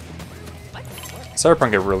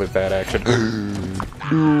 Cyberpunk had really bad action.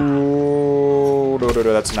 No,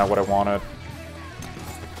 that's not what I wanted.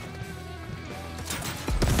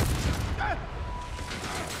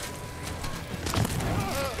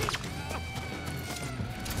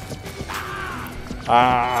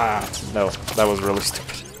 Ah, no, that was really stupid.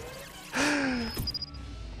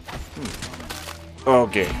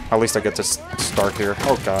 Okay, at least I get to start here.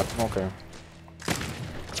 Oh god, okay.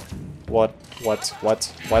 What?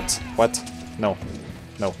 No.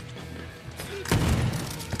 No.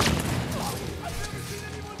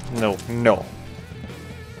 No, no.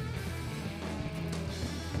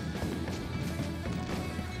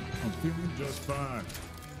 I'm feeling just fine.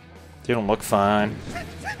 You don't look fine.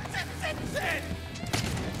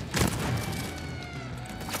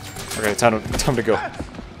 Okay, time to go. A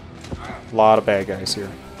lot of bad guys here.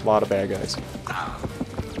 A lot of bad guys.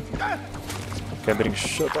 Okay, I'm getting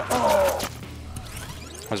shut down. Oh!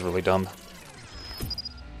 That was really dumb.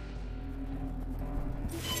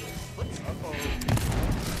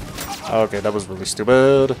 Okay, that was really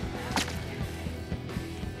stupid.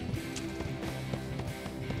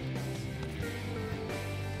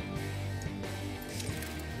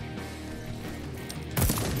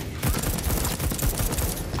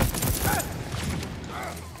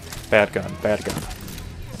 Bad gun, bad gun.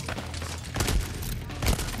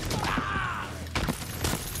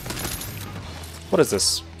 What is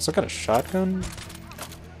this? Some kind of shotgun?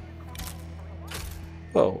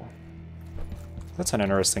 Whoa. That's an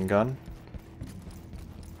interesting gun.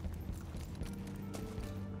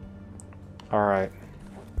 Alright.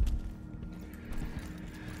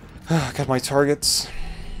 Got my targets.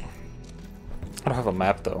 I don't have a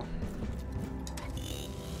map though.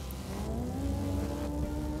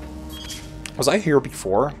 Was I here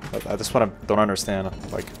before? That's what I don't understand.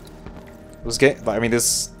 Like, I mean,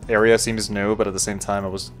 this area seems new, but at the same time, I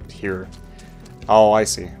was here. Oh, I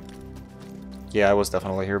see. Yeah, I was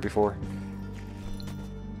definitely here before.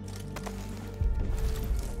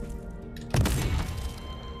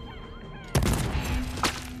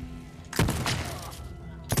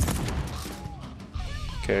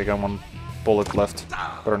 Okay, I got one bullet left.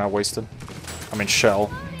 Better not waste it. I mean, shell.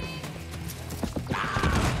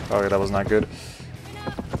 Okay, that was not good.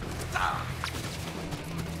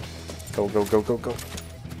 Go, go, go, go, go.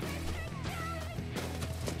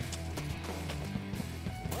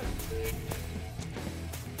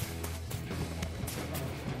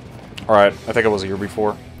 Alright, I think it was a year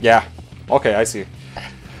before. Yeah. Okay, I see.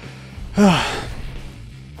 I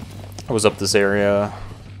was up this area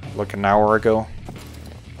like an hour ago.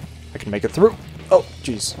 I can make it through. Oh,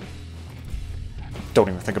 jeez. Don't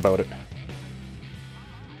even think about it.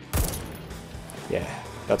 Yeah,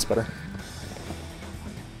 that's better.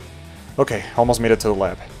 Okay, almost made it to the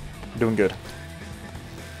lab. Doing good.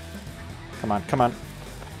 Come on, come on.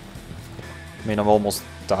 I mean, I've almost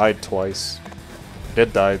died twice. I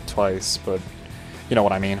did die twice, but you know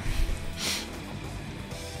what I mean.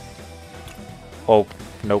 Oh,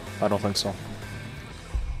 nope, I don't think so.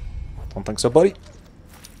 Don't think so, buddy.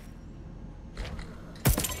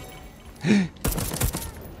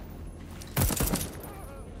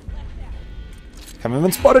 Haven't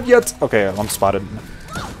been spotted yet. Okay, I'm spotted.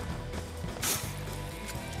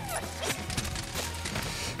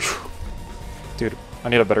 Dude, I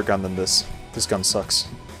need a better gun than this. This gun sucks.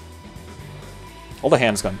 All the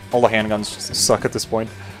handguns just suck at this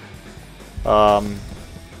point. Ah,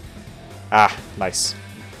 nice.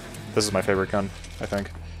 This is my favorite gun, I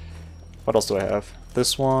think. What else do I have?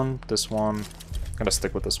 This one, this one. I'm gonna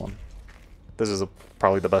stick with this one. This is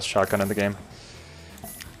probably the best shotgun in the game.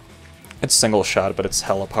 It's single shot, but it's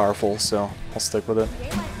hella powerful, so I'll stick with it.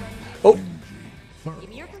 Oh! Give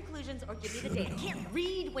me your conclusions or give me the data. I can't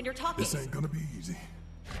read when you're talking. This ain't gonna be easy.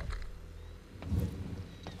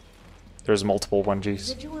 There's multiple 1Gs.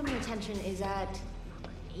 Residuum retention is at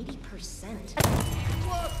 80%.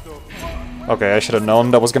 Okay, I should have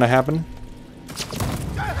known that was gonna happen.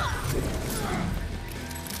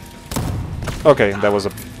 Okay, that was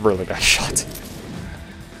a really bad shot.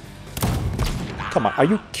 Come on, are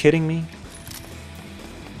you kidding me?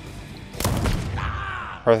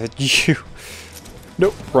 Are that you?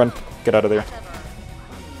 Nope, run. Get out of there.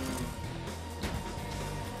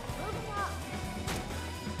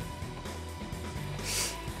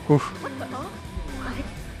 Oof.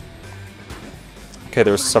 Okay,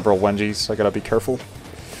 there's several Wenjis, I gotta be careful.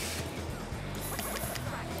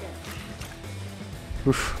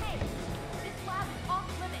 Oof.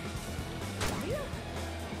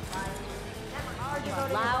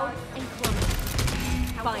 Loud and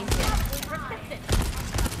clumsy. Find him.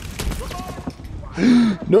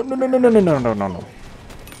 No, no, no, no, no, no, no, no, no, no.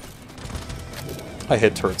 I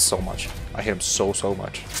hit turrets so much. I hit them so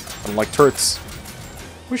much. I don't like turrets.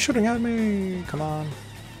 Who's shooting at me? Come on.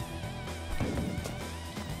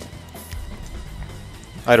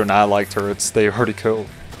 I do not like turrets. They already killed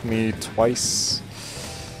me twice.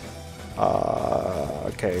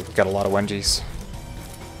 Okay, we got a lot of Wenjis.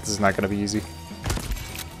 This is not gonna be easy.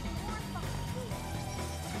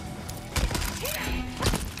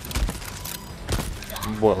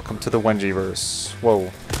 Welcome to the Wenjiverse.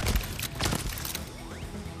 Whoa.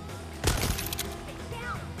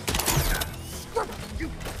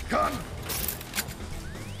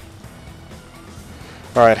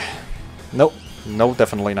 Alright. Nope. No,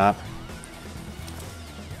 definitely not.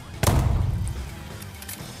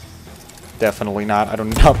 Definitely not. I do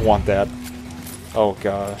not want that. Oh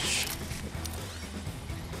gosh.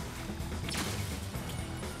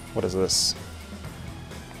 What is this?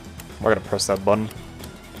 Am I gonna press that button?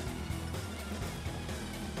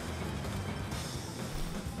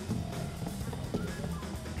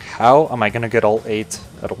 How am I gonna get all 8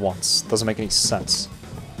 at once? Doesn't make any sense.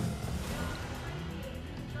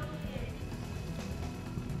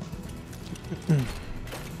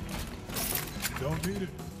 Don't beat it.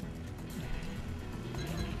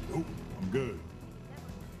 Nope, I'm good.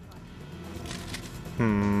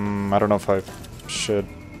 I don't know if I should.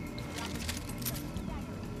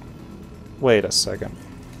 Wait a second.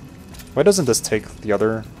 Why doesn't this take the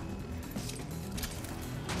other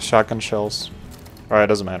shotgun shells? Alright, it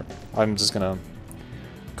doesn't matter. I'm just gonna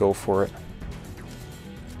go for it.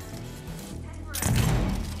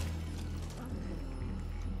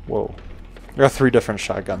 Whoa. I got 3 different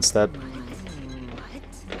shotguns. That.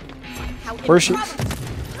 Where is she?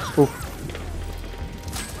 Ooh.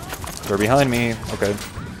 They're behind me. Okay.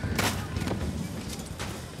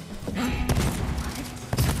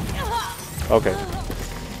 Okay.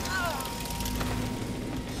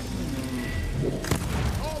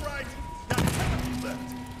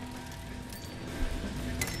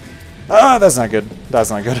 Ah, that's not good. That's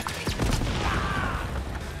not good.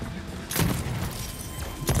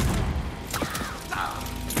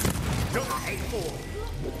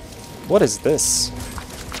 What is this?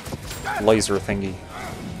 Laser thingy.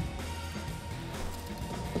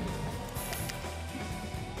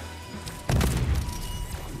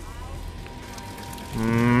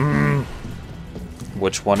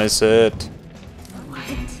 Which one is it?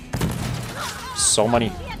 So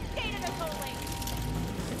many.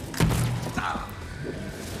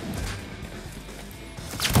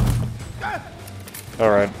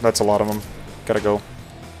 Alright, that's a lot of them. Gotta go.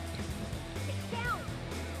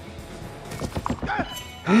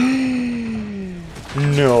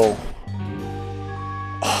 No.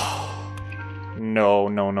 No,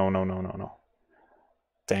 no, no, no, no, no, no.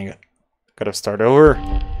 Dang it. Gotta start over.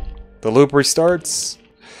 The loop restarts.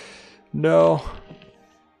 No.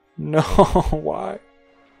 No, why?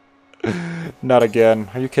 Not again.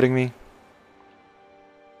 Are you kidding me?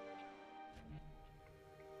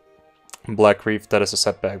 Black Reef, that is a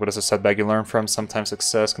setback. What is a setback you learn from? Sometimes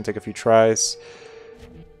success can take a few tries.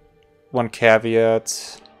 One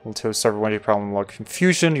caveat. Until server when you problem log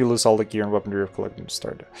confusion, you lose all the gear and weaponry you've collected and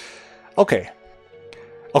start. Okay.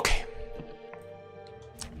 Okay.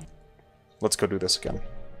 Let's go do this again.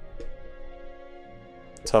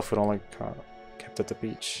 Tough would only kept at the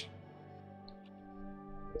beach.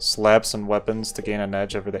 Slabs and weapons to gain an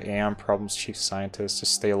edge over the Aeon Problems Chief Scientist to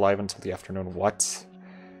stay alive until the afternoon. What?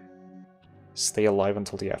 Stay alive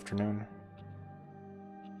until the afternoon.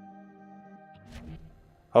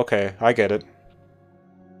 Okay, I get it.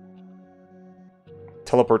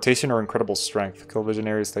 Teleportation or incredible strength. Kill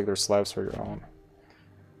visionaries, take their slabs for your own.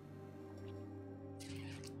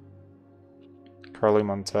 Carly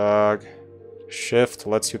Montag. Shift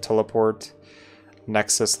lets you teleport.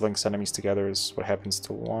 Nexus links enemies together is what happens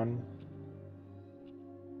to one.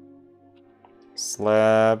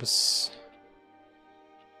 Slabs.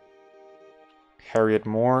 Harriet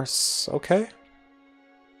Morse. Okay.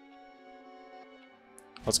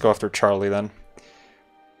 Let's go after Charlie then.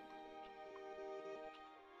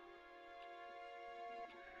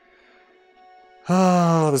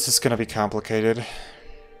 Oh, this is gonna be complicated.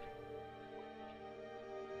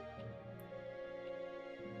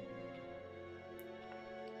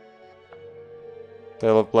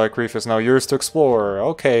 Dale of Black Reef is now yours to explore.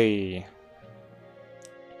 Okay.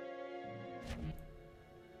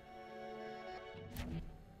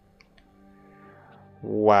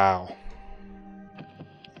 Wow.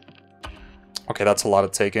 Okay, that's a lot to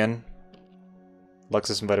take in.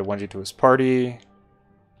 Lexus invited Wenji to his party.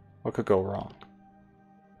 What could go wrong?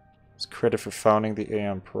 He's credit for founding the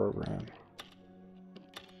AM program.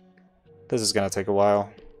 This is gonna take a while.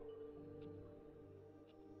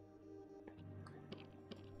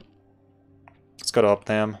 Let's go to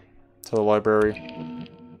Updam, to the library.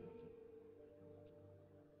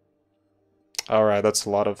 Alright, that's a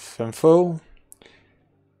lot of info.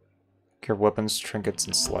 Care weapons, trinkets,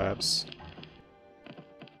 and slabs.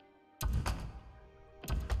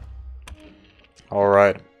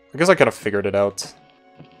 Alright. I guess I kind of figured it out.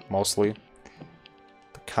 Mostly.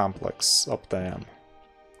 The complex. Updam.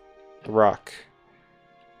 The rock.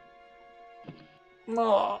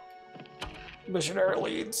 Oh. Missionary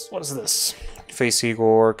leads. What is this? Face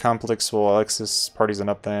Igor. Complex will Alexis. Parties in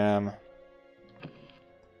Updam.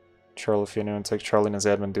 Charlie, if you know, and take Charlie in his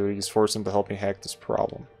admin duties. Force him to help me hack this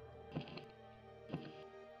problem.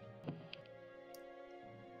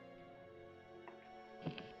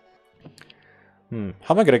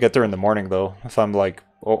 How am I gonna get there in the morning, though, if I'm, like,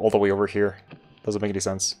 all the way over here? Doesn't make any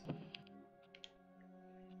sense.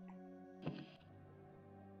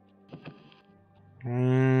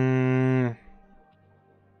 I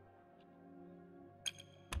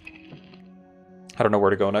don't know where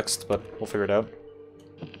to go next, but we'll figure it out.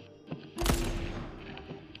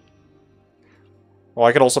 Well,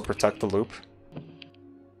 I could also protect the loop.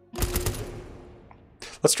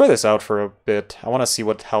 Let's try this out for a bit. I want to see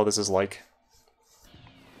how this is like.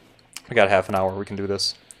 We got half an hour, we can do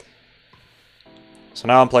this. So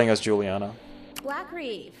now I'm playing as Juliana. Black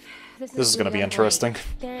Reef. This is going to be interesting.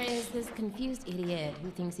 There is this confused idiot who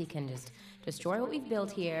thinks he can just destroy what we've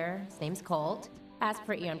built here. His name's Colt. As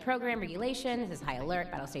per Eon program regulations, this is high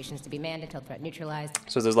alert, battle stations to be manned until threat neutralized.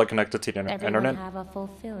 So this is like connected to the internet? Everyone have a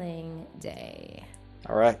fulfilling day.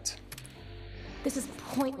 Alright. This is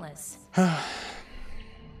pointless.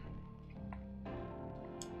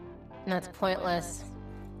 That's pointless.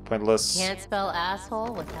 Pointless. Can't spell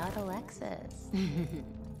asshole without Alexis.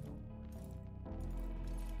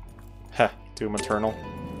 Heh, Doom Eternal.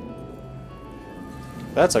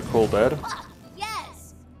 That's a cool bed.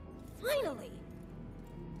 Yes! Finally!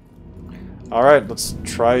 Alright, let's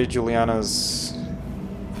try Juliana's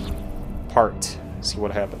part. See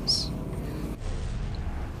what happens.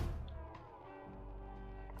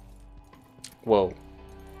 Whoa.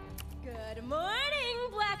 Good morning,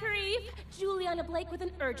 Black Reef! Juliana Blake with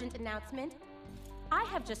an urgent announcement. I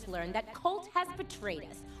have just learned that Colt has betrayed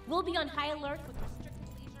us. We'll be on high alert with restricted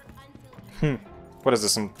leisure until... What is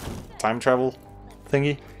this, some time travel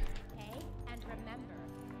thingy? Okay, and remember,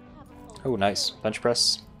 have a full... Oh, nice. Bench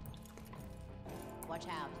press. Watch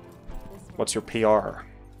out. What's your PR?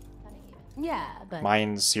 Yeah, but...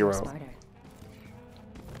 Mine's 0. Smarter.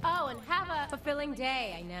 Oh, and have a fulfilling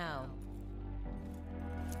day, I know.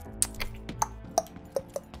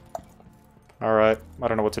 Alright, I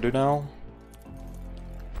don't know what to do now.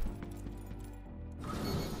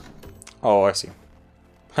 Oh, I see.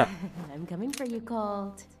 Huh. I'm coming for you,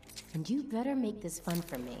 Colt. And you better make this fun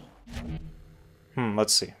for me.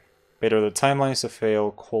 Let's see. Better the timelines to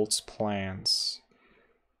fail Colt's plans.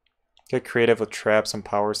 Get creative with traps and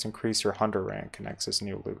powers to increase your hunter rank and access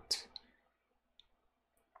new loot.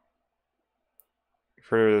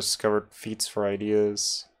 Further discovered feats for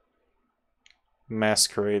ideas.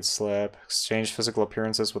 Masquerade slab. Exchange physical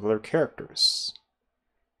appearances with other characters.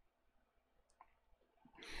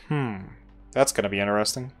 That's gonna be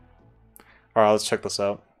interesting. Alright, let's check this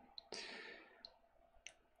out.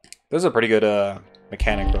 This is a pretty good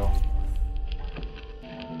mechanic though.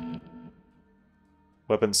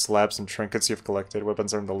 Weapons, slabs, and trinkets you've collected.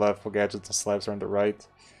 Weapons are on the left, while gadgets and slabs are on the right.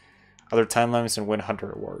 Other timelines and win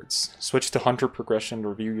hunter awards. Switch to hunter progression to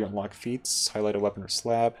review your unlocked feats. Highlight a weapon or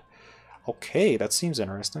slab. Okay, that seems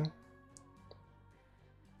interesting.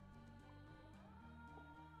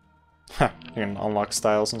 Huh, you can unlock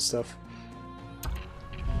styles and stuff.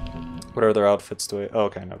 What other outfits do I... Oh,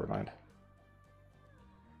 okay, never mind.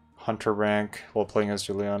 Hunter rank while playing as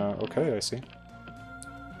Juliana. Okay, I see.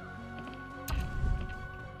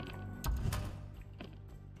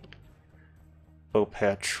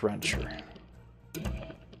 Bowpat Trencher.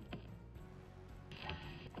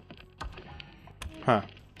 Huh.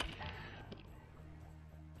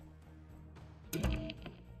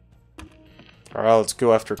 Alright, let's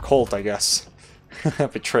go after Colt, I guess.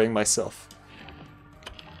 Betraying myself.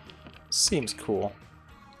 Seems cool.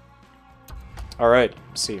 Alright,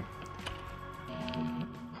 see.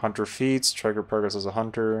 Hunter feats, trigger progress as a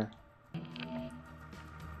hunter.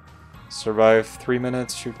 Survive 3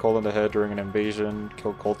 minutes, shoot Colt in the head during an invasion,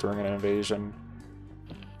 kill Colt during an invasion.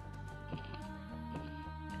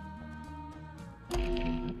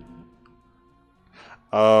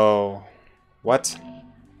 Oh. What?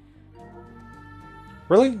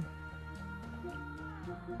 Really?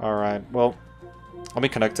 Alright, well, let me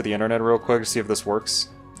connect to the internet real quick to see if this works.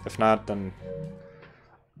 If not, then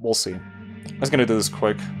we'll see. I'm just gonna do this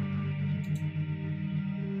quick.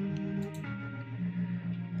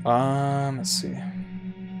 Let's see.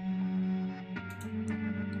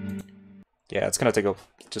 Yeah, it's gonna take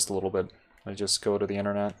just a little bit. I just go to the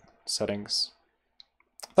internet settings.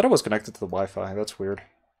 I thought it was connected to the Wi-Fi. That's weird.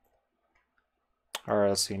 Alright,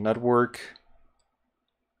 let's see. Network.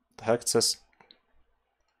 The heck it says.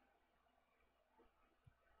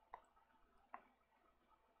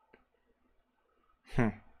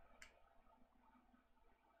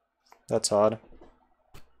 That's odd.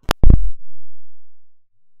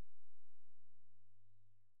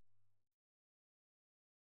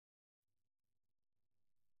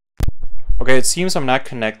 Okay, it seems I'm not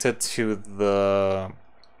connected to the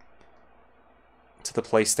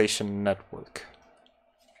PlayStation Network.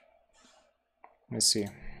 Let me see.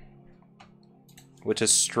 Which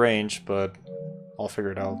is strange, but I'll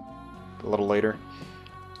figure it out a little later.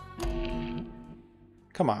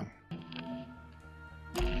 Come on.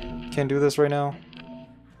 Can't do this right now.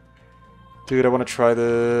 Dude, I want to try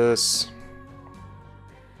this.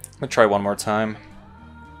 I'm gonna try one more time.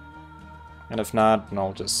 And if not, then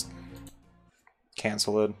I'll just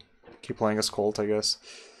cancel it. Keep playing as Colt, I guess.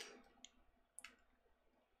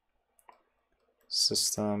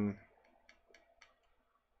 System.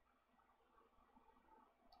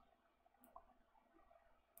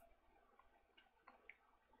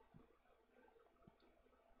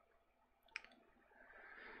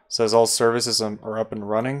 Says all services are up and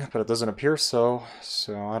running, but it doesn't appear so.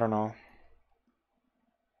 So I don't know.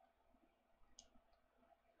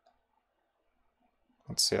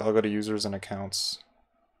 Let's see, I'll go to users and accounts.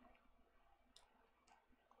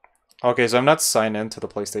 Okay, so I'm not signed into the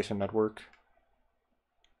PlayStation Network.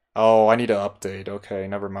 Oh, I need to update. Okay,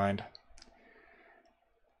 never mind.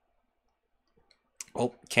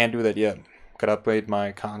 Well, can't do that yet. Gotta update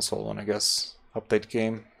my console and I guess update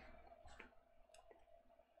game.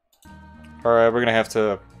 Alright, we're gonna have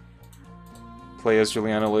to play as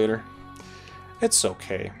Juliana later. It's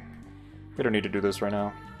okay. We don't need to do this right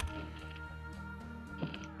now.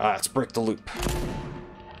 Let's break the loop.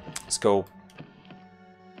 Let's go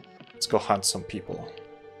go hunt some people.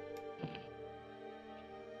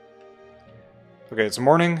 Okay, it's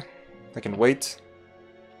morning. I can wait.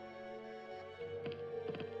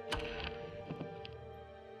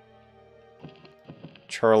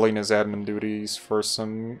 Charlie and his admin duties. Force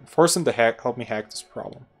him to help me hack this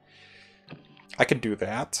problem. I could do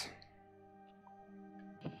that.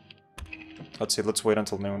 Let's see, let's wait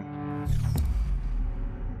until noon.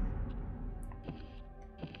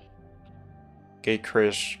 Gate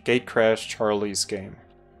crash, Charlie's game.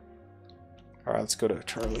 Alright, let's go to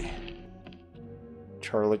Charlie.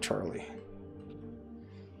 Charlie.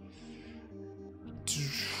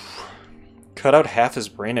 Cut out half his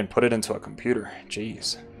brain and put it into a computer.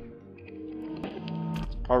 Jeez.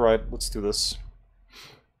 Alright, let's do this.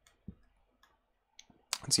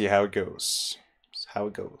 Let's see how it goes.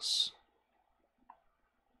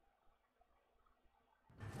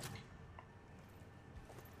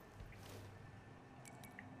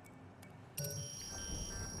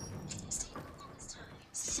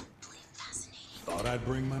 Thought I'd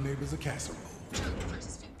bring my neighbors a casserole.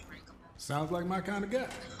 Sounds like my kind of guy.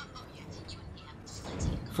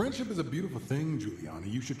 Friendship is a beautiful thing, Juliana.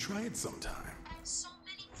 You should try it sometime. So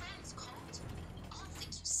many friends, Colt. All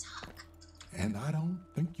think you suck. And I don't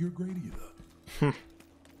think you're great either.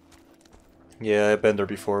 Yeah, I've been there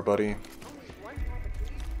before, buddy.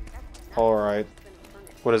 Alright.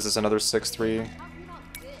 What is this, another 6-3?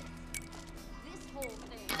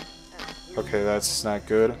 Okay, that's not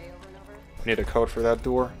good. We need a code for that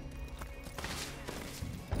door.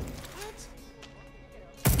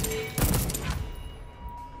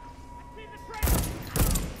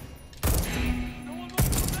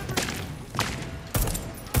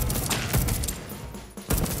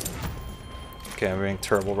 Okay, I'm being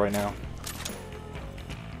terrible right now.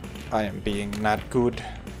 I am being not good.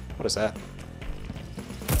 What is that?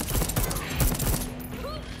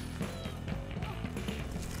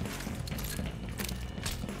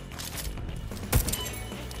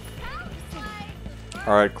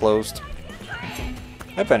 Alright, closed.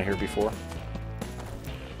 I've been here before.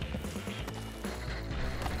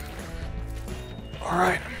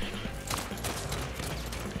 Alright.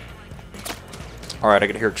 Alright, I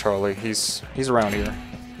can hear Charlie. He's around here.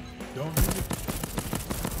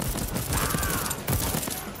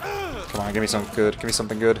 Come on, give me something good. Give me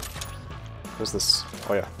something good. What's this?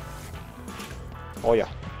 Oh yeah. Oh yeah.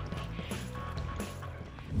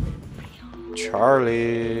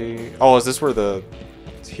 Charlie. Oh, is this where the...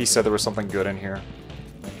 He said there was something good in here.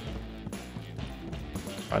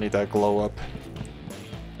 I need that glow up.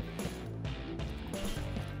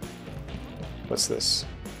 What's this?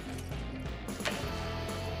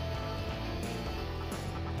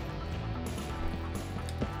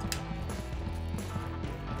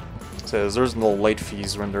 It says there's no late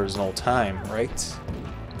fees when there's no time, right?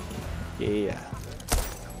 Yeah.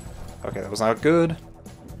 Okay, that was not good.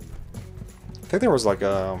 I think there was like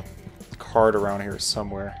a card around here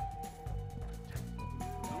somewhere.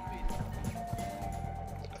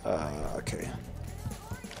 Okay.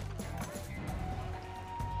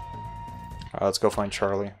 Let's go find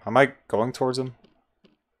Charlie. Am I going towards him?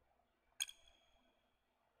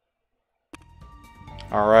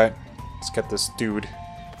 Alright. Let's get this dude.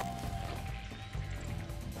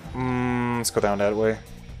 Let's go down that way.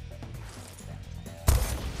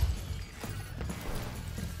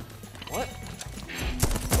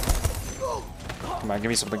 Come on, give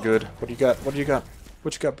me something good. What do you got? What do you got?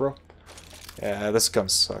 What you got, bro? Yeah, this gun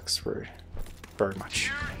sucks very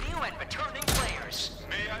much.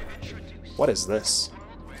 What is this?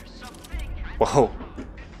 Whoa.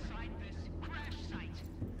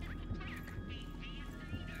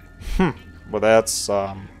 Well, that's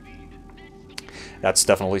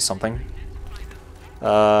definitely something.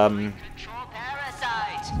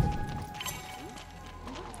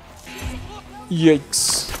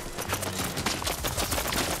 Yikes.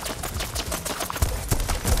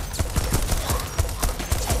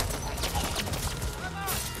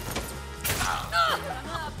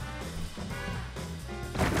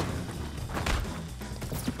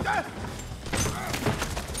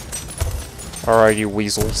 Alright, you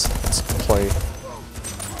weasels. Let's play.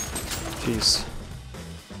 Jeez.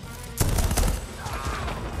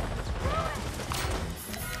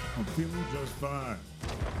 I'm feeling just fine.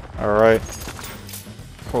 Alright.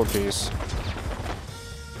 Oh, jeez.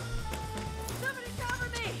 Somebody cover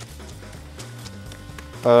me!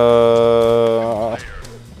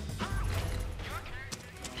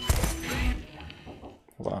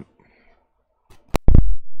 Hold on.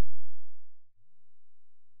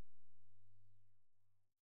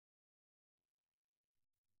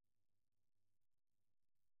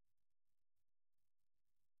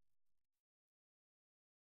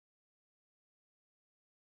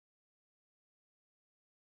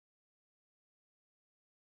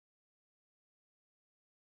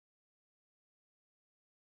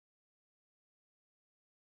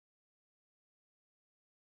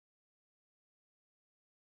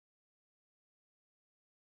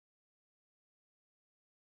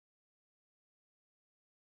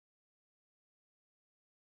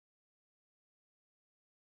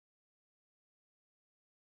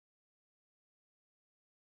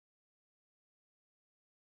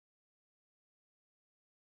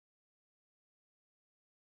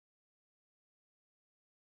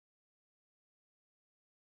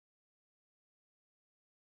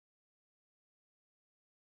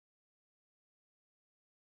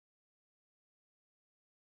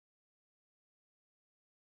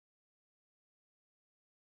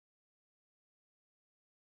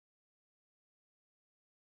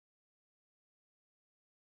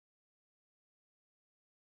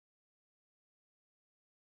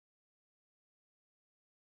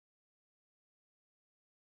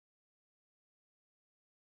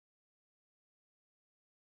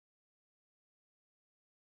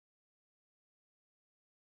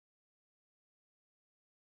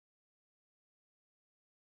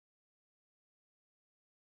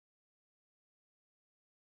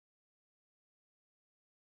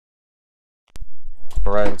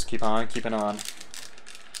 Alright, let's keep on keeping on.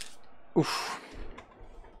 Oof.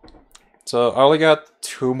 So I only got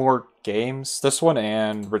 2 more games. This one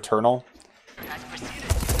and Returnal.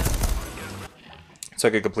 So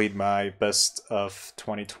I could complete my best of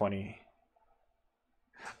 2020.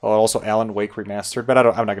 Oh, also Alan Wake Remastered, but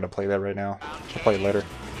I'm not gonna play that right now. I'll play it later.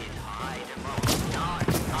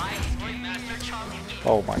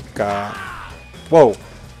 Oh my god. Whoa!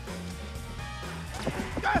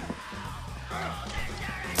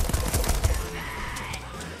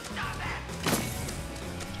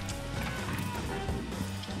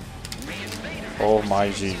 Oh my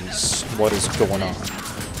jeez. What is going on?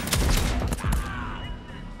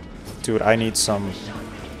 Dude, I need some...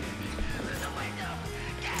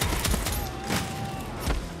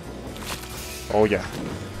 Oh yeah.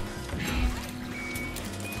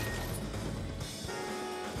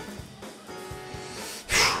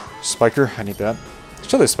 Spiker, I need that.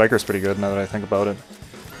 Actually, the Spiker's pretty good now that I think about it.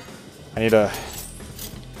 I need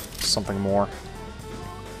something more.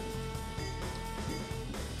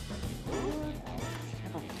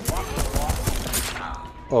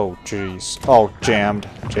 Oh jeez. Oh, jammed.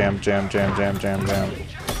 Jam.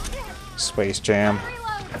 Space jam.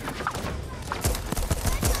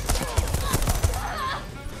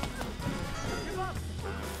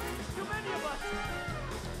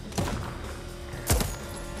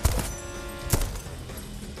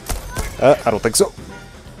 I don't think so.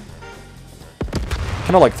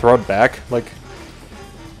 Kind of like throw it back, like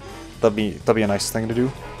that'd be a nice thing to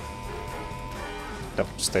do. Nope,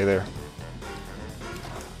 stay there.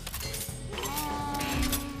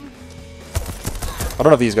 I don't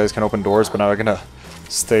know if these guys can open doors, but now I'm gonna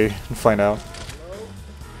stay and find out.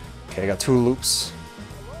 Okay, I got 2 loops.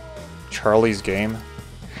 Charlie's Game.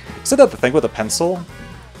 Isn't that the thing with a pencil?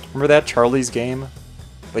 Remember that Charlie's Game?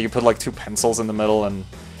 Like you put like 2 pencils in the middle and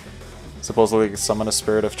supposedly summon a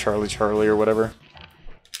spirit of Charlie or whatever.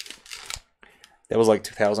 That was like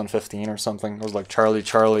 2015 or something. It was like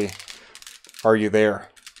Charlie, are you there?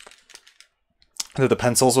 And the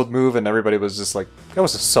pencils would move and everybody was just like, that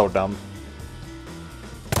was just so dumb.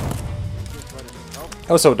 That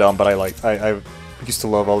was so dumb, but I used to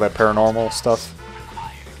love all that paranormal stuff.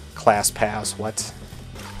 Class pass, what?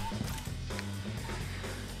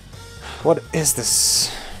 What is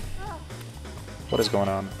this? What is going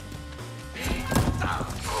on?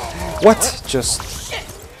 What just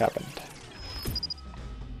happened?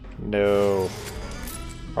 No.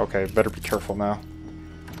 Okay, better be careful now.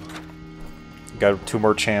 Got 2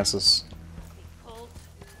 more chances.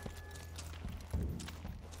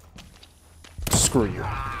 Screw you.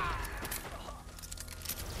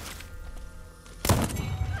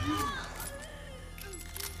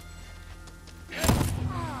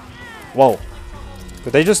 Whoa.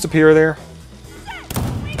 Did they just appear there?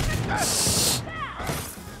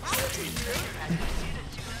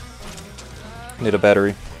 Need a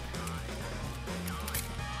battery.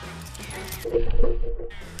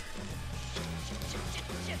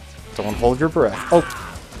 Don't hold your breath. Oh!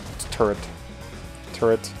 It's a turret.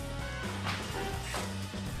 Turret.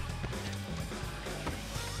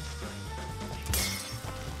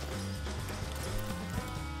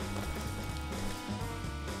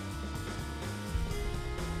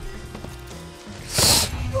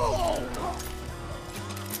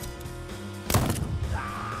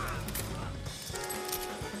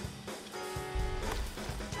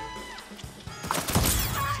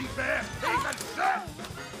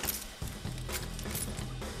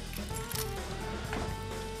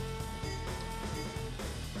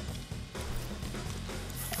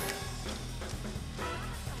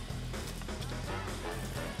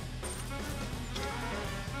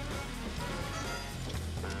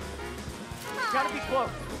 Gotta be close.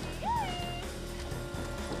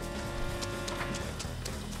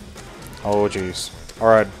 Oh jeez.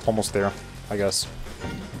 Alright, almost there, I guess.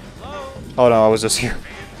 Oh no, I was just here.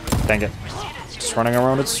 Dang it. Just running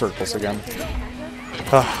around in circles again.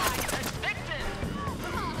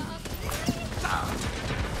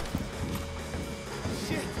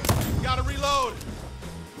 Gotta reload.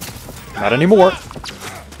 Not anymore.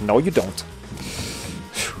 No, you don't.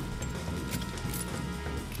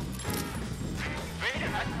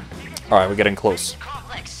 Alright, we're getting close.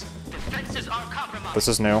 This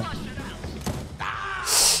is new.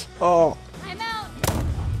 Oh.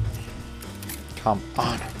 Come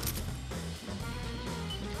on.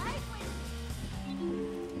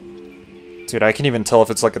 Dude, I can't even tell if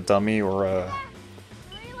it's like a dummy or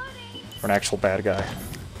an actual bad guy.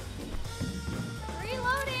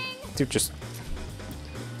 Dude, just...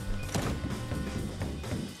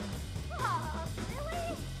 I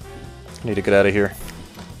need to get out of here.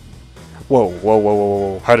 Whoa, whoa, whoa,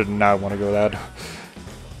 whoa, whoa. I did not want to go that. I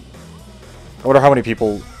wonder how many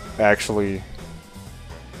people actually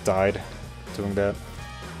died doing that.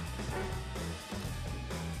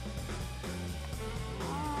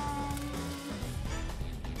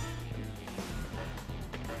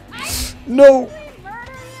 No!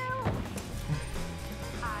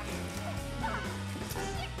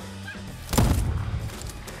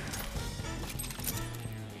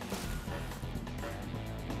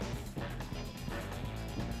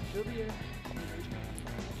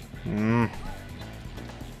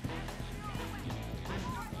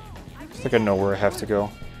 I think I know where I have to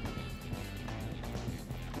go.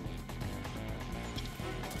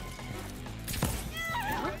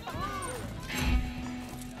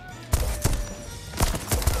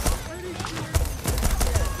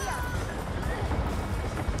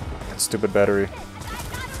 That stupid battery.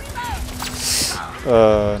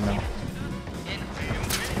 No.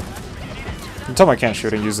 You tell me I can't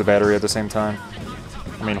shoot and use the battery at the same time.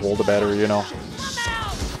 I mean, hold the battery, you know.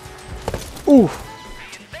 Ooh!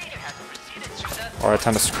 Alright,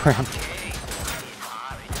 time to scram.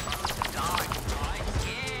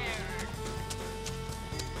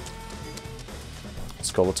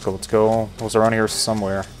 Let's go, let's go, let's go. It was around here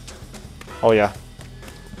somewhere. Oh, yeah.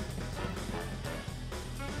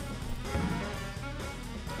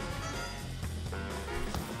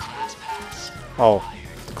 Oh,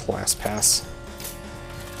 the class pass.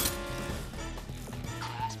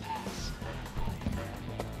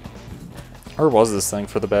 Where was this thing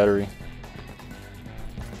for the battery?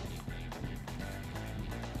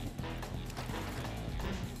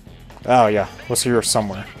 Oh yeah, was here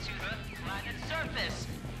somewhere.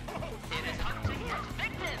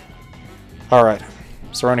 Alright,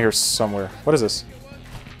 it's around here somewhere. What is this?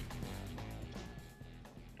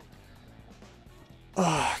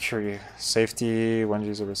 Ah, curious. Safety, one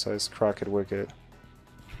user besides Crockett Wicket.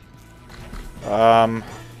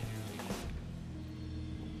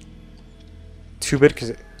 Two-bit,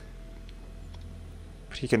 because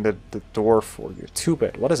he can the door for you.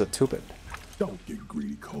 Two-bit, what is a two-bit? Don't get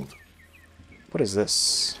greedy, Colt. What is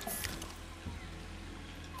this?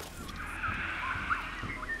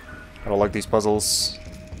 I don't like these puzzles.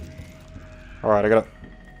 Alright, I gotta...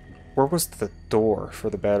 Where was the door for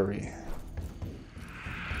the battery?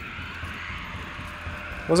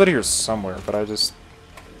 It was out here somewhere, but I just...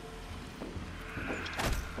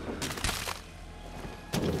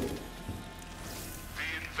 The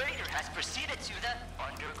invader has proceeded to the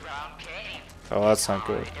underground cave. Oh, that's not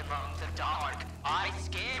good. Among the dark, I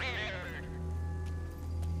scared.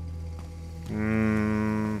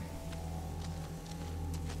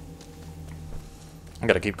 I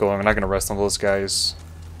gotta keep going. I'm not gonna rest until this guy's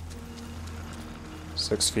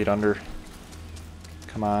 6 feet under.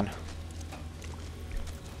 Come on.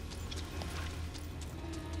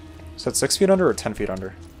 Is that 6 feet under or 10 feet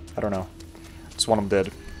under? I don't know. Just one of them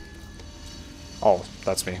did. Oh,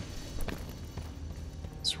 that's me.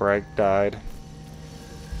 That's where I died.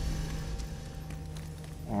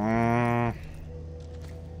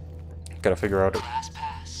 Gotta figure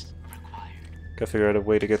out a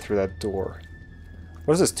way to get through that door.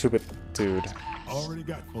 What is this two-bit dude? Already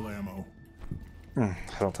got full ammo. I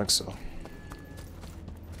don't think so.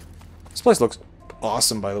 This place looks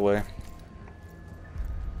awesome, by the way.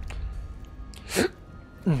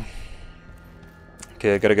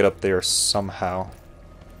 Okay, I gotta get up there somehow.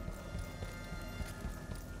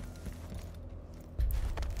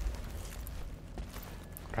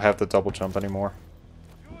 I have to double jump anymore.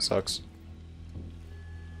 Sucks.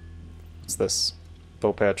 What's this?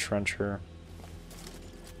 Bowpat trencher.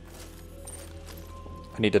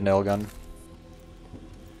 I need a nail gun.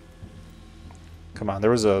 Come on,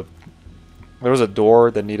 there was a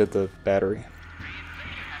door that needed the battery.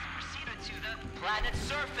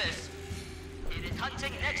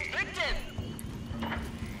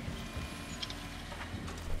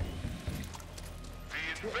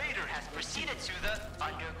 The invader has proceeded to the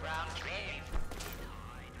underground cave.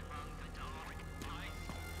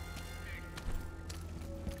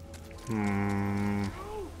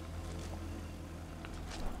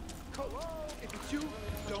 If it's you,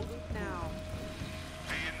 don't now.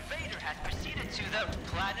 The invader has proceeded to the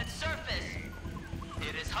planet's surface.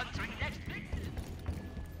 It is hunting next victim.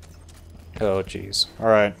 Oh jeez.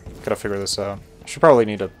 Alright, gotta figure this out. I should probably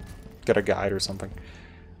need to get a guide or something.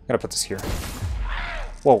 I'm gonna put this here.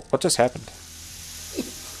 Whoa, what just happened?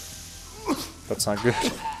 That's not good.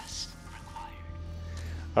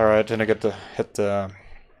 Alright, then I get to hit the...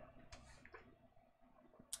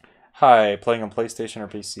 Hi, playing on PlayStation or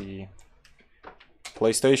PC?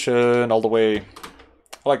 PlayStation, all the way. I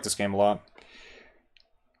like this game a lot.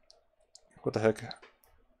 What the heck?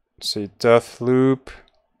 Let's see, Deathloop,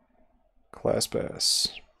 Class Pass,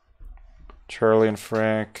 Charlie and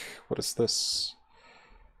Frank. What is this?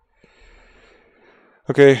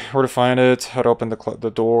 Okay, where to find it? How to open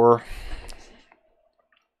the door?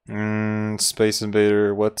 Space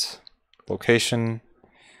Invader. What? Location.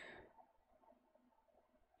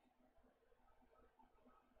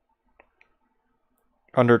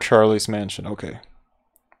 Under Charlie's mansion. Okay.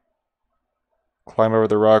 Climb over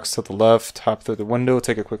the rocks to the left. Hop through the window.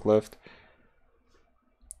 Take a quick left.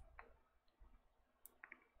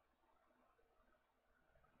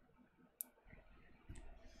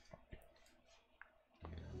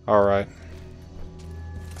 Alright.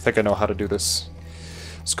 I think I know how to do this.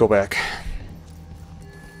 Let's go back.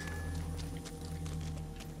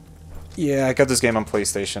 Yeah, I got this game on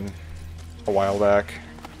PlayStation a while back.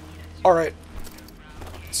 Alright.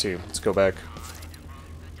 Let's see, let's go back.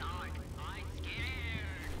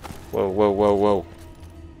 Whoa, whoa, whoa, whoa.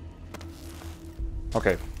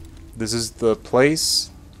 Okay. This is the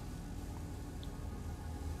place.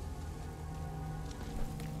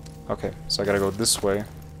 Okay, so I gotta go this way.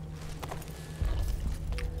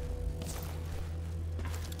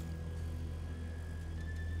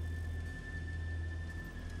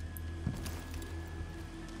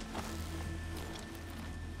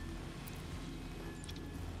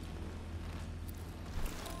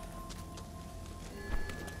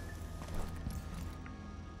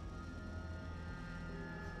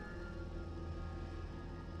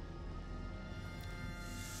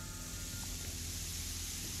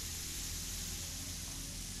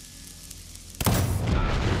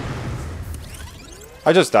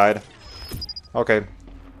 I just died. Okay.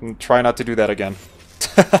 Try not to do that again.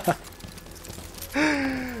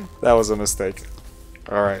 That was a mistake.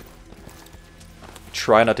 Alright.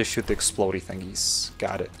 Try not to shoot the explodey thingies.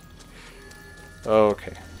 Got it.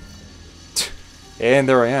 Okay. And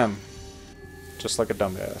there I am. Just like a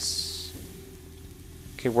dumbass.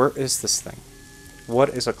 Okay, where is this thing? What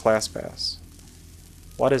is a class pass?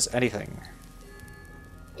 What is anything?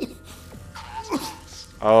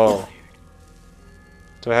 Oh.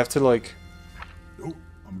 Do I have to, like... Nope,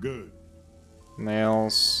 I'm good.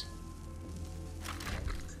 Nails.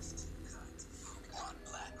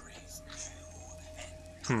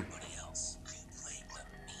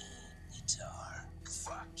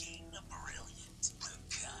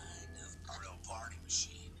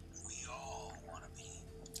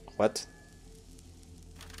 What?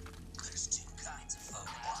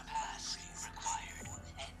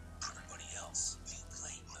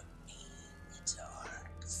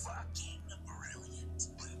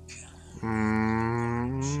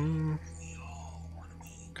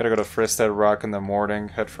 Gotta go to Fristed Rock in the morning,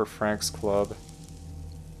 head for Frank's club.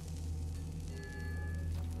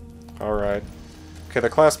 Alright. Okay, the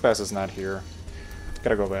class pass is not here.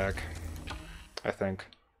 Gotta go back. I think.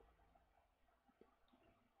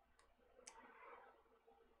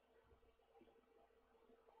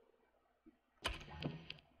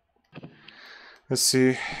 Let's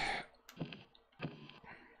see.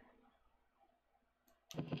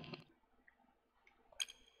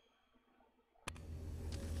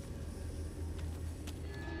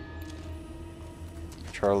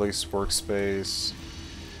 Charlie's workspace.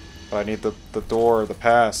 But I need the door, the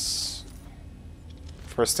pass.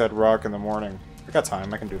 Fristed Rock in the morning. I got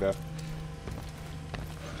time, I can do that.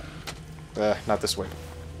 Not this way.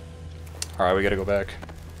 Alright, we gotta go back.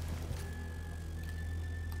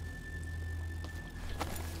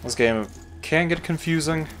 This game can get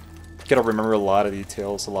confusing. You gotta remember a lot of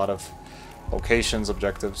details, a lot of locations,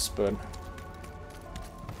 objectives, but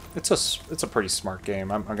it's a pretty smart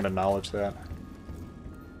game. I'm gonna acknowledge that.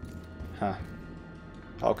 Huh.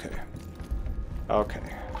 Okay. Okay.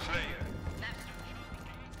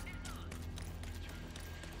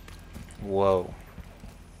 Whoa.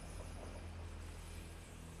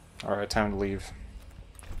 Alright, time to leave.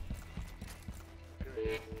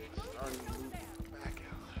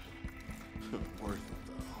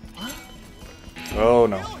 Oh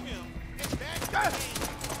no.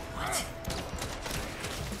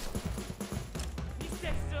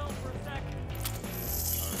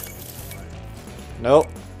 Nope.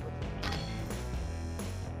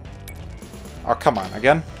 Oh, come on,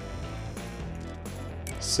 again?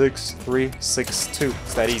 6, 3, 6, 2.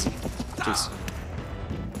 It's that easy. Jeez.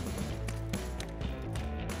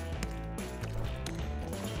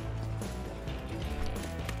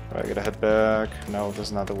 Alright, I gotta head back. No,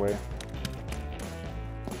 there's another way.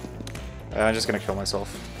 I'm just gonna kill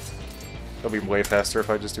myself. It'll be way faster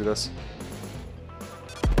if I just do this.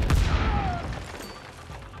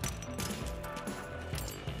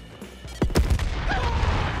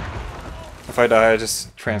 I die, I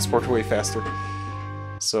just transport way faster.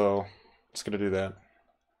 So, just gonna do that.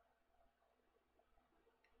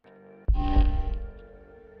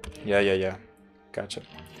 Yeah. Gotcha.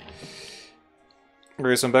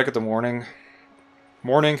 Okay, so I'm back at the morning.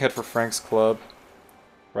 Head for Frank's club.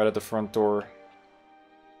 Right at the front door.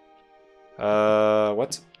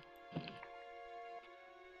 What?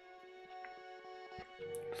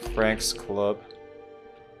 Frank's club.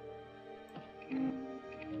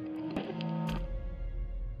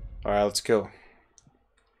 Alright, let's go.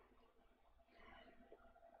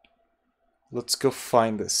 Let's go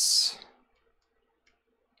find this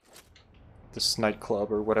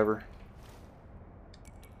nightclub or whatever.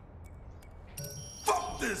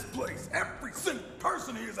 Fuck this place! Every single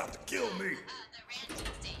person here is out to kill me! The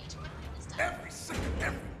ranting stage. We're not this time. Every second,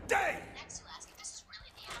 every day! Next to ask if this is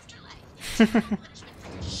really the afterlife. Punishment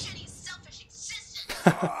for your shitty, selfish existence.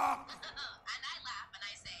 And I laugh and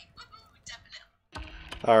I say, woohoo, definitely.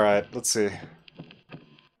 Alright, let's see.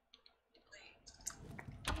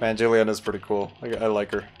 Man, Juliana's pretty cool. I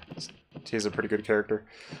like her. She's a pretty good character.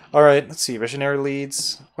 Alright, let's see. Visionary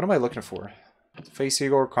leads. What am I looking for? Face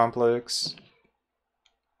Igor Complex.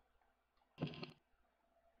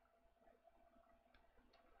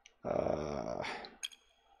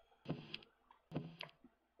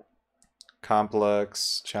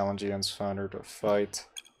 Complex. Challenge Ian's founder to fight.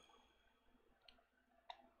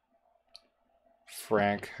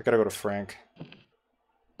 Frank. I gotta go to Frank.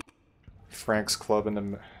 Frank's club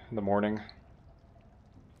in the morning.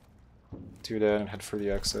 Do that and head for the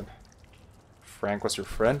exit. Frank was your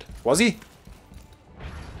friend? Was he?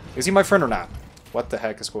 Is he my friend or not? What the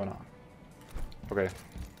heck is going on? Okay.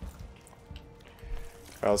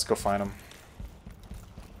 Alright, let's go find him.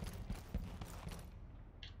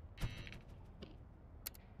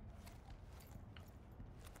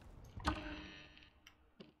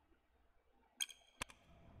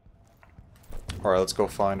 Alright, let's go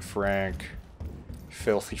find Frank.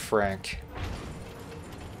 Filthy Frank.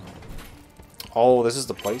 Oh, this is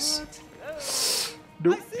the place?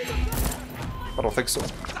 Nope. I don't think so.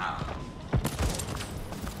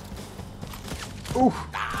 Ooh.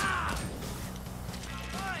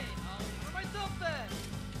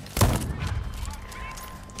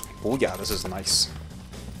 Oh yeah, this is nice.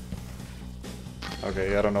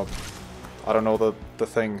 Okay, I don't know the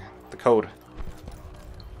thing, the code.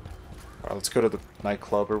 Alright, let's go to the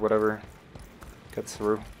nightclub or whatever. Get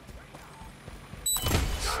through.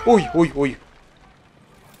 Oi!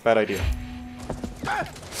 Bad idea.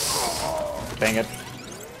 Dang it.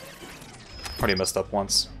 Already messed up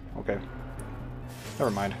once. Okay.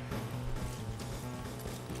 Never mind.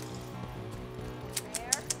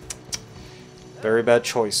 Very bad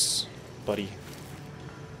choice, buddy.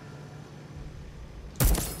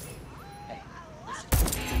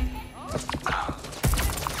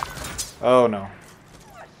 Oh no.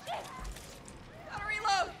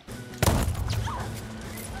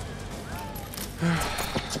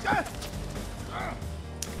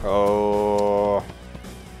 Oh.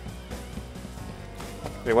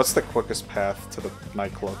 Wait, what's the quickest path to the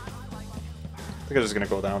nightclub? I think I'm just gonna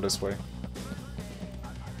go down this way.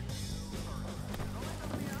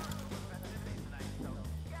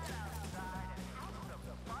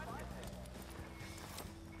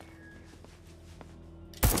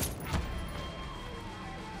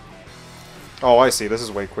 Oh, I see. This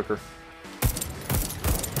is way quicker.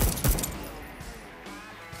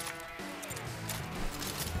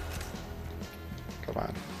 Come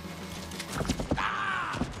on.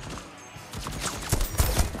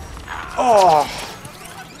 Oh!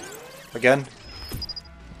 Again?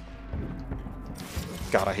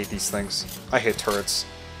 God, I hate these things. I hate turrets.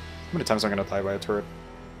 How many times am I gonna die by a turret?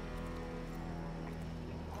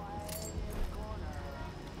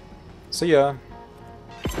 So yeah.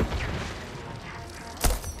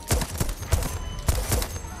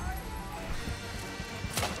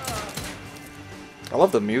 I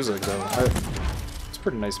love the music though. It's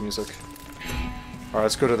pretty nice music. Alright,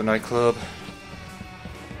 let's go to the nightclub.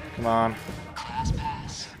 Come on.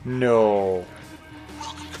 No.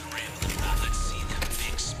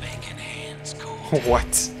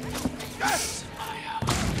 What?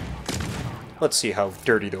 Let's see how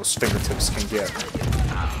dirty those fingertips can get.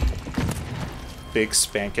 Big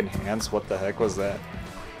spanking hands? What the heck was that?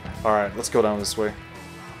 Alright, let's go down this way.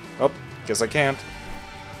 Oh, guess I can't.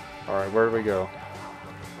 Alright, where do we go?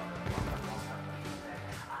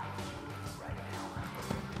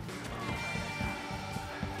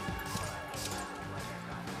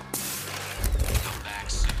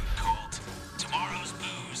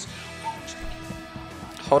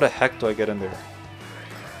 How the heck do I get in there?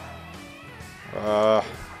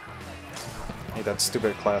 Need that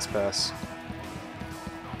stupid class pass.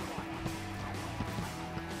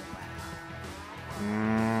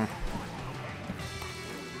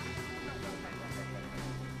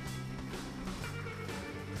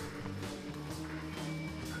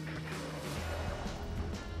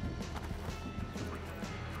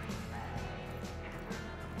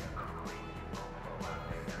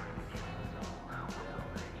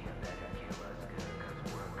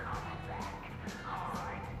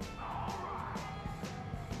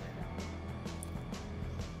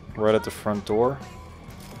 Right at the front door.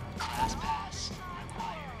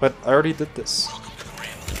 But I already did this.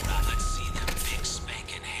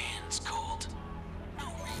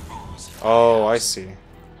 Oh, I see.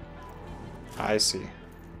 I see.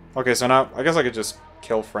 Okay, so now I guess I could just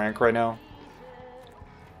kill Frank right now.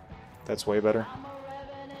 That's way better.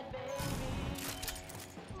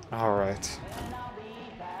 Alright.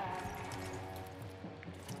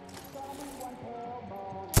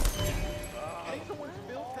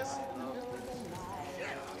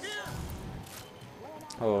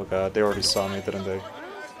 Oh god, they already saw me, didn't they?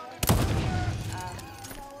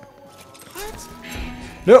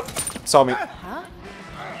 Nope! Saw me. I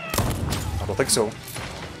don't think so.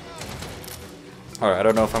 Alright, I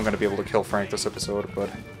don't know if I'm gonna be able to kill Frank this episode,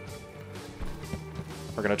 but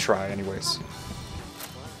we're gonna try anyways.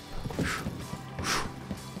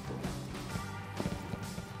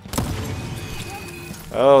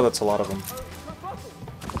 Oh, that's a lot of them.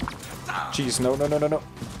 Jeez, no, no, no, no, no.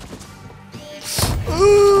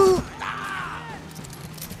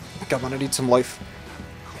 Come on, I need some life.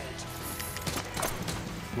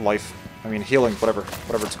 Life. I mean, healing, whatever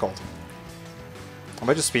it's called. Am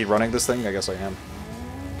I just speed running this thing? I guess I am.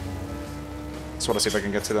 Just want to see if I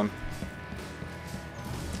can get to them.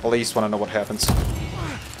 At least want to know what happens.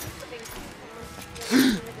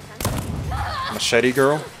 Machete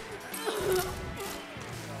girl.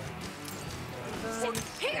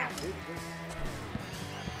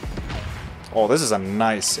 Oh, this is a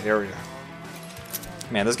nice area.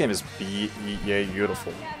 Man, this game is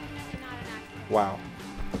beautiful. Wow.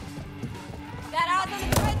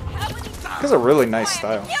 This is a really nice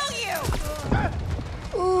style.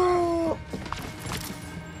 Ooh.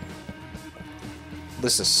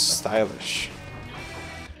 This is stylish.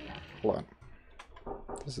 Hold on.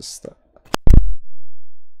 This is stylish.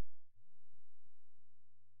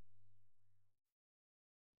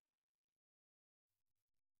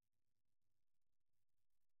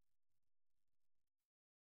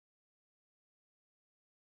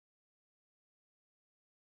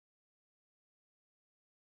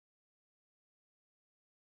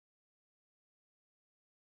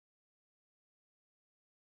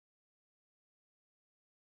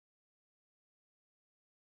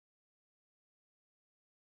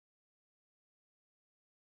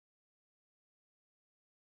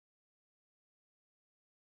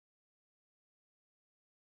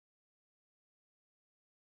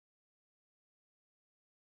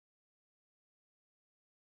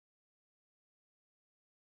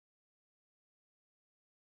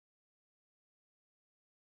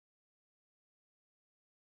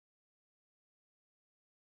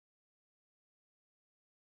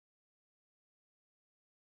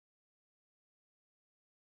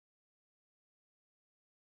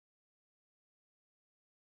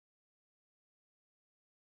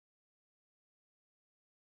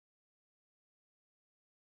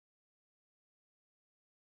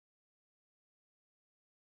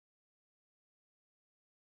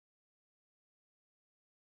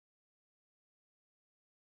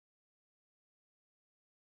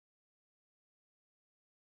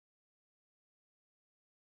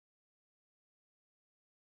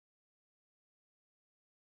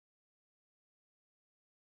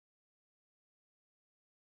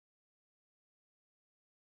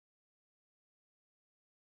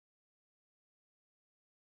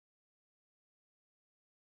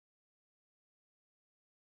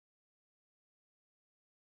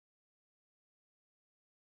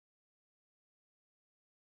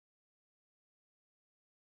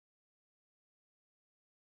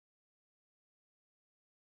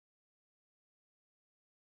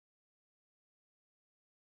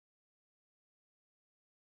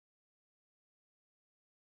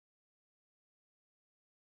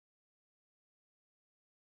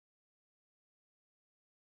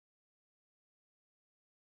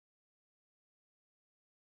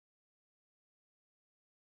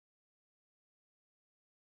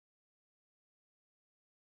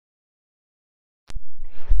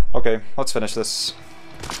 Okay, let's finish this.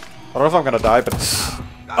 I don't know if I'm gonna die, but...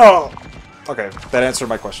 Oh! Okay, that answered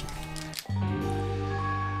my question.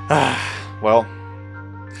 Well,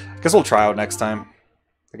 Guess we'll try out next time.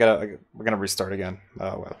 We're gonna restart again.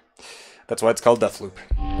 Oh well. That's why it's called Deathloop.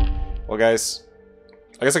 Well, guys,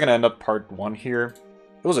 I guess I'm gonna end up part 1 here.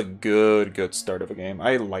 It was a good start of a game.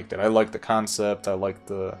 I liked it. I liked the concept. I liked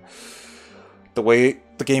the way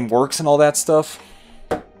the game works and all that stuff.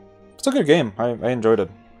 It's a good game. I enjoyed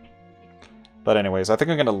it. But anyways, I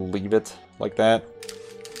think I'm gonna leave it like that.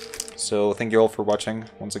 So thank you all for watching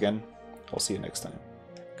once again. I'll see you next time.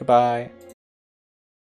 Goodbye.